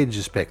Rage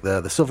Cage's pick,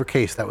 the silver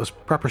case. That was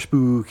proper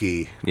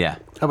spooky. Yeah.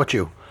 How about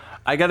you?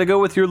 I got to go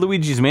with your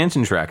Luigi's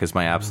Mansion track as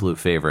my absolute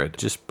favorite. It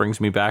just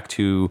brings me back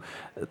to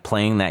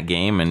playing that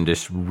game and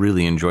just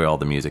really enjoy all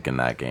the music in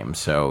that game.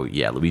 So,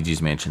 yeah,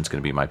 Luigi's Mansion is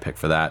going to be my pick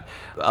for that.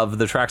 Of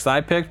the tracks that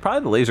I picked, probably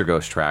the Laser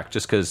Ghost track,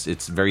 just because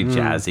it's very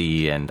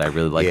jazzy, and I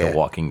really like the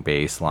walking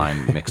bass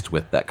line mixed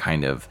with that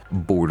kind of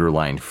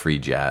borderline free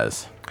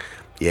jazz.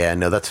 Yeah,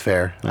 no, that's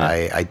fair.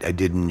 Yeah. I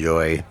did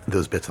enjoy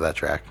those bits of that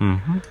track.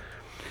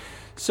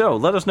 So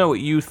let us know what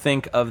you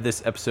think of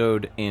this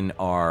episode in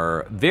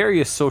our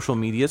various social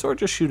medias, or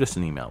just shoot us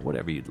an email,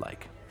 whatever you'd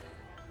like.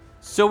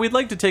 So we'd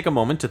like to take a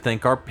moment to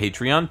thank our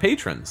Patreon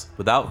patrons,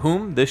 without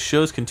whom this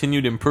show's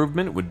continued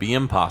improvement would be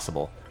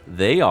impossible.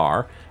 They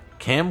are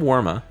Cam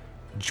Worma,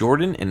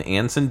 Jordan and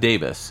Anson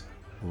Davis,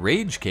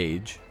 Rage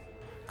Cage,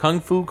 Kung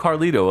Fu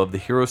Carlito of the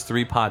Heroes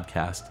 3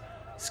 podcast,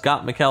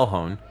 Scott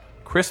McElhone,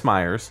 Chris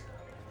Myers,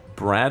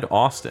 Brad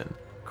Austin,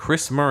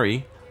 Chris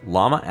Murray,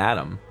 Llama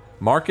Adam,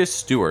 Marcus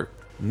Stewart,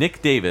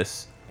 Nick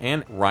Davis,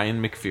 and Ryan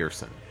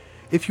McPherson.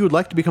 If you would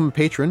like to become a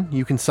patron,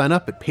 you can sign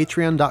up at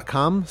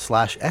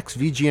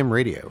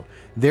patreon.com/xvgmradio.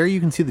 There you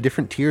can see the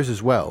different tiers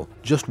as well.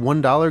 Just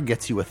 $1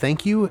 gets you a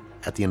thank you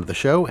at the end of the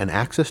show and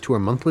access to our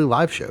monthly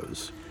live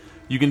shows.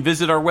 You can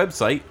visit our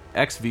website,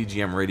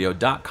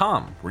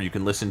 xvgmradio.com, where you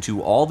can listen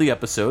to all the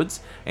episodes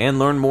and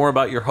learn more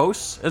about your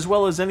hosts, as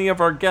well as any of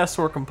our guests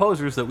or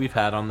composers that we've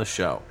had on the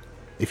show.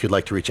 If you'd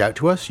like to reach out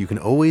to us, you can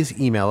always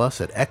email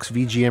us at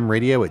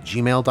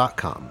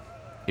xvgmradio@gmail.com.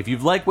 If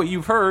you've liked what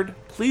you've heard,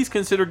 please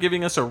consider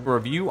giving us a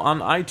review on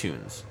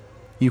iTunes.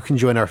 You can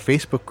join our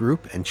Facebook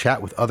group and chat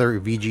with other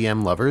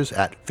VGM lovers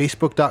at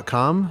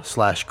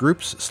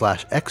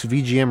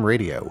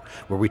facebook.com/groups/xvgmradio,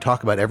 where we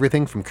talk about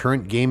everything from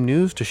current game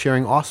news to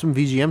sharing awesome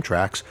VGM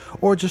tracks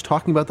or just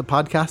talking about the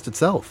podcast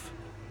itself.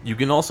 You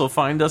can also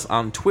find us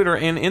on Twitter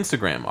and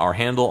Instagram. Our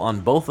handle on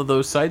both of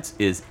those sites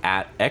is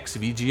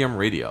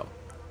 @xvgmradio.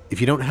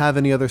 If you don't have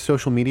any other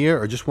social media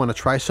or just want to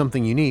try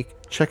something unique,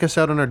 check us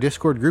out on our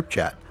Discord group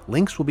chat.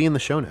 Links will be in the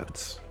show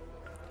notes.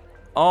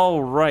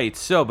 All right,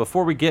 so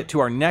before we get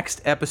to our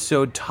next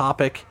episode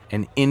topic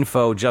and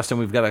info, Justin,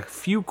 we've got a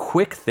few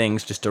quick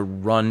things just to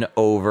run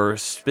over,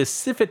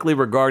 specifically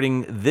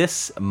regarding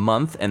this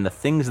month and the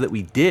things that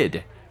we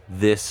did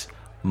this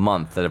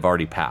month that have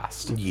already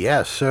passed.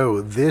 Yeah, so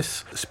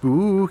this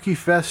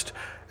Spookyfest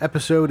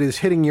episode is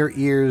hitting your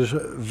ears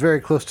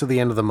very close to the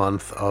end of the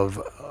month of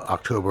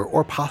October,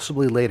 or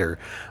possibly later.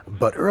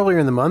 But earlier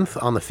in the month,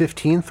 on the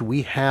 15th,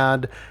 we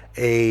had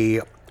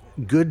a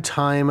good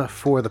time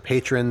for the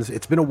patrons.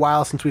 It's been a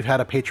while since we've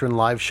had a patron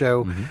live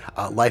show.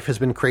 Life has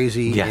been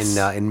crazy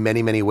in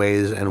many, many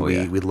ways, and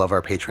we love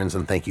our patrons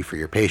and thank you for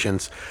your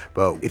patience.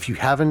 But if you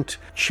haven't,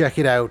 check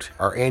it out.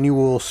 Our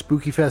annual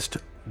Spookyfest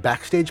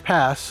Backstage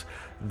Pass.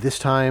 This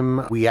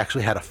time we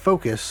actually had a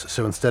focus,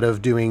 so instead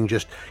of doing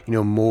just,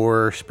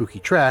 more spooky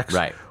tracks,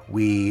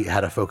 we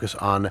had a focus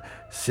on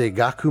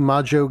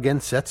Seigakumajo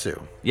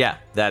Gensetsu. Yeah,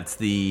 that's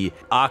the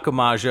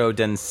Akumajo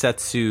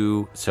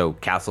Densetsu, so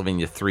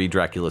Castlevania 3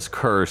 Dracula's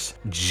Curse,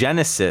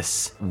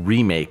 Genesis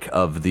remake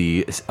of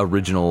the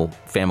original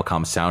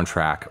Famicom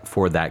soundtrack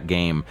for that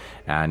game.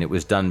 And it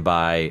was done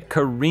by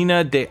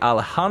Karina de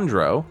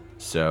Alejandro.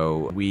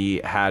 So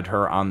we had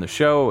her on the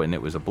show, and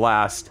it was a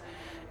blast.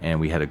 And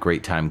we had a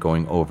great time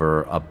going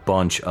over a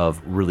bunch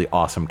of really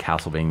awesome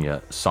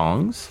Castlevania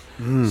songs.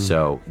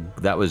 So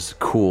that was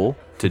cool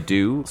to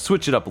do.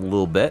 Switch it up a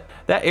little bit.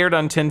 That aired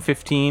on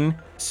 10/15,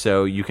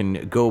 so you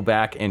can go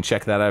back and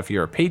check that out if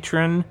you're a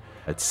patron.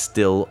 It's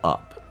still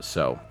up.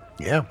 So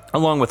yeah,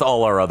 along with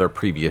all our other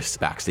previous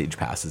Backstage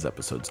Passes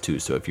episodes too.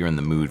 So if you're in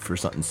the mood for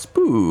something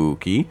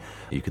spooky,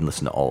 you can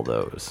listen to all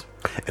those.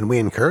 And we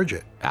encourage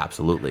it.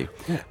 Absolutely.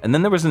 Yeah. And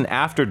then there was an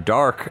After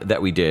Dark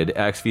that we did.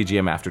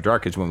 XVGM After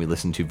Dark is when we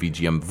listened to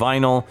VGM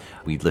Vinyl.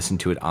 We listened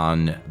to it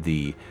on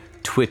the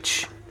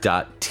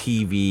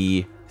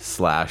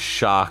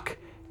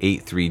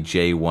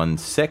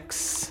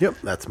twitch.tv/shock83j16. Yep,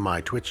 that's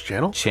my Twitch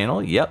channel.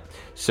 Yep.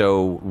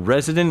 So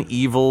Resident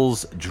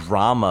Evil's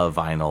Drama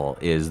Vinyl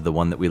is the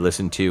one that we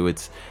listened to.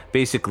 It's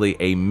basically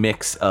a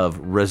mix of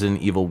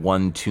Resident Evil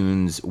 1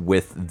 tunes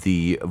with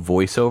the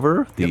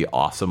voiceover, the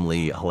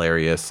awesomely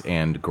hilarious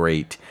and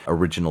great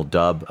original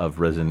dub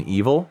of Resident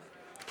Evil.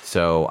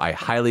 So I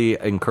highly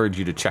encourage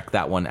you to check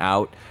that one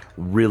out.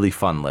 Really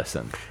fun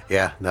listen.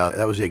 Yeah, no,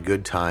 that was a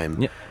good time.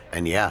 Yep.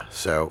 And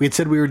so we had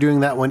said we were doing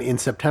that one in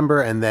September,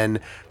 and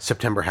then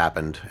September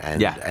happened,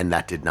 and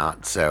that did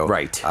not. So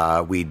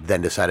we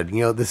then decided,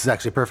 this is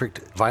actually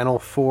perfect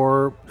vinyl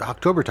for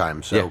October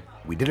time. So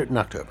we did it in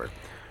October.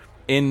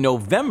 In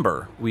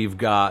November, we've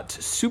got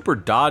Super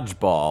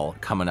Dodgeball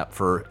coming up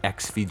for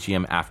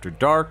XVGM After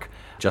Dark.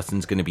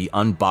 Justin's going to be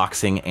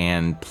unboxing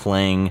and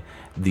playing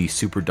the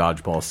Super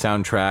Dodgeball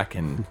soundtrack,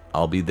 and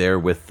I'll be there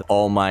with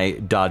all my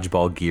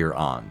dodgeball gear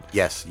on.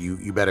 Yes,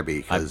 you better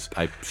be. Cause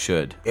I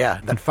should.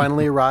 Yeah, that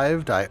finally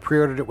arrived. I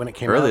pre-ordered it when it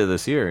came out. Earlier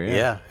this year,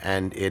 Yeah,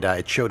 and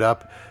it showed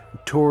up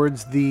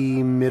towards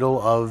the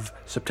middle of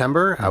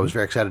September. I was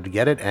very excited to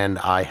get it, and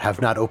I have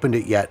not opened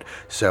it yet,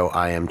 so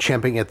I am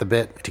champing at the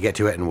bit to get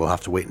to it, and we'll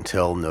have to wait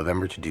until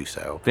November to do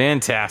so.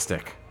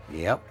 Fantastic.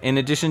 Yep. In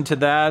addition to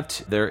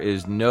that, there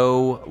is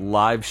no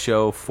live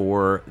show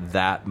for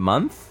that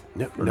month.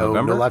 No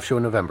live show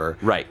in November.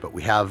 Right. But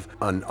we have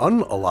an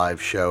unalive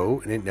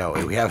show. No,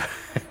 we have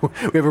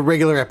a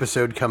regular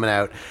episode coming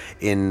out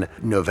in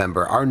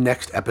November. Our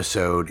next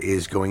episode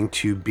is going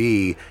to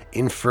be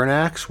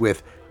Infernax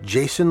with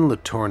Jason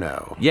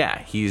Letourneau.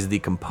 Yeah, he's the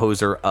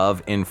composer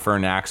of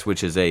Infernax,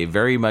 which is a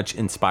very much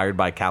inspired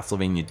by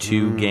Castlevania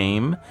 2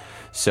 game.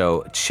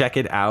 So check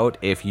it out.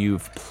 If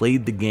you've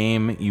played the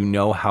game, you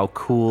know how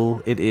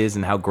cool it is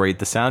and how great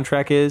the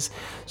soundtrack is.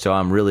 So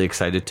I'm really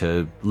excited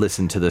to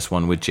listen to this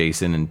one with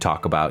Jason and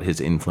talk about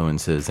his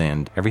influences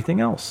and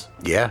everything else.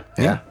 Yeah.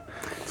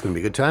 It's going to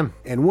be a good time.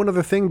 And one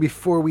other thing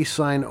before we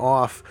sign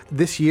off,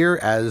 this year,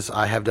 as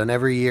I have done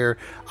every year,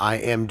 I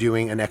am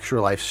doing an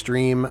Extra Life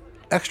stream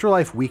Extra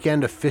Life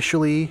weekend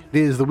officially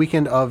is the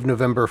weekend of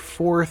November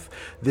 4th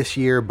this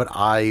year, but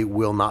I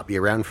will not be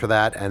around for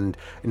that. And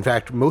in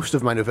fact, most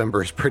of my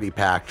November is pretty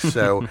packed.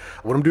 So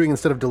what I'm doing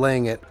instead of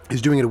delaying it is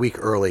doing it a week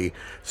early.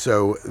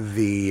 So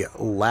the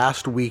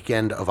last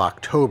weekend of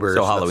October.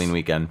 So Halloween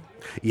weekend.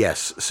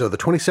 Yes. So the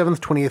 27th,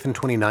 28th, and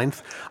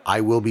 29th,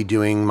 I will be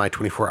doing my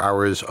 24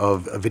 hours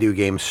of video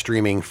game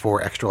streaming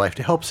for Extra Life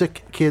to help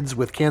sick kids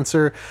with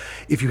cancer.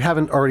 If you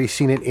haven't already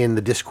seen it in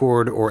the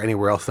Discord or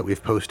anywhere else that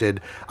we've posted,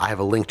 I have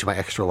a link to my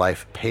Extra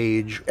Life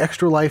page,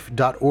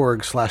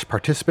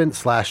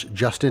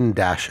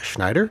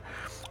 extralife.org/participant/Justin-Schneider.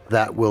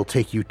 That will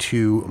take you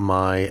to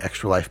my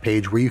Extra Life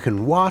page where you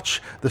can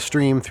watch the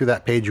stream through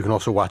that page. You can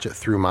also watch it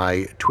through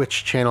my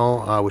Twitch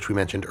channel, which we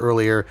mentioned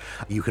earlier.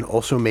 You can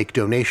also make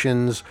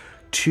donations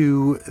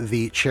to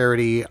the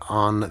charity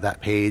on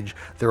that page.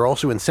 There are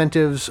also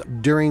incentives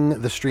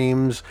during the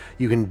streams.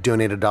 You can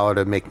donate $1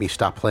 to make me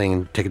stop playing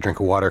and take a drink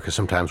of water, because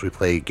sometimes we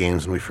play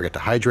games and we forget to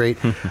hydrate.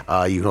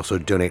 You can also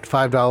donate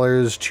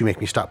 $5 to make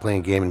me stop playing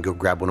a game and go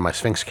grab one of my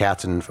Sphinx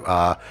cats and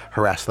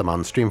harass them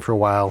on stream for a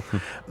while.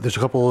 There's a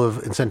couple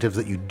of incentives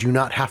that you do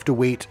not have to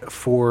wait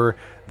for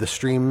the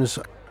streams.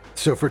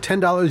 So for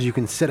 $10, you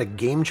can set a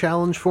game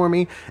challenge for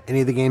me.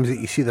 Any of the games that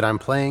you see that I'm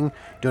playing,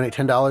 donate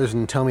 $10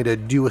 and tell me to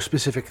do a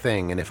specific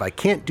thing. And if I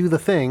can't do the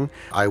thing,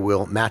 I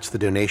will match the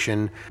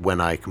donation when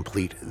I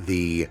complete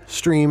the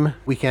stream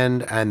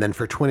weekend. And then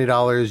for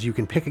 $20, you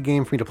can pick a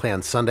game for me to play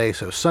on Sunday.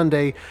 So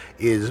Sunday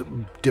is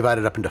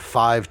divided up into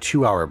 5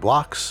 2-hour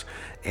blocks.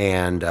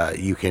 And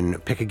you can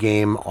pick a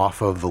game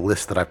off of the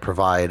list that I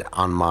provide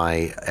on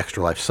my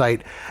Extra Life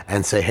site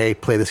and say, hey,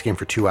 play this game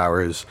for 2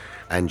 hours,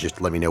 and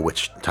just let me know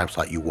which time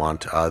slot you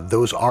want.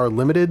 Those are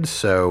limited,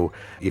 so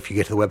if you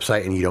get to the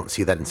website and you don't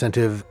see that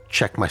incentive,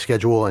 check my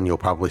schedule and you'll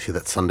probably see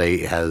that Sunday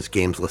has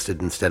games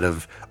listed instead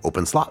of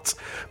open slots.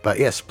 But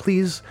yes,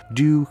 please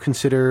do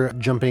consider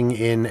jumping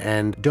in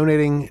and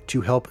donating to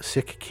help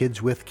sick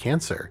kids with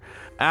cancer.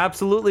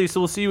 Absolutely. So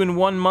we'll see you in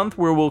 1 month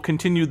where we'll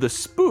continue the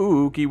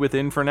spooky with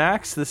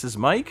Infernax. This is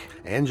Mike.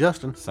 And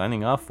Justin.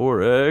 Signing off for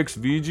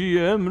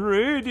XVGM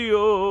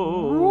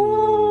Radio.